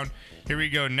 2 down. Here we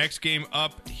go. Next game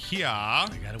up here. I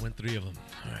got to win 3 of them.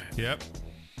 All right. Yep.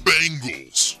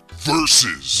 Bengals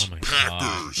versus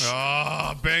Packers.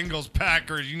 Oh, Bengals,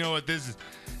 Packers. You know what this is.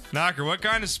 Knocker, what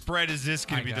kind of spread is this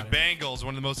going to be? The Bengals, one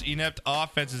of the most inept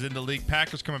offenses in the league.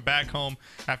 Packers coming back home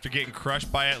after getting crushed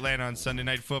by Atlanta on Sunday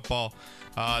Night Football.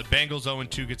 Bengals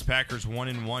 0-2 gets Packers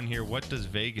 1-1 here. What does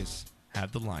Vegas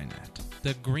have the line at?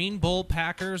 The Green Bull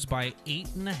Packers by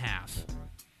 8.5.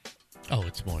 Oh,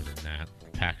 it's more than that.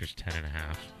 Packers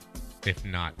 10.5, if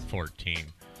not 14.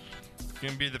 It's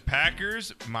going to be the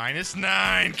Packers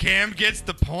 -9. Cam gets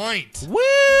the point.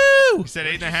 Woo! He said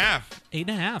 8.5.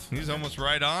 8.5. He's almost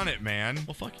right on it, man.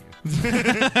 Well, fuck you.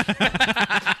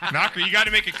 Knocker, you got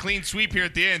to make a clean sweep here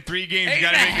at the end. 3 games, you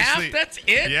got to make a sweep. That's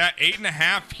it? Yeah,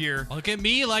 8.5 here. Look at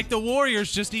me like the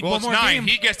Warriors. Just need well, one more 9. game.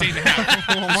 He guessed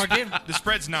 8.5. One more game. The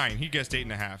spread's 9. He guessed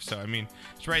 8.5. So, I mean,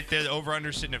 it's right there. The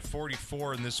over-under sitting at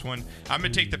 44 in this one. I'm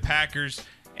going to take the Packers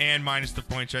and minus the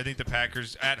points. I think the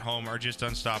Packers at home are just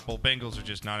unstoppable. Bengals are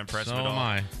just not impressive at all.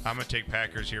 I'm going to take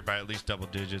Packers here by at least double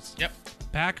digits. Yep.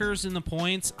 Packers in the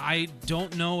points. I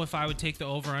don't know if I would take the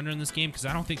over-under in this game because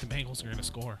I don't think the Bengals are going to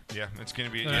score. Yeah, it's going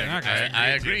to be. I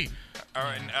agree. All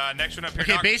right, next one up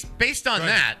here. Okay, based on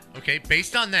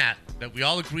that, that we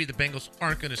all agree the Bengals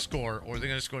aren't going to score, or they're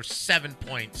going to score 7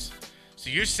 points. So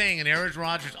you're saying an Aaron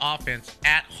Rodgers offense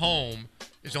at home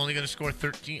is only going to score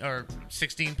 13 or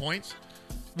 16 points?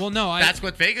 Well, no, that's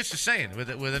what Vegas is saying with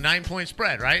a 9-point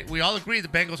spread, right? We all agree the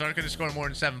Bengals aren't going to score more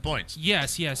than 7 points.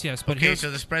 Yes. But okay,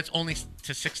 so the spread's only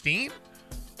to 16?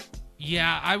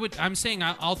 Yeah, I'm saying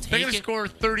I'll take it. They're going to score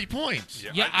 30 points.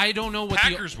 Yeah, I don't know what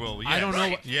Packers will. Yeah, I don't know.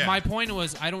 What, yeah. My point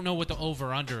was I don't know what the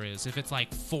over/under is. If it's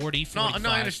like 40, 45. No,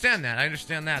 I understand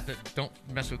that. That don't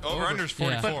mess with over/under is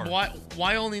 44. But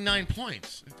why only 9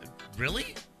 points?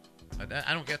 Really?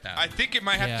 I don't get that. I think it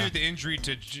might have to do with the injury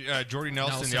to Jordy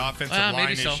Nelson, the offensive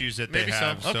line issues that they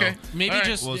have. Okay. Maybe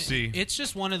right. We'll see. It's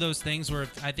just one of those things where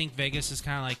I think Vegas is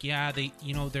kind of like, yeah,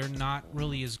 they're not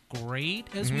really as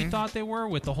great as we thought they were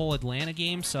with the whole Atlanta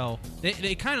game. So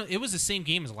they kind of, it was the same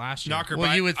game as last year.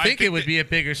 Well, you would think it would be a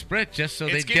bigger spread just so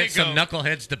they'd get some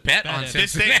knuckleheads to bet on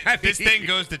Cincinnati. This thing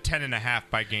goes to 10.5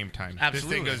 by game time.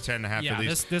 Absolutely. This thing goes to 10.5 at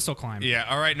least. This will climb. Yeah.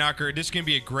 All right, Knocker. This is going to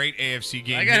be a great AFC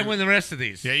game. I got to win the rest of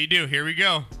these. Yeah, you do. Here we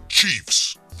go.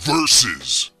 Chiefs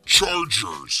versus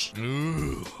Chargers.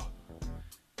 Ooh.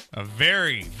 A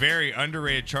very, very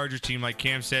underrated Chargers team, like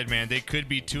Cam said, man. They could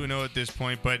be 2-0 at this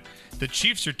point, but the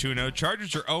Chiefs are 2-0.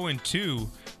 Chargers are 0-2.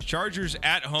 Chargers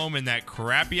at home in that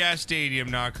crappy-ass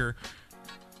stadium, Knocker.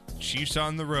 Chiefs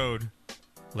on the road.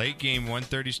 Late game,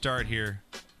 1:30 start here.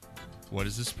 What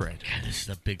is the spread? Yeah, this is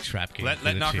a big trap game.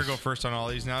 Let Knocker go first on all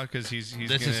these now because he's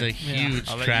This is a huge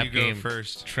I'll trap let you go game.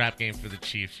 First. Trap game for the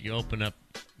Chiefs. You open up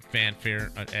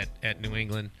fanfare at New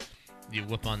England. You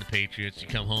whoop on the Patriots. You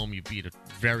come home. You beat a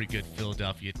very good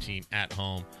Philadelphia team at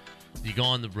home. You go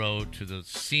on the road to the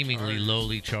seemingly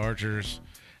lowly Chargers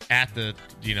at the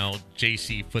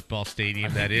JC football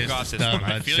stadium that is the StubHub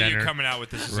I feel Center. You're coming out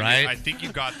with this, right? I think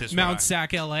you got this. Mount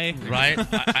Sac, LA, right?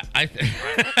 I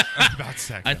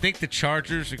I think the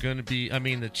Chargers are going to be. I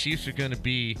mean, the Chiefs are going to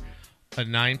be a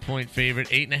 9-point favorite,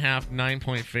 8.5,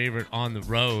 9-point favorite on the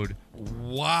road.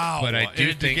 Wow! But I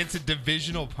do think against a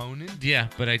divisional opponent. Yeah,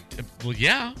 but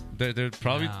they're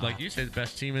probably like you said the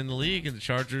best team in the league, and the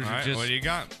Chargers All right, what do you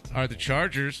got? Are the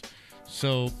Chargers?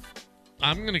 So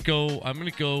I'm gonna go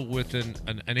with an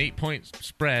 8-point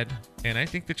spread, and I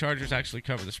think the Chargers actually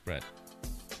cover the spread.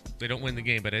 They don't win the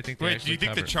game, but I think they Wait, actually do you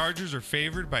think cover. the Chargers are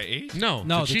favored by 8? No,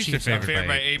 the Chiefs are favored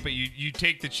by 8. But you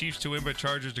take the Chiefs to win, but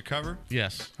Chargers to cover?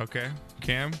 Yes. Okay.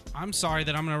 Cam? I'm sorry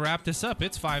that I'm going to wrap this up.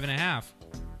 It's 5.5.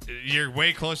 You're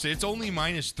way closer. It's only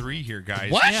 -3 here,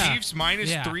 guys. What? Yeah. Chiefs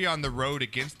 -3 on the road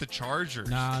against the Chargers.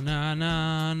 Nah.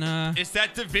 It's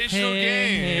that divisional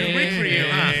game. Good week for you,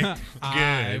 huh?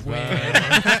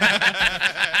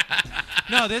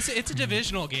 No, it's a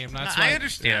divisional game. That's why I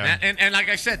understand that. And like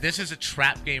I said, this is a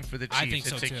trap game for the Chiefs. I think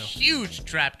so, it's a too. huge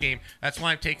trap game. That's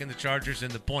why I'm taking the Chargers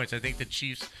and the points. I think the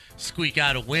Chiefs squeak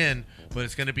out a win, but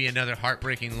it's going to be another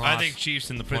heartbreaking loss. I think Chiefs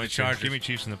in the for points. The Chargers. Give me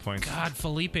Chiefs in the points. God,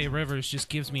 Felipe Rivers just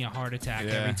gives me a heart attack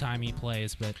every time he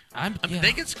plays. But I mean,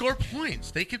 they can score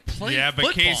points. They can play but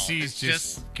football. KC's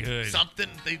just good. Something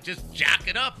they just jack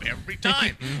it up every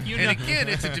time. Again,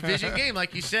 it's a division game,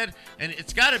 like you said, and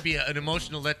it's got to be an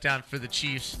emotional letdown for the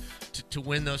Chiefs to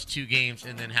win those 2 games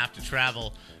and then have to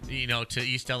travel, to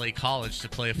East LA College to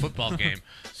play a football game.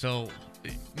 So,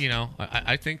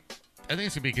 I think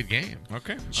it's gonna be a good game.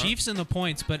 Okay. Chiefs in the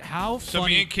points, but how funny. So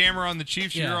me and Cam are on the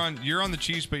Chiefs. Yeah. You're on the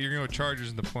Chiefs, but you're going to go Chargers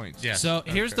in the points. Yeah. So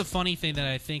here's the funny thing that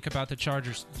I think about the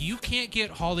Chargers. You can't get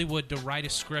Hollywood to write a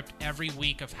script every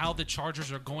week of how the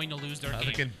Chargers are going to lose their game.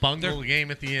 They can bungle the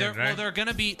game at the end, right? Well, they're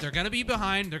gonna be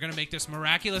behind. They're gonna make this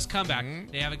miraculous comeback.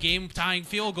 They have a game-tying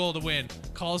field goal to win.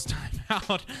 Calls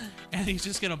timeout, and he's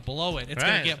just gonna blow it. It's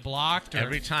gonna get blocked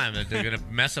every time. They're gonna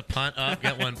mess a punt up,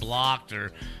 get one blocked,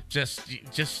 or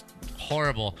just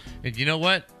horrible. And you know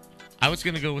what? I was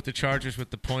going to go with the Chargers with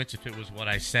the points if it was what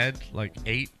I said, like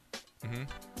 8.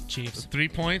 Chiefs. 3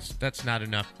 points, that's not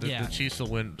enough. The Chiefs will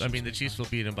win. The Chiefs will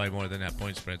beat them by more than that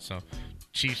point spread. So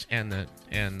Chiefs and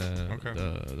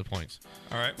the points.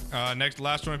 All right.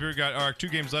 Last one up here. We got our 2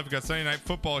 games left. We got Sunday Night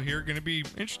Football here. Going to be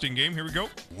interesting game. Here we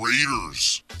go.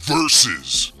 Raiders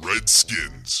versus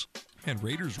Redskins. And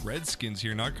Raiders-Redskins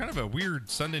here. Now, kind of a weird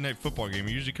Sunday Night Football game.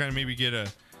 You usually kind of maybe get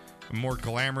a more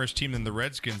glamorous team than the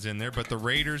Redskins in there, but the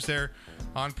Raiders there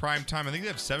on prime time. I think they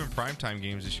have 7 primetime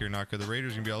games this year, Naka. The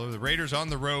Raiders are going to be all over. The Raiders on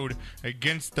the road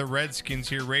against the Redskins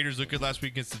here. Raiders looked good last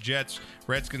week against the Jets.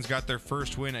 Redskins got their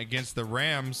first win against the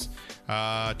Rams.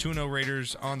 2-0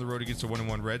 Raiders on the road against the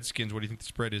 1-1 Redskins. What do you think the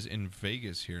spread is in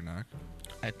Vegas here, Naka?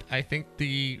 I think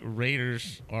the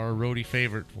Raiders are a roadie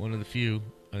favorite, one of the few.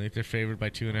 I think they're favored by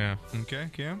 2.5. Okay,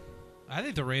 Cam? I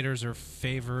think the Raiders are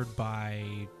favored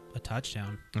by a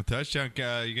touchdown. A touchdown. You're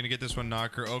going to get this one,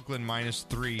 Knocker. Oakland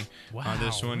 -3 on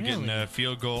this one. Really? Getting a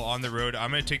field goal on the road.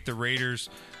 I'm going to take the Raiders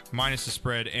minus the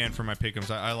spread and for my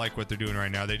pick'ems. I like what they're doing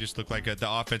right now. They just look like the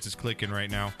offense is clicking right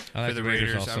now I like for the the Raiders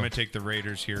Raiders. also. I'm going to take the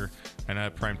Raiders here in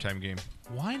a primetime game.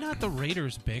 Why not the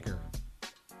Raiders bigger?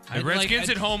 The Redskins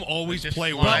at home always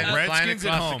play well. Flying Redskins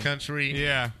at across home. the country.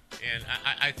 Yeah. And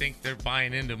I think they're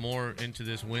buying into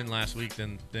this win last week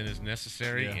than is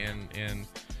necessary. Yeah. And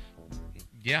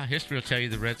yeah, history will tell you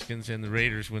the Redskins and the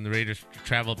Raiders, when the Raiders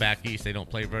travel back east, they don't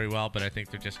play very well, but I think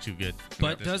they're just too good.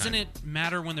 But doesn't it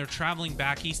matter when they're traveling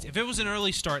back east? If it was an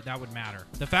early start, that would matter.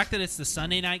 The fact that it's the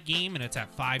Sunday night game and it's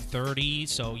at 5:30,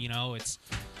 so it's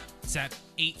at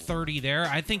 8:30 there,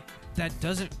 I think that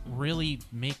doesn't really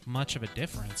make much of a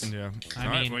difference. Yeah. I All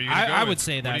right, mean, what are you gonna go I with? would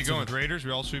say that. What are you going with, Raiders?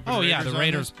 We all sweeping Oh the yeah, Raiders the on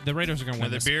Raiders. this? The Raiders are going to win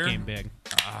Another this beer? game big.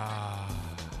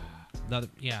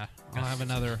 Yeah, I'll have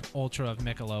another ultra of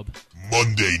Michelob.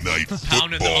 Monday Night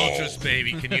Pounding the Football. ultras,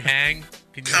 baby. Can you hang?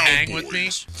 Can you hang with me?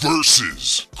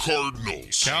 Versus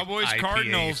Cardinals. Cowboys, IPA.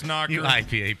 Cardinals, Knocker. You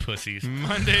IPA pussies.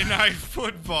 Monday Night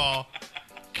Football.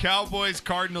 Cowboys,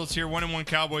 Cardinals here. 1-1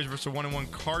 Cowboys versus 1-1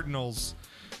 Cardinals.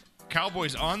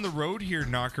 Cowboys on the road here,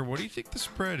 Knocker. What do you think the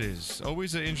spread is?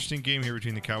 Always an interesting game here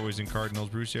between the Cowboys and Cardinals.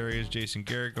 Bruce Arians, Jason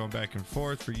Garrett going back and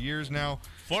forth for years now.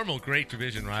 Formal great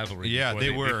division rivalry. Yeah, before they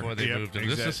were. before they Yep, moved them.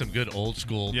 exactly. This is some good old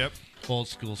school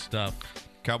stuff.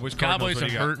 Cowboys, Cardinals. Cowboys what are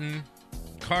do you got? hurting.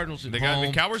 Cardinals at The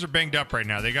home. Cowboys are banged up right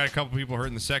now. They got a couple people hurt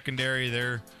in the secondary.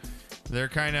 They're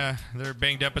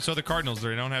banged up, but so the Cardinals.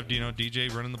 They don't have DJ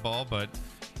running the ball. But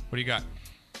what do you got?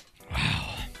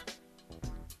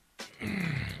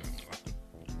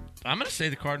 I'm going to say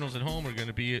the Cardinals at home are going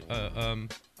to be a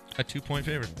 2-point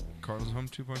favorite. Cardinals at home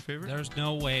 2-point favorite. There's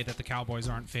no way that the Cowboys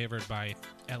aren't favored by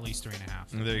at least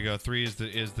 3.5. There you go. 3 is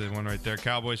the one right there.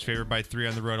 Cowboys favored by 3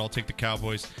 on the road. I'll take the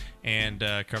Cowboys and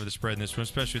cover the spread in this one,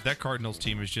 especially with that Cardinals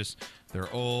team is just,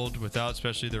 they're old without,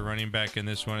 especially their running back in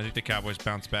this one. I think the Cowboys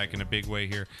bounce back in a big way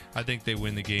here. I think they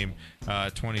win the game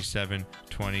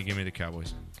 27-20. Give me the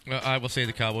Cowboys. I will say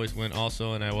the Cowboys win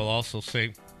also, and I will also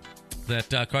say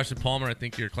that Carson Palmer, I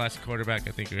think you're a classic quarterback.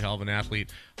 I think you're a hell of an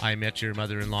athlete. I met your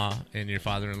mother-in-law and your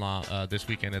father-in-law this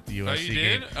weekend at the USC you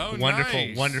game. did? Oh, wonderful,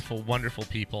 nice. wonderful, wonderful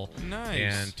people.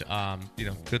 Nice.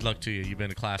 And good luck to you. You've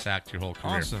been a class act your whole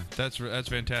career. Awesome. That's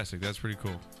fantastic. That's pretty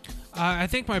cool. I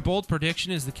think my bold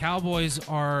prediction is the Cowboys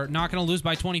are not going to lose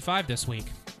by 25 this week.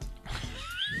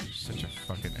 You're such a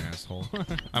fucking asshole.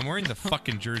 I'm wearing the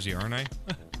fucking jersey, aren't I?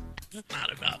 It's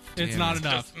not enough. It's not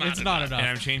enough. It's not enough. And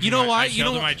I'm changing. You know why?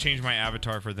 I might change my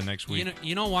avatar for the next week.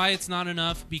 You know why it's not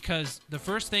enough? Because the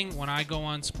first thing when I go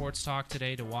on Sports Talk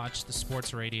today to watch the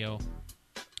sports radio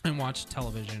and watch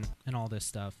television and all this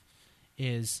stuff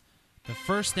is the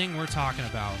first thing we're talking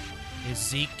about is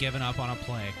Zeke giving up on a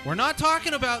play. We're not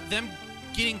talking about them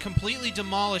getting completely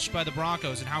demolished by the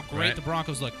Broncos and how great the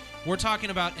Broncos look. We're talking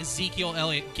about Ezekiel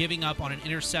Elliott giving up on an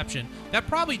interception that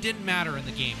probably didn't matter in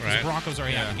the game because the Broncos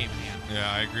already have the game in hand.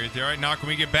 Yeah, I agree with you. All right, now can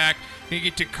we get back? We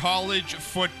get to college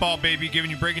football, baby,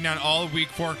 breaking down all of week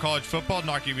 4 college football.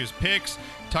 Knock give you his picks.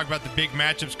 Talk about the big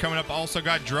matchups coming up. Also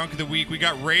got drunk of the week. We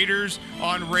got Raiders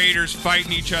on Raiders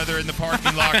fighting each other in the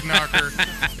parking lot, Knocker,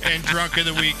 and drunk of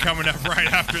the week coming up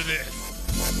right after this.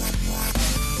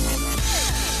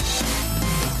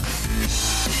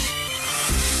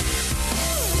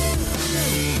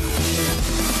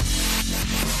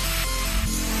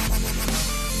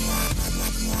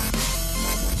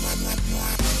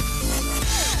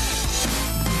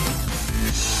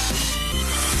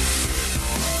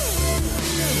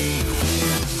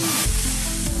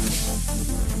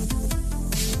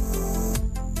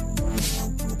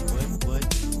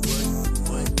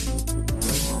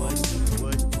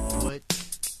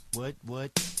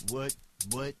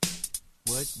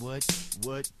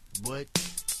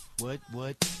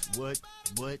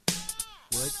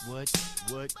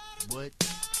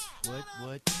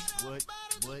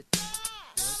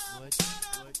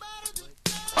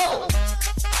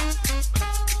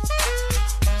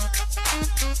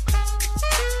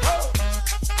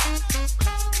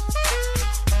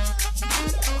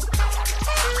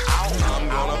 I'm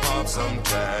gonna pop some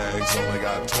tags. Only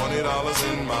got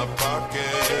 $20 in my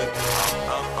pocket.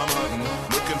 I'm hunting,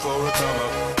 looking for a come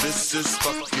up. This is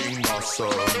fucking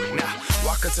awesome. Now,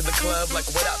 walk into the club like,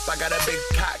 what up? I got a big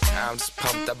cock. I'm just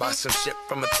pumped. I bought some shit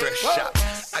from a thrift shop.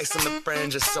 Ice on the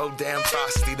fringe is so damn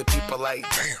frosty. The people like,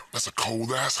 damn, that's a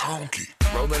cold ass honky.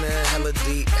 Rolling in hella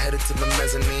deep, headed to the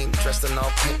mezzanine. Dressed in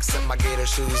all pink, set my gator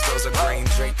shoes. Those are green,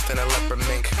 draped in a leopard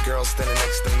mink. Girl standing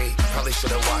next to me. Probably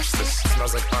should have washed this.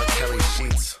 Smells like R. Kelly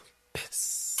sheets.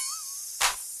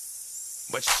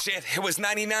 But shit, it was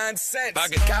 99 cents.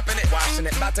 Bugger copping it, washing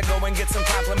it. About to go and get some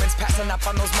compliments. Passing up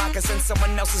on those moccasins.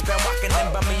 Someone else has been walking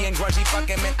in. Bummy and grungy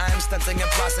fucking man. I am stunting and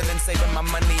flossing and saving my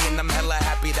money. And I'm hella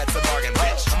happy that's a bargain,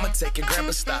 bitch. I'ma take your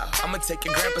grandpa style. I'ma take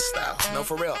your grandpa style. No,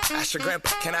 for real. Ask your grandpa,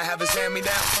 can I have his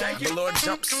hand-me-down? Thank you. Velour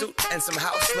jumpsuit and some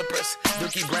house slippers.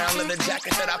 Dookie brown leather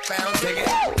jacket that I found. Dig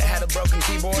it. They had a broken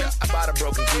keyboard. I bought a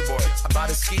broken keyboard. I bought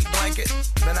a ski blanket.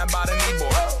 Then I bought a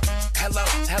kneeboard.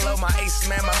 Hello, my ace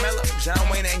man, my mellow. John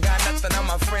Wayne ain't got nothing on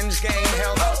my fringe game.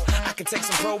 Hell no. I could take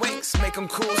some pro wings, make them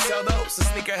cool, sell those. The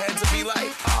sneakerheads will be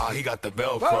like, he got the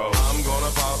Velcro. I'm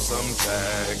gonna pop some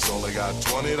tags. Only got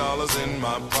 $20 in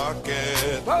my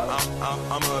pocket.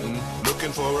 I'm hunting,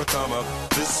 looking for a come up.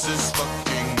 This is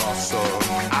fucking awesome.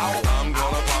 I'm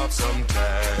gonna pop some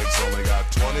tags. Only got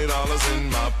 $20 in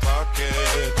my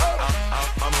pocket.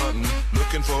 I'm hunting,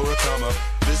 looking for a come up.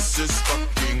 This is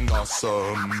fucking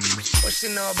awesome. What she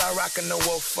know about rocking the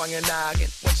wolf on your noggin?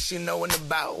 What she knowin'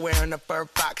 about wearing a fur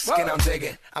fox skin? I'm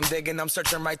digging, I'm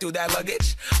searching right through that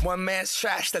luggage. One man's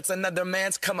trash, that's another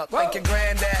man's come up. Thank your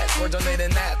granddad for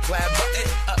donating that plaid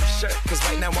button up shirt. Cause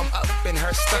right now I'm up in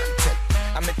her skirt.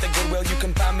 I'm at the Goodwill, you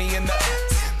can find me in the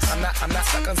I'm not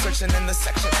stuck on searching in the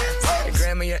section. Your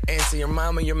grandma, your auntie, your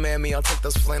mama, your mammy. I'll take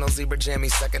those flannel zebra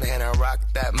jammies secondhand. I rock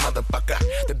that motherfucker.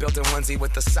 The built-in onesie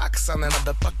with the socks on that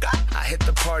motherfucker. I hit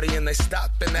the party and they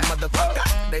stop in that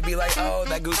motherfucker. They be like, oh,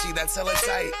 that Gucci, that's hella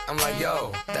tight. I'm like,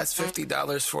 yo, that's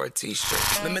 $50 for a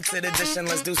t-shirt. Limited edition,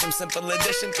 let's do some simple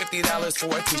edition. $50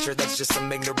 for a t-shirt, that's just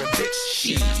some ignorant bitch.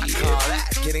 Shit. I call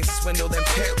that getting swindled and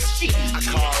pimped. I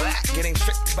call that getting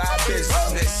tricked by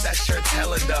business. That shirt's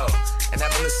hella dope. And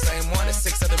having the same one as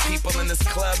 6 other people in this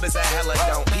club is a hella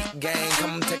don't. Peak gang,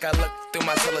 come take a look through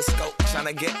my telescope.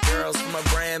 Tryna get girls from a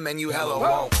brand, man, you hella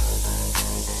won't.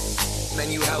 Man,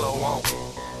 you hella won't.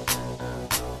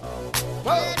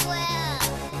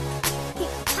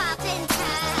 Poppin'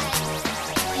 tags.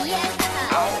 Yeah.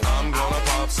 I'm gonna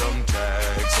pop some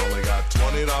tags. Only got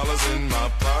 $20 in my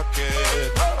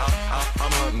pocket.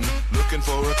 I'm hunting, looking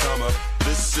for a come up.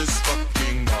 This is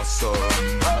fucking awesome.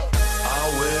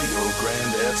 I'll wear your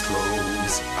granddad's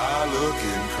clothes. I look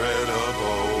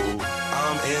incredible.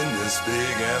 I'm in this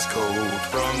big ass coat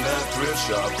from that thrift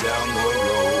shop down the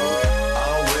road.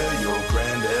 I'll wear your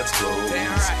granddad's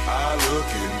clothes. I look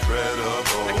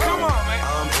incredible. Hey, come on, man.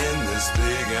 I'm in this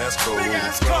big ass coat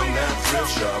from that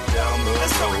thrift shop down the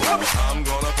road. I'm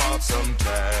gonna pop some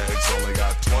tags. Only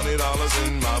got $20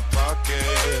 in my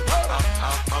pocket.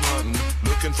 I'm hunting,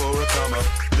 looking for a come up.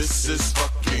 This is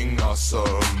fucking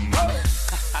awesome.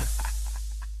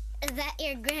 Is that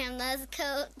your grandma's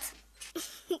coat?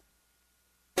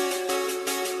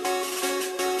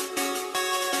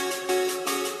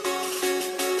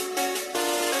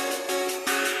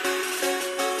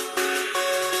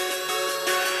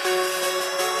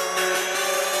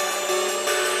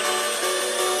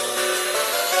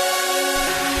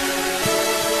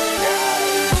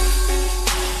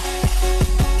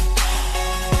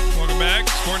 Welcome back.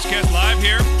 Sportscast Live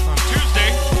here on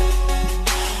Tuesday.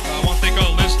 I want to thank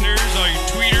all the listeners, all you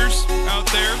tweeters out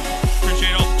there.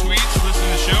 Appreciate all the tweets, listen to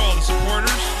the show, all the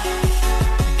supporters.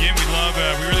 Again, we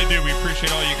really do. We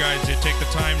appreciate all you guys that take the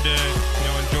time to,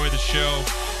 enjoy the show.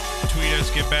 Tweet us,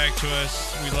 get back to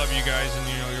us. We love you guys,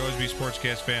 and you'll always be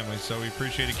Sportscast family. So we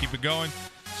appreciate it. Keep it going.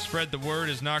 Spread the word,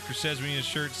 as Knocker says when his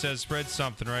shirt says spread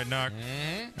something, right, Knock?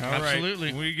 Mm-hmm. All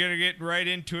Absolutely. Right. We're going to get right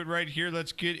into it right here.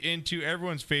 Let's get into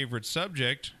everyone's favorite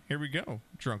subject. Here we go.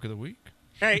 Drunk of the week.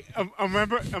 Hey, I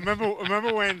remember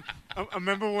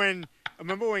when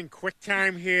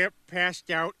QuickTime here passed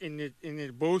out in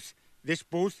the booth, this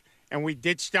booth, and we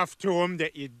did stuff to him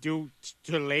that you do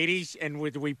to ladies, and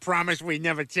we promised we'd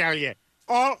never tell you.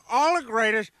 All the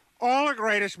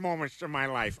greatest moments of my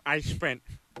life I spent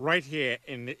right here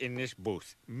in this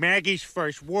booth. Maggie's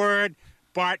first word,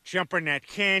 Bart jumping that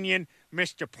canyon,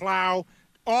 Mr. Plow.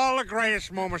 All the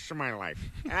greatest moments of my life.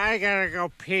 I gotta go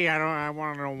pee. I don't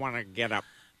want to get up.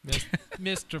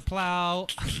 Mr. Plow.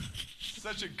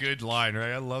 Such a good line,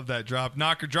 right? I love that drop.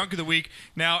 Knocker, drunk of the week.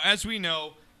 Now, as we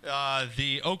know,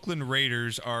 the Oakland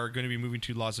Raiders are going to be moving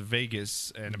to Las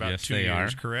Vegas in about 2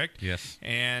 years, correct? Yes.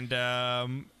 And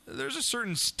there's a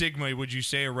certain stigma, would you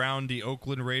say, around the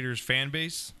Oakland Raiders fan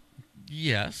base?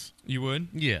 Yes. You would?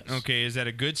 Yes. Okay, is that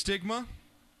a good stigma?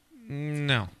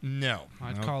 No.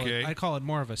 I'd call it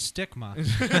more of a stigma.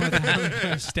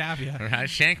 Stab you. Right,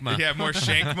 shankma. Yeah, more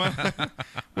shankma.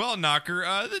 Well, Knocker,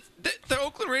 the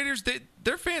Oakland Raiders,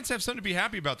 their fans have something to be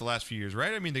happy about the last few years,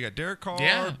 right? I mean, they got Derek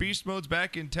Carr, Beast Mode's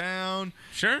back in town.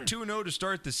 Sure. 2-0 to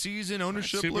start the season.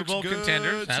 Ownership Super looks Bowl good.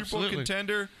 contender. Super Bowl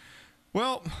contender.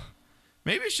 Well,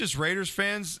 maybe it's just Raiders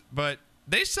fans, but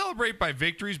They celebrate by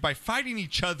victories by fighting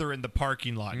each other in the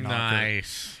parking lot. Knocker.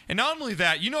 Nice. And not only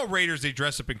that, Raiders, they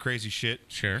dress up in crazy shit.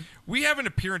 Sure. We have an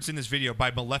appearance in this video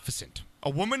by Maleficent. A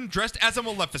woman dressed as a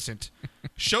Maleficent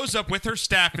shows up with her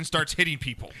staff and starts hitting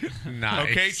people.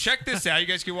 Nice. Okay, check this out. You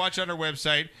guys can watch it on our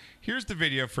website. Here's the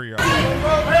video for you.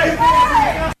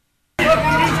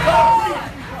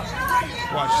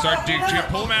 Watch, start, dude.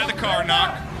 Pull him out of the car,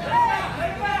 Knock.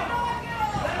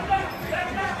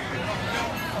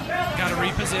 Got to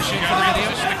reposition for the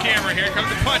video. Reposition the camera. Here comes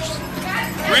the punch.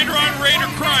 Raider on Raider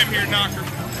crime here, Knocker.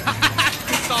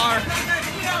 Star.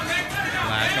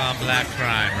 Black on black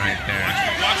crime right there.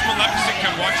 Watch Maleficent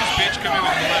come. Watch this bitch come in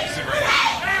with Maleficent right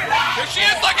now. There she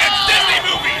is. Look, it's a Disney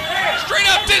movie. Straight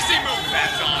up Disney movie.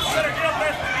 That's awesome.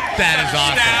 That is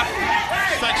awesome. Snap.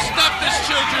 It's like, stop this,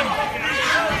 children.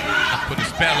 I'll put a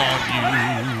spell on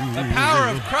you. The power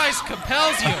of Christ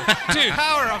compels you. Dude. The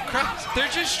power of Christ.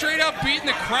 They're just straight up beating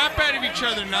the crap out of each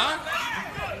other, Knock.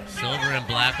 Silver and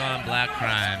black on black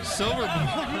crime. Silver.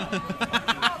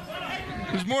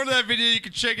 There's more to that video. You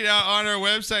can check it out on our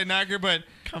website, Knocker. But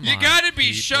you got to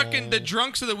be shucking the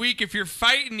drunks of the week if you're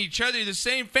fighting each other. You're the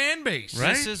same fan base. Right?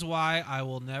 This is why I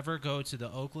will never go to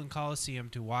the Oakland Coliseum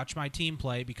to watch my team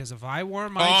play, because if I wore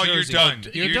my jersey... you're done.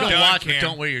 You're done. Watch, but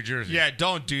don't wear your jersey. Yeah,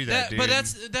 don't do that, dude. But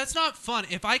that's not fun.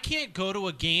 If I can't go to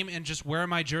a game and just wear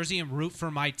my jersey and root for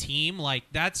my team, like,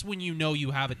 that's when you know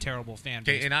you have a terrible fan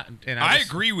base. And I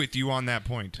agree with you on that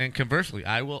point. And conversely,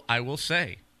 I will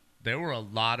say there were a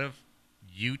lot of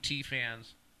UT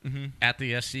fans at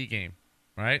the SC game,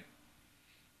 right?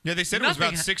 Yeah, they said it was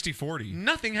about 60-40.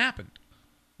 Nothing happened.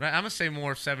 Right? I'm going to say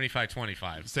more 75-25.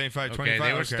 75-25, okay,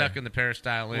 they were stuck in the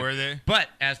peristyle. Were they? But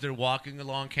as they're walking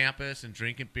along campus and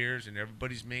drinking beers and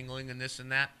everybody's mingling and this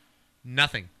and that,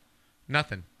 nothing.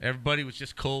 Everybody was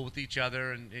just cool with each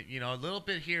other and, a little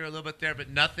bit here, a little bit there, but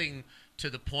nothing to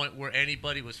the point where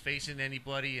anybody was facing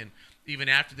anybody. And even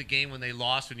after the game when they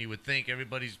lost, when you would think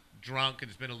everybody's drunk and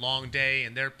it's been a long day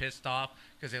and they're pissed off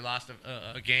because they lost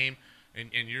a game and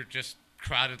you're just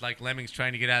crowded like lemmings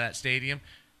trying to get out of that stadium.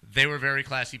 They were very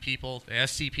classy people. The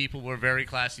SC people were very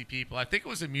classy people. I think it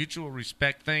was a mutual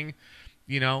respect thing.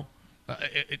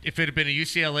 If it had been a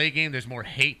UCLA game, there's more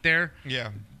hate there.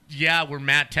 Yeah, we're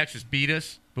mad Texas beat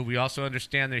us, but we also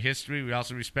understand their history. We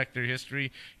also respect their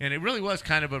history. And it really was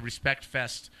kind of a respect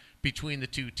fest between the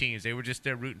two teams. They were just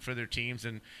there rooting for their teams,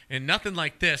 and nothing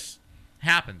like this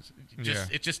happens.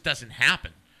 It just doesn't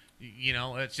happen.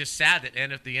 It's just sad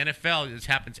that the NFL, this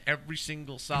happens every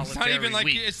single solitary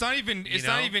week. It's not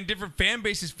even different fan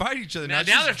bases fight each other. Now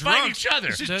they're fighting each other.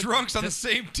 It's just drunks on the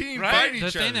same team right? fighting each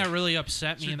other. The thing that really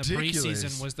upset me in the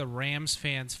preseason was the Rams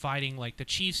fans fighting. Like, the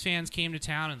Chiefs fans came to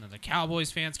town, and then the Cowboys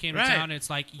fans came to town.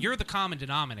 It's like, you're the common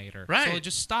denominator. Right. So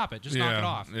just stop it. Just knock it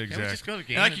off. Exactly. Just go to the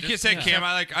game. Like you said, Cam,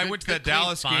 I went to that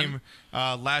Dallas game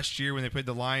last year when they played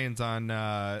the Lions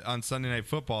on Sunday Night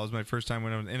Football. It was my first time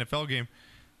when I went to an NFL game.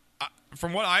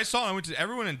 From what I saw,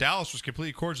 everyone in Dallas was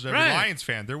completely cordial to every Lions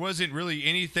fan. There wasn't really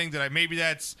anything that maybe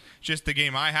that's just the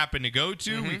game I happened to go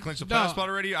to. We clinched the playoff spot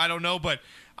already. I don't know, but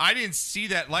I didn't see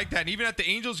that like that. And even at the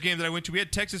Angels game that I went to, we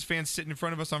had Texas fans sitting in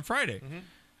front of us on Friday.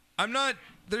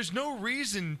 There's no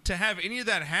reason to have any of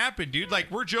that happen, dude.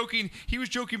 Like, we're joking. He was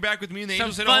joking back with me, and the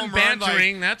Angels hit a home run.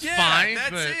 Bantering, that's fine.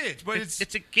 That's it. But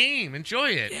it's a game. Enjoy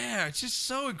it. Yeah, it's just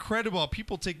so incredible how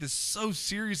people take this so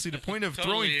seriously. The point of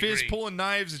totally throwing fists, pulling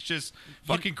knives, it's just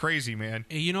fucking crazy, man.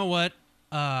 You know what?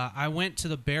 I went to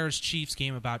the Bears-Chiefs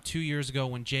game about 2 years ago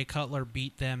when Jay Cutler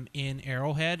beat them in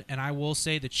Arrowhead, and I will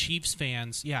say the Chiefs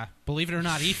fans, believe it or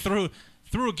not, he threw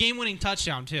a game-winning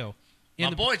touchdown, too. My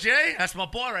boy Jay, that's my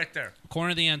boy right there. Corner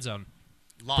of the end zone.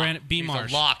 Lock. B. Marsh.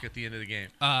 He's a lock at the end of the game.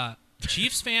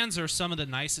 Chiefs fans are some of the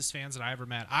nicest fans that I ever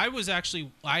met. I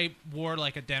wore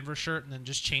like a Denver shirt and then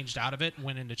just changed out of it and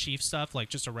went into Chiefs stuff, like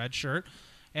just a red shirt.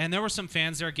 And there were some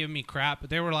fans there giving me crap, but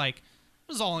they were like, it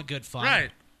was all in good fun. Right.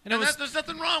 And there's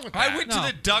nothing wrong with that. I went to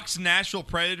the Ducks-Nashville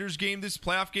Predators game, this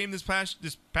playoff game this past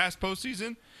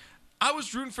postseason. I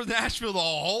was rooting for Nashville the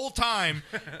whole time,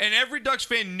 and every Ducks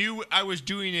fan knew I was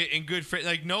doing it in good faith.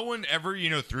 Like, no one ever,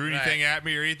 threw anything at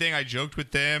me or anything. I joked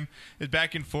with them. It's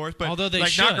back and forth. But although they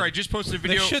should. Knocker, I just posted a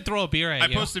video. They should throw a beer at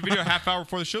you. I posted a video a half hour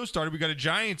before the show started. We got a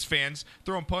Giants fans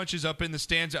throwing punches up in the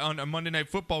stands on a Monday Night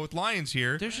Football with Lions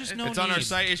here. There's just no It's on our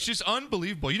site. It's just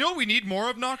unbelievable. You know what we need more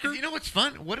of, Knocker? You know what's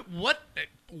fun?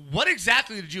 What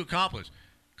exactly did you accomplish?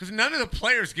 Because none of the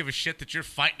players give a shit that you're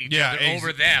fighting each other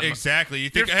over them. Exactly.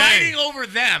 You're fighting over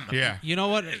them. Yeah. You know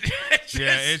what?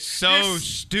 It's so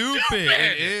stupid.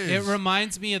 It is. It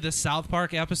reminds me of the South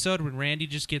Park episode when Randy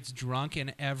just gets drunk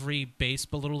in every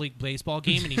Little League baseball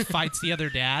game and he fights the other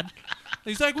dad.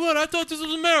 He's like, "What? I thought this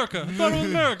was America. I thought it was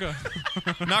America."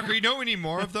 Knocker, you know what we need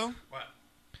more of, though? What?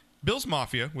 Bill's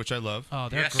Mafia, which I love. Oh,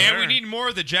 they're Yes, great. And we need more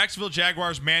of the Jacksonville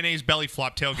Jaguars mayonnaise belly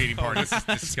flop tailgating party.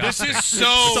 This is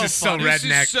so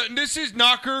redneck. This is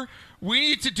Knocker. We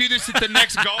need to do this at the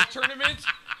next golf tournament.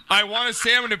 I want to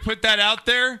say I'm going to put that out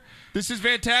there. This is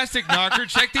fantastic, Knocker.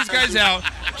 Check these guys out.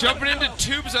 Jumping into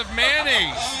tubes of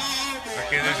mayonnaise.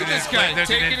 Okay, Look at this guy there's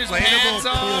taking an his inflatable pants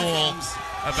off.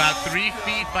 pool about 3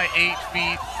 feet by 8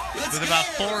 feet with about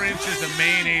 4 inches of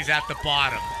mayonnaise at the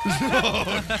bottom.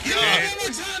 Okay.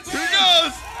 Here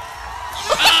goes.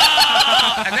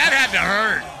 And that had to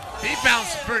hurt. He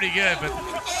bounced pretty good, but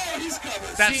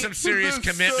that's some serious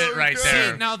commitment right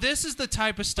there. See, now this is the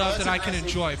type of stuff that I can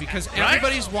enjoy because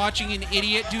everybody's watching an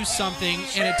idiot do something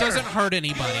and it doesn't hurt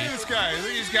anybody. Look at this guy.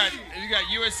 Look, he's got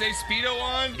USA Speedo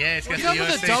on. Yeah, he's got Look the at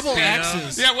USA the double Speedo.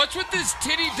 X's. Yeah, what's with this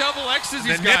titty double X's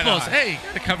he's The got nipples. on? Hey,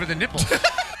 to cover the nipples.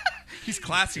 He's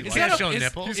classy. You can't show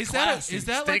nipples. Is that Stay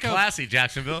like classy,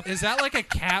 Jacksonville. Is that like a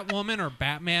Catwoman or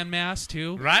Batman mask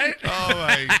too? Right? Oh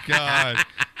my God!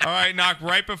 All right, Knock.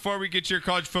 Right before we get to your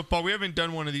college football, we haven't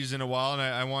done one of these in a while, and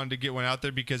I wanted to get one out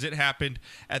there because it happened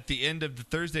at the end of the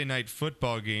Thursday night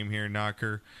football game here,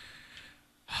 Knocker.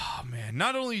 Oh man!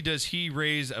 Not only does he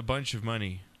raise a bunch of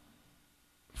money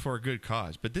for a good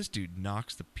cause, but this dude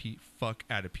knocks the fuck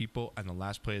out of people on the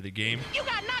last play of the game. You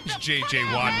got knocked It's the J.J.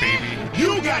 fuck Watt, out, baby. man.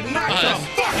 You got knocked the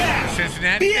fuck out.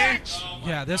 Cincinnati.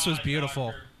 Yeah, this was beautiful.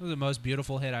 This was the most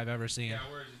beautiful hit I've ever seen.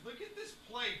 Look at this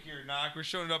play here, Knock. We're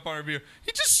showing it up on our view.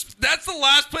 That's the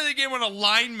last play of the game when a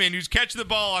lineman who's catching the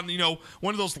ball on,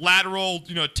 one of those lateral,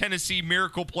 Tennessee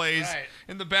miracle plays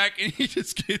in the back, and he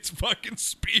just gets fucking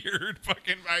speared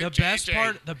fucking by The JJ.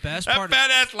 best That part.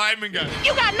 fat ass lineman guy.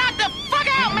 You got knocked the fuck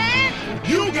out, man.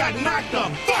 You got knocked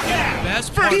the fuck out.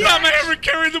 Best part. First time I ever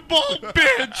carried the ball,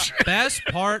 bitch. Best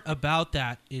part about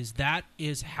that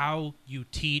is how you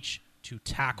teach to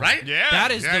tackle. Right? Yeah, That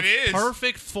is that the is.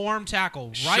 perfect form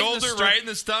tackle. Shoulder right in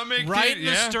the stomach. Right dude. in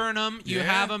the Yeah. sternum. You Yeah.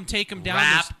 have him take him down.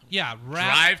 Wrap.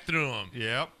 Wrap. Drive through him.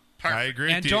 Yep. Perfect. I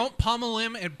agree And with you. don't pummel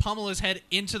him and pummel his head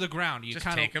into the ground. You Just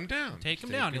kind take him down. Take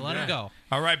him down. You let him go.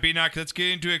 All right, B-Knock, let's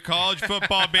get into it. College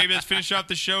football, baby. Let's finish off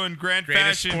the show in grand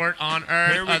Greatest fashion. sport on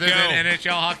earth Here we other go. than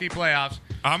NHL hockey playoffs.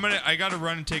 I got to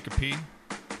run and take a pee.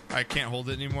 I can't hold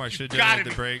it anymore. I should have done it at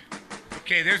the break.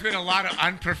 Okay, there's been a lot of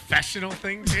unprofessional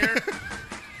things here.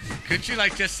 Couldn't you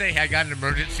just say, hey, I got an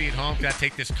emergency at home, gotta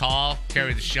take this call,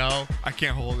 carry the show? I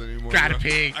can't hold it anymore. Gotta bro.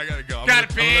 pee. I gotta go. I'm Gotta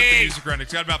gonna let the pee. music run.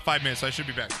 It's got about 5 minutes, so I should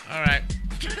be back. All right.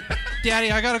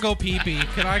 Daddy, I gotta go pee-pee.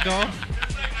 Can I go?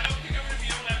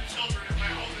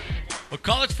 Well,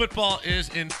 college football is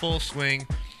in full swing.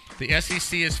 The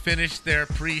SEC has finished their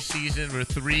preseason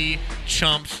with 3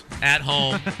 chumps at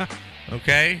home.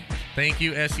 Okay? Thank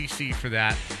you, SEC, for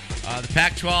that. The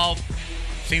Pac-12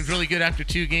 seems really good after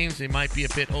 2 games. They might be a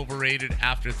bit overrated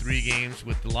after 3 games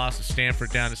with the loss of Stanford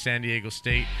down to San Diego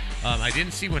State. I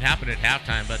didn't see what happened at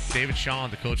halftime, but David Shaw,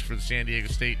 the coach for the San Diego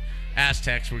State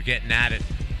Aztecs, were getting at it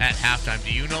at halftime.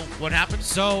 Do you know what happened?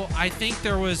 So I think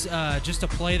there was just a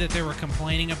play that they were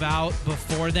complaining about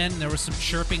before then. There was some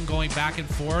chirping going back and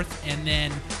forth, and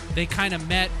then they kind of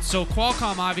met. So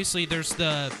Qualcomm, obviously, there's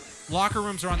the locker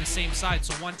rooms are on the same side,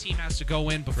 so one team has to go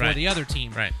in before the other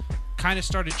team. Right. Kind of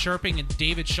started chirping, and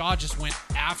David Shaw just went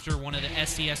after one of the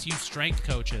SDSU strength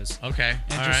coaches. Okay.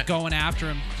 And all just right. going after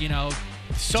him,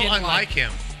 So didn't unlike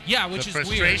him. Yeah, which the is weird.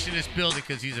 frustration is building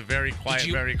because he's a very quiet,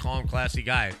 very calm, classy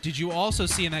guy. Did you also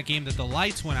see in that game that the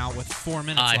lights went out with 4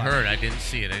 minutes left? I heard. I didn't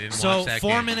see it. I didn't So watch that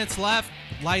 4 game. minutes left,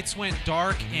 lights went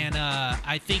dark, and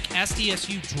I think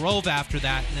SDSU drove after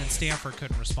that, and then Stanford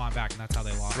couldn't respond back, and that's how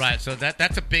they lost. Right, so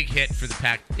that's a big hit for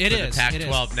the It is. The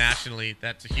Pac-12 nationally.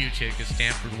 That's a huge hit because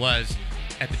Stanford was,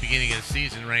 at the beginning of the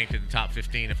season, ranked in the top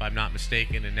 15, if I'm not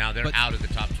mistaken, and now they're out of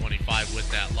the top 25 with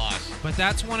that loss. But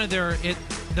that's one of their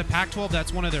the Pac-12.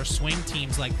 That's one of their swing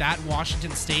teams, like that in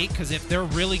Washington State. Because if they're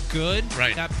really good,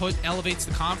 that elevates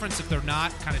the conference. If they're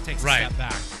not, kind of takes a step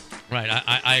back. Right,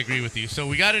 I agree with you. So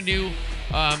we got a new,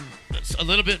 a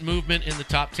little bit movement in the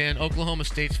top 10. Oklahoma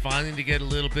State's finally to get a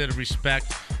little bit of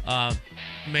respect.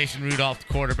 Mason Rudolph,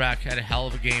 the quarterback, had a hell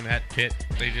of a game at Pitt.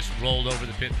 They just rolled over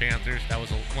the Pitt Panthers. That was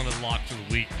one of the locks of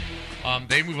the week.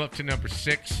 They move up to number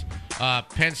 6.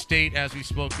 Penn State, as we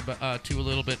spoke about, to a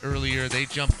little bit earlier, they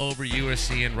jump over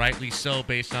USC, and rightly so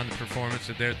based on the performance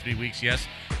of their 3 weeks. Yes,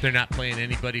 they're not playing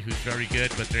anybody who's very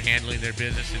good, but they're handling their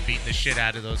business and beating the shit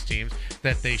out of those teams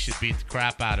that they should beat the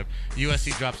crap out of.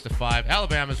 USC drops to 5.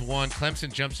 Alabama's 1.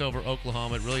 Clemson jumps over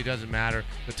Oklahoma. It really doesn't matter.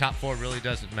 The top 4 really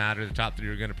doesn't matter. The top 3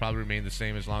 are going to probably remain the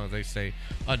same as long as they stay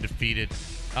undefeated.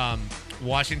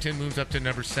 Washington moves up to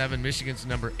number 7. Michigan's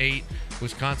number 8.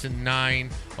 Wisconsin 9.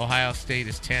 Ohio State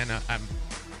is 10.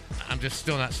 I'm just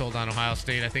still not sold on Ohio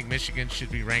State. I think Michigan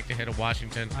should be ranked ahead of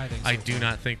Washington. I do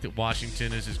not think that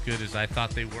Washington is as good as I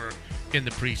thought they were in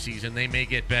the preseason. They may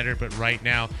get better, but right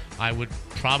now I would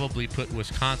probably put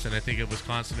Wisconsin. I think if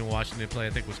Wisconsin and Washington play,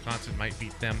 I think Wisconsin might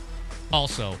beat them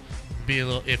also. Be a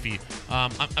little iffy.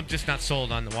 I'm just not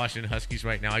sold on the Washington Huskies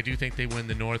right now. I do think they win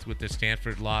the North with the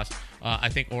Stanford loss. I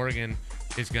think Oregon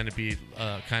is going to be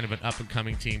kind of an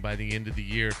up-and-coming team by the end of the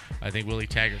year. I think Willie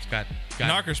Taggart's got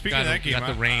Knocker, speaking of that game,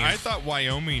 the reins. I thought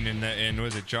Wyoming and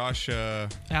was it Josh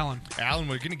Allen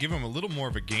was going to give him a little more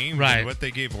of a game right. than what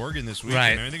they gave Oregon this week.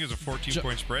 Right. And I think it was a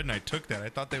 14-point spread, and I took that. I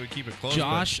thought they would keep it close.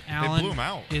 Josh Allen they blew him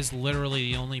out. is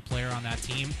literally the only player on that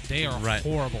team. They are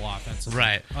horrible offensively,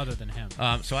 right. other than him.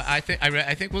 So I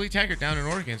think Willie Taggart down in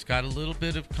Oregon's got a little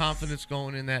bit of confidence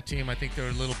going in that team. I think they're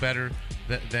a little better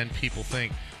than people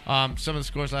think. Some of the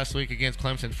scores last week against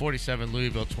Clemson: 47,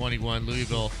 Louisville 21.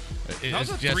 Louisville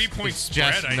is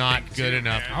just not good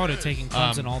enough. I would have taken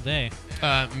Clemson all day.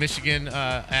 Michigan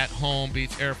at home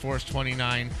beats Air Force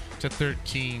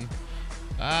 29-13.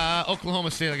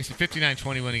 Oklahoma State, like I said,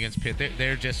 59-21 against Pitt.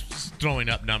 They're just throwing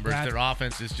up numbers. Their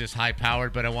offense is just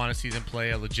high-powered, but I want to see them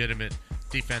play a legitimate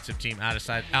defensive team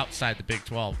outside the Big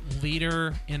 12.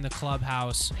 Leader in the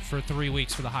clubhouse for 3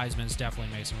 weeks for the Heisman is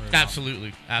definitely Mason Rudolph.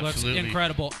 Absolutely. Looks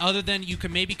incredible. Other than you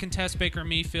can maybe contest Baker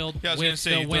Mayfield. Yeah, I was going to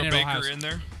say, you throw Baker in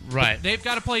there. Right. But they've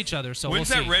got to play each other, so When's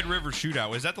we'll that see. Red River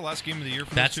Shootout? Is that the last game of the year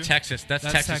for That's those two? Texas. That's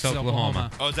Texas,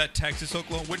 Oklahoma. Oh, is that Texas,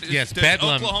 Oklahoma? Yes,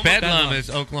 Bedlam is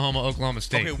Oklahoma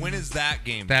State. Okay, when is that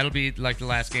game? That'll be like the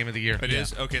last game of the year. It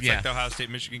is? Okay, it's like the Ohio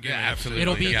State-Michigan game. Yeah, absolutely.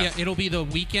 It'll be the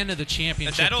weekend of the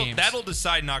championship games. That'll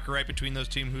decide, Knocker, right between those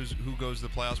teams who goes to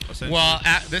the playoffs, essentially. Well,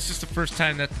 this is the first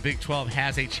time that the Big 12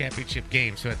 has a championship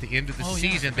game. So at the end of the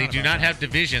season, they do not have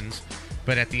divisions,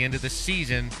 but at the end of the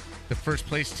season, the first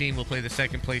place team will play the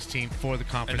second place team for the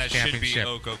conference championship. And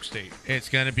that should be Oak State. It's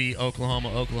going to be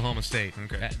Oklahoma State.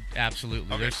 Okay.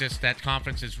 Absolutely. Okay. There's just that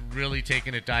conference is really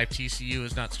taking a dive. TCU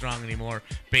is not strong anymore.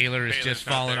 Baylor's just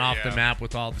fallen off the map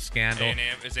with all the scandal.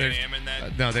 Is A&M in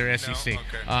that? No, they're SEC. No?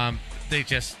 Okay. They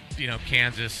just,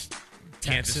 Kansas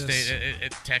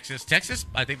State, Texas.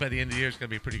 I think by the end of the year is going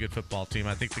to be a pretty good football team.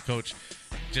 I think the coach,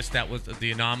 that was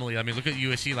the anomaly. I mean, look at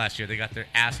USC last year. They got their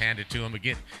ass handed to them.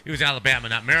 Again, it was Alabama,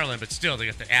 not Maryland, but still they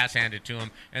got their ass handed to them,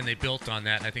 and they built on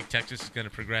that. I think Texas is going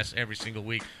to progress every single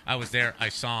week. I was there. I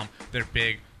saw them. They're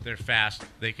big. They're fast.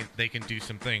 They can do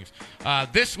some things.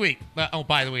 This week,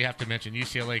 by the way, you have to mention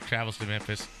UCLA travels to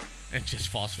Memphis and just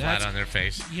falls flat on their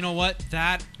face. You know what?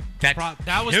 That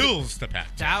kills the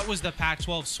Pac-12. That was the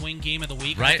Pac-12 swing game of the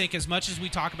week. Right. I think as much as we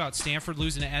talk about Stanford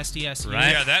losing to SDSU,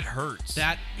 right. Yeah, that hurts.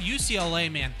 That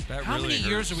UCLA, man. How many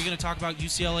years are we going to talk about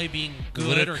UCLA being good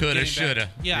Woulda, or coulda, shoulda.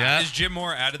 Yeah. Is Jim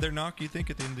Moore out of their knock, you think,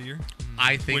 at the end of the year?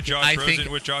 I think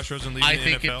with Josh Rosen leading the NFL? I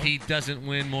think if he doesn't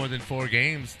win more than 4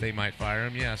 games, they might fire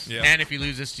him, yes. Yeah. And if he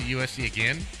loses to USC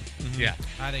again, yeah.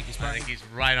 I think he's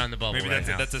right on the bubble. Maybe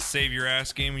that's a save your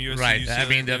ass game. USC, right. UCLA I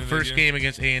mean, the first game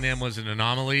against A&M was an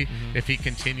anomaly. Mm-hmm. If he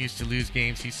continues to lose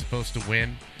games, he's supposed to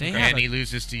win. He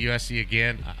loses to USC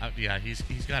again,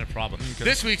 he's got a problem. Okay.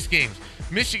 This week's games: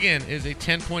 Michigan is a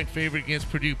 10-point favorite against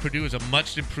Purdue. Purdue is a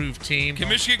much improved team. Can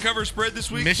Michigan cover spread this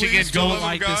week? Michigan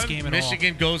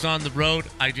Michigan goes on the road.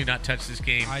 I do not touch this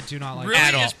game. I do not like really?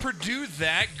 At all. Is Purdue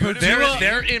that good?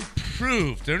 They're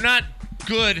improved. They're not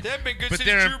good. They've been good but since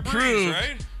they're Drew improved. Brees,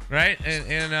 right? Right,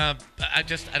 and I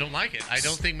don't like it. I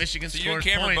don't think Michigan scores you and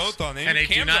Cam points. Are both on there. And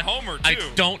Cam's a homer too. I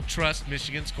don't trust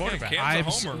Michigan's quarterback.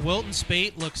 Cam's a homer. Wilton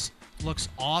Spate looks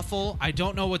awful. I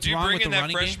don't know what's wrong with the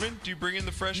running game. Do you bring in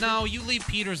the freshman? No, you leave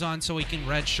Peters on so he can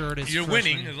redshirt his You're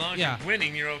freshman. winning. As long as you're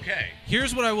winning, you're okay.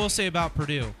 Here's what I will say about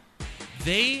Purdue.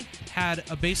 They had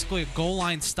basically a goal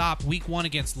line stop week 1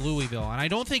 against Louisville, and I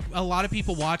don't think a lot of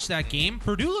people watched that game.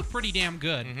 Purdue looked pretty damn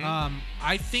good. Mm-hmm.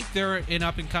 I think they're an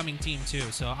up-and-coming team, too,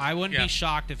 so I wouldn't be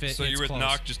shocked if it's So you're with close.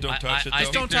 Knock, just don't touch it, though? I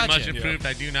think they're much improved. Yeah.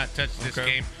 I do not touch this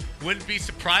game. Wouldn't be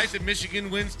surprised if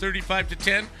Michigan wins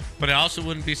 35-10, but I also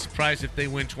wouldn't be surprised if they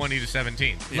win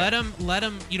 20-17. Let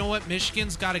them. You know what?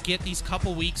 Michigan's got to get these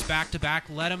couple weeks back to back.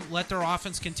 Let their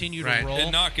offense continue to roll.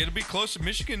 And Knock, it'll be close.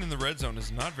 Michigan in the red zone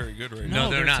is not very good right No, now.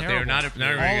 they're not. Terrible. They're not a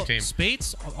very good team.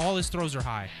 Spates, all his throws are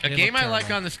high. A game I like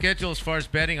on the schedule as far as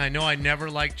betting. I know I never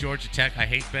liked Georgia Tech. I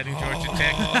hate betting Georgia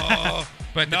Tech.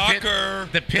 But Knocker.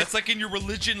 The Pitt, that's like in your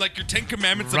religion, like your 10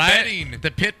 Commandments right? of betting.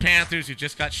 The Pitt Panthers, who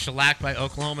just got shellacked by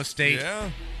Oklahoma State. Yeah.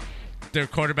 Their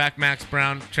quarterback, Max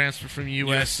Brown, transferred from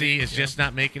USC, is just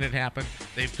not making it happen.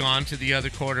 They've gone to the other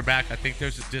quarterback. I think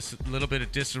there's a little bit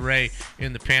of disarray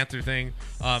in the Panther thing.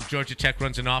 Georgia Tech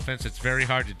runs an offense that's very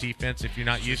hard to defense if you're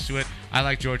not used to it. I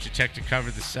like Georgia Tech to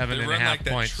cover the 7.5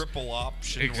 points. That triple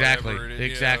option.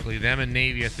 Exactly. Yeah. Them and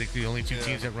Navy, I think, the only two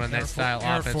teams that run that style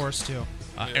offense. Air Force, too.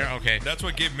 Okay. That's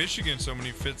what gave Michigan so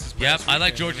many fits this past Yep, I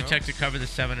like weekend, Georgia Tech to cover the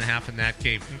 7.5 in that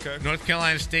game. Okay. North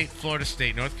Carolina State, Florida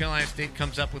State. North Carolina State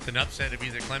comes up with an upset of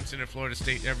either Clemson or Florida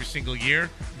State every single year.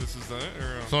 This is that?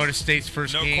 Or, Florida State's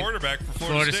first game. No quarterback for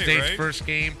Florida State, State's right? first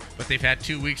game, but they've had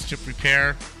 2 weeks to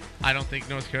prepare. I don't think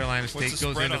North Carolina State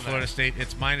goes into Florida State.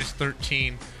 It's minus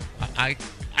 13. I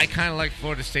kind of like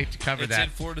Florida State to cover that.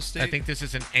 It's in Florida State? I think this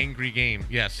is an angry game.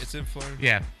 Yes. It's in Florida?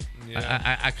 Yeah.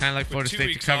 Yeah. I kind of like Florida State to 2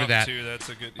 weeks cover off, that. Too. That's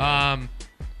a good.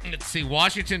 Let's see.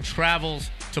 Washington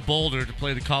travels to Boulder to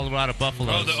play the Colorado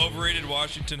Buffaloes. Oh, the overrated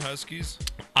Washington Huskies.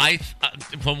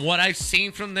 From what I've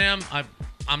seen from them,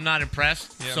 I'm not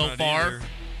impressed so far. Either.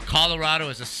 Colorado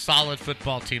is a solid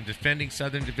football team, defending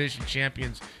Southern Division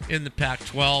champions in the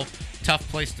Pac-12. Tough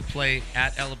place to play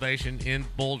at elevation in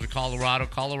Boulder, Colorado.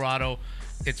 Colorado,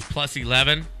 it's plus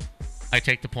 11. I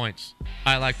take the points.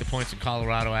 I like the points in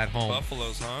Colorado at home.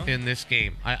 Buffaloes, huh? In this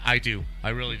game. I do. I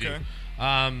really do.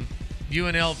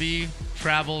 UNLV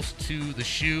travels to the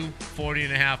Shoe,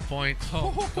 40.5 points.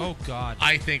 Oh, God.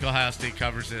 I think Ohio State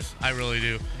covers this. I really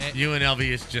do. UNLV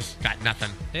has just got nothing.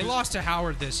 They lost to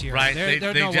Howard this year. Right. They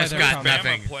just got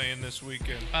nothing. Alabama playing this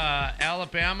weekend.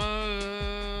 Alabama,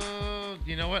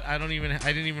 you know what? I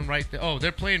didn't even write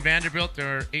they're playing Vanderbilt.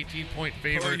 They're 18-point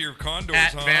favorite. Oh, your Condors,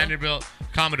 at huh? Vanderbilt.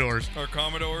 Commodores. Or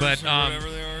Commodores, but, or whatever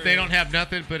they are. They don't have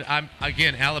nothing, but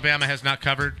Alabama has not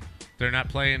covered. They're not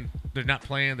playing. They're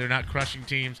not crushing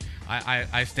teams.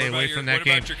 I stay away from that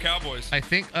game. What about your Cowboys? I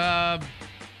think,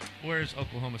 where's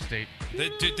Oklahoma State?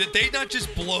 Did they not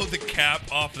just blow the cap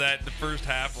off that in the first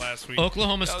half last week?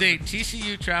 Oklahoma State.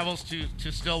 TCU travels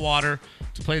to Stillwater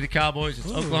to play the Cowboys.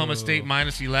 It's Oklahoma State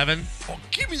minus 11. Oh,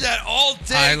 give me that all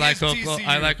day. I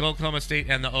like Oklahoma State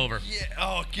and the over. Yeah.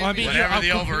 Oh, give me whatever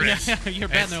the over is. You're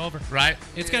betting the over. Right?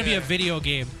 It's going to be a video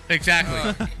game.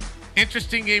 Exactly.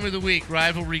 Interesting game of the week,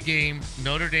 rivalry game.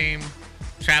 Notre Dame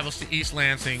travels to East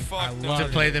Lansing to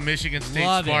play the Michigan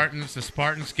State Spartans. The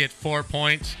Spartans get 4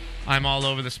 points. I'm all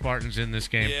over the Spartans in this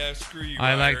game. Yeah, screw you.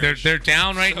 I like they're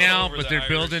down right now, but they're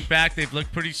building Irish. back. They've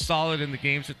looked pretty solid in the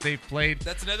games that they've played.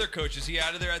 That's another coach. Is he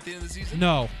out of there at the end of the season?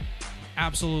 No.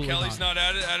 Absolutely Kelly's not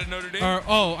out of Notre Dame?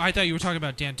 I thought you were talking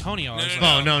about D'Antonio.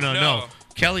 No.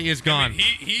 Kelly is gone.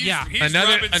 He's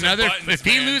another. If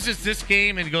he man. loses this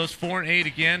game and goes 4-8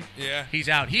 again, he's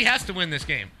out. He has to win this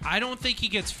game. I don't think he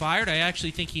gets fired. I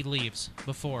actually think he leaves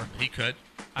before. He could.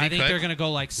 I think they're going to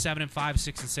go like 7-5,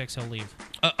 6-6. He'll leave.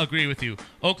 Agree with you.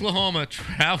 Oklahoma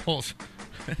travels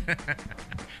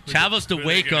to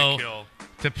Waco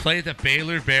to play the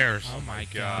Baylor Bears. Oh my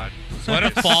God! What a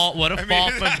fall! What a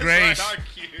fall from grace!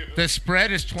 The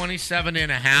spread is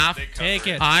 27.5. Take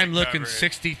it. I'm looking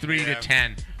 63 to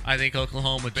 10. I think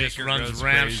Oklahoma just runs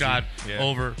ramshot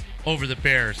over the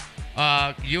Bears.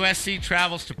 USC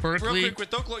travels to Berkeley. Real quick,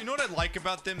 with Oklahoma, you know what I like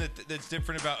about them that's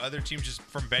different about other teams just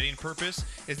from betting purpose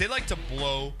is they like to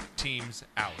blow teams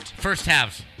out. First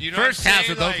halves. You know First halves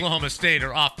with Oklahoma State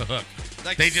are off the hook.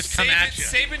 Like they just come at you.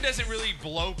 Saban doesn't really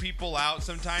blow people out.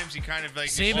 Sometimes he kind of like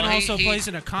Saban also plays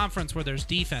in a conference where there's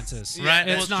defenses. Right.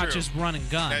 It's not just run and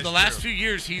gun. The last few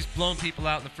years, he's blown people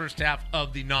out in the first half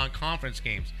of the non-conference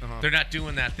games. They're not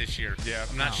doing that this year. Yeah.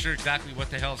 I'm not sure exactly what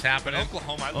the hell's happening. But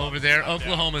Oklahoma, I love over there.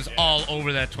 Oklahoma's all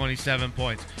over that 27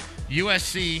 points.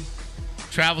 USC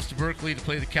travels to Berkeley to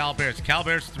play the Cal Bears. The Cal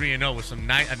Bears 3-0 with a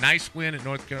nice win at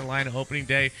North Carolina opening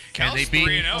day. Cal's and they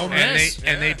beat 3-0,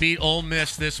 and they beat Ole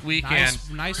Miss this weekend.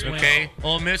 Nice win. Okay,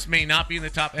 Ole Miss may not be in the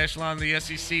top echelon of the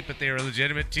SEC, but they are a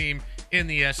legitimate team in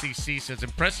the SEC. So it's an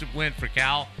impressive win for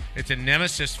Cal. It's a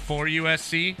nemesis for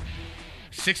USC.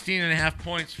 16.5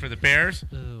 points for the Bears.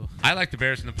 Ooh. I like the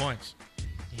Bears in the points.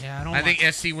 Yeah, I think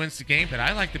SC wins the game, but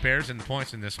I like the Bears in the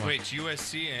points in this one. Wait,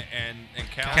 USC and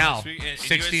Cal? Cal, this week? And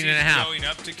 16.5. Going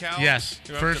up to Cal? Yes,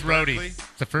 first roadie. It's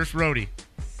the first roadie.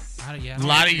 Yeah. A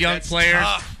lot of young players.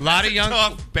 Tough. A lot of young,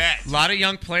 tough bet. lot of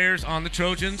young players on the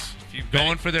Trojans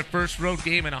going for their first road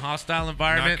game in a hostile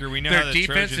environment. Knocker, we know their how the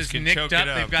defense Trojans is can nicked choke up. it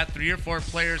up. They've got 3 or 4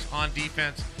 players on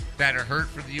defense that are hurt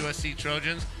for the USC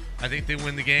Trojans. I think they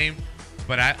win the game.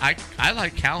 But I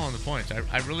like Cal on the points.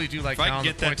 I really do like Cal on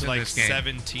the points in this game. If I get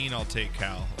that to like 17, I'll take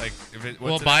Cal. Like,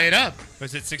 We'll buy it up.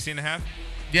 Was it 16.5?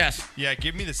 Yes. Yeah,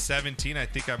 give me the 17. I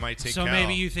think I might take So Cal.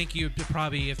 maybe you think you'd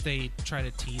probably, if they try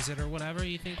to tease it or whatever,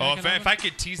 you think. Oh, if I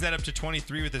could tease that up to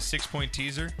 23 with a 6-point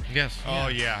teaser. Yes. Oh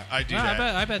yeah, I do that.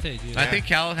 I bet they do. I think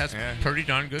Cal has a pretty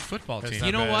darn good football team.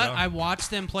 You know what? I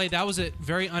watched them play. That was a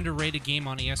very underrated game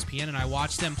on ESPN, and I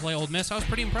watched them play Ole Miss. I was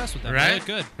pretty impressed with them. Right? They look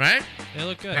good. Right? They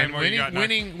look good. And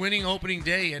winning opening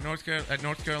day at North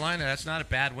Carolina. That's not a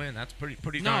bad win. That's pretty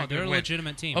darn good. No, they're a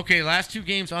legitimate team. Okay, last 2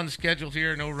 games on the schedule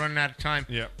here. No running out of time.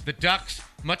 Yeah. The Ducks,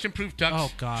 much improved Ducks,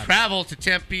 Oh, God. travel to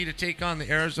Tempe to take on the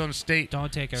Arizona State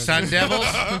Don't take Arizona Sun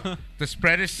Devils. The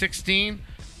spread is 16.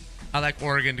 I like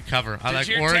Oregon to cover. I like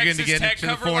Oregon to get into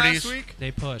the 40s. Last week?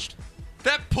 They pushed.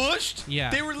 That pushed?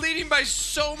 Yeah. They were leading by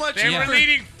so much. They were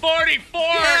leading 44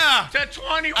 to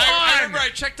 21. I remember I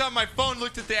checked on my phone,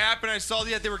 looked at the app, and I saw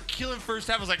they were killing first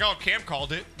half. I was like, oh, Cam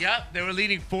called it. Yep, they were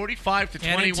leading 45 to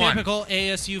 21. And in typical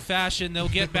ASU fashion, they'll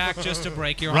get back just to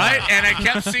break your Right, heart. and I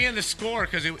kept seeing the score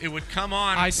because it would come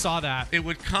on. I saw that. It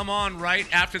would come on right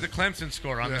after the Clemson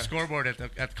score on the scoreboard at the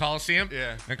Coliseum.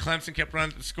 Yeah. And Clemson kept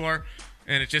running the score,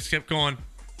 and it just kept going.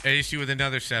 ASU with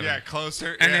another 7. Yeah,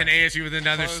 closer. And then ASU with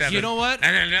another 7. You know what?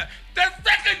 And then they're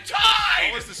freaking tied!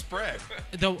 What was the spread?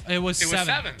 It was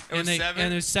 7. It was 7?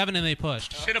 And it was 7 and they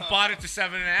pushed. Should have bought it to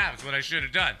 7.5 is what I should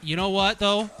have done. You know what,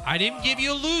 though? I didn't give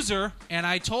you a loser, and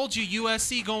I told you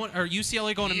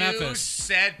UCLA going to Memphis. You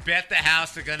said bet the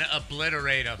house they're going to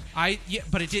obliterate them.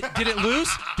 But it did it lose?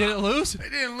 Did it lose? They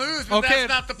didn't lose, but that's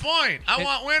not the point. I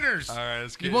want winners. All right,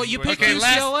 let's get Well, you picked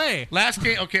UCLA. Last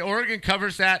game, okay, Oregon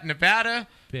covers that. Nevada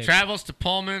travels to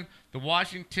Pullman. The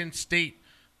Washington State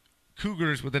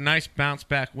Cougars with a nice bounce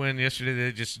back win yesterday.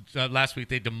 They just last week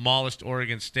they demolished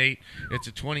Oregon State. It's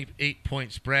a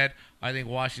 28-point spread. I think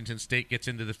Washington State gets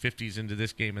into the 50s into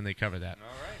this game and they cover that.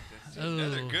 All right,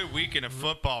 another good weekend of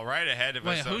football right ahead of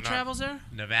us. Wait, who travels there?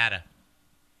 Nevada.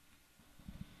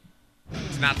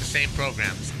 It's not the same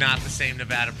program. It's not the same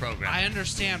Nevada program. I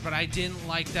understand, but I didn't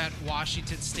like that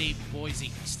Washington State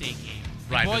Boise State game.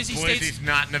 Right, Boise's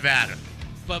not Nevada.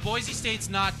 But Boise State's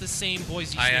not the same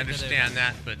Boise State. I understand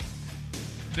that, but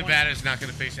Nevada's not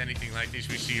going to face anything like these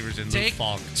receivers in Luke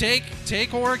Falk.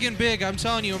 Take Oregon big. I'm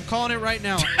telling you, I'm calling it right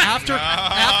now. After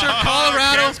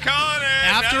Colorado,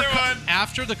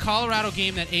 after the Colorado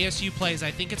game that ASU plays,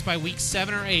 I think it's by week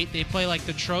 7 or 8. They play like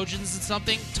the Trojans and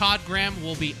something. Todd Graham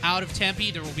will be out of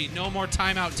Tempe. There will be no more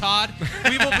timeout, Todd.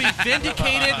 We will be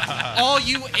vindicated. All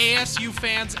you ASU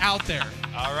fans out there.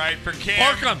 All right, for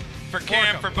Cam. Pork 'em. For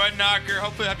Cam, for Bud Knocker.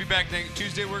 Hopefully, I'll be back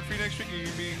Tuesday. Work for you next week?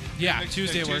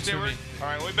 Tuesday works for me. All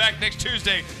right, we'll be back next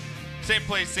Tuesday. Same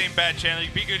place, same bad channel.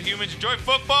 You be good humans. Enjoy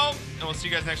football, and we'll see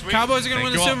you guys next week. Cowboys are going to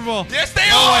win the Super Bowl. Yes, they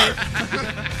are.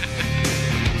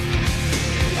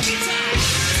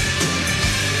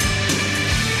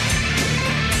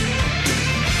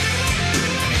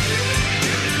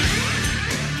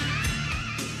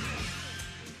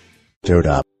 Dude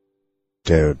up.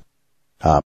 Dude.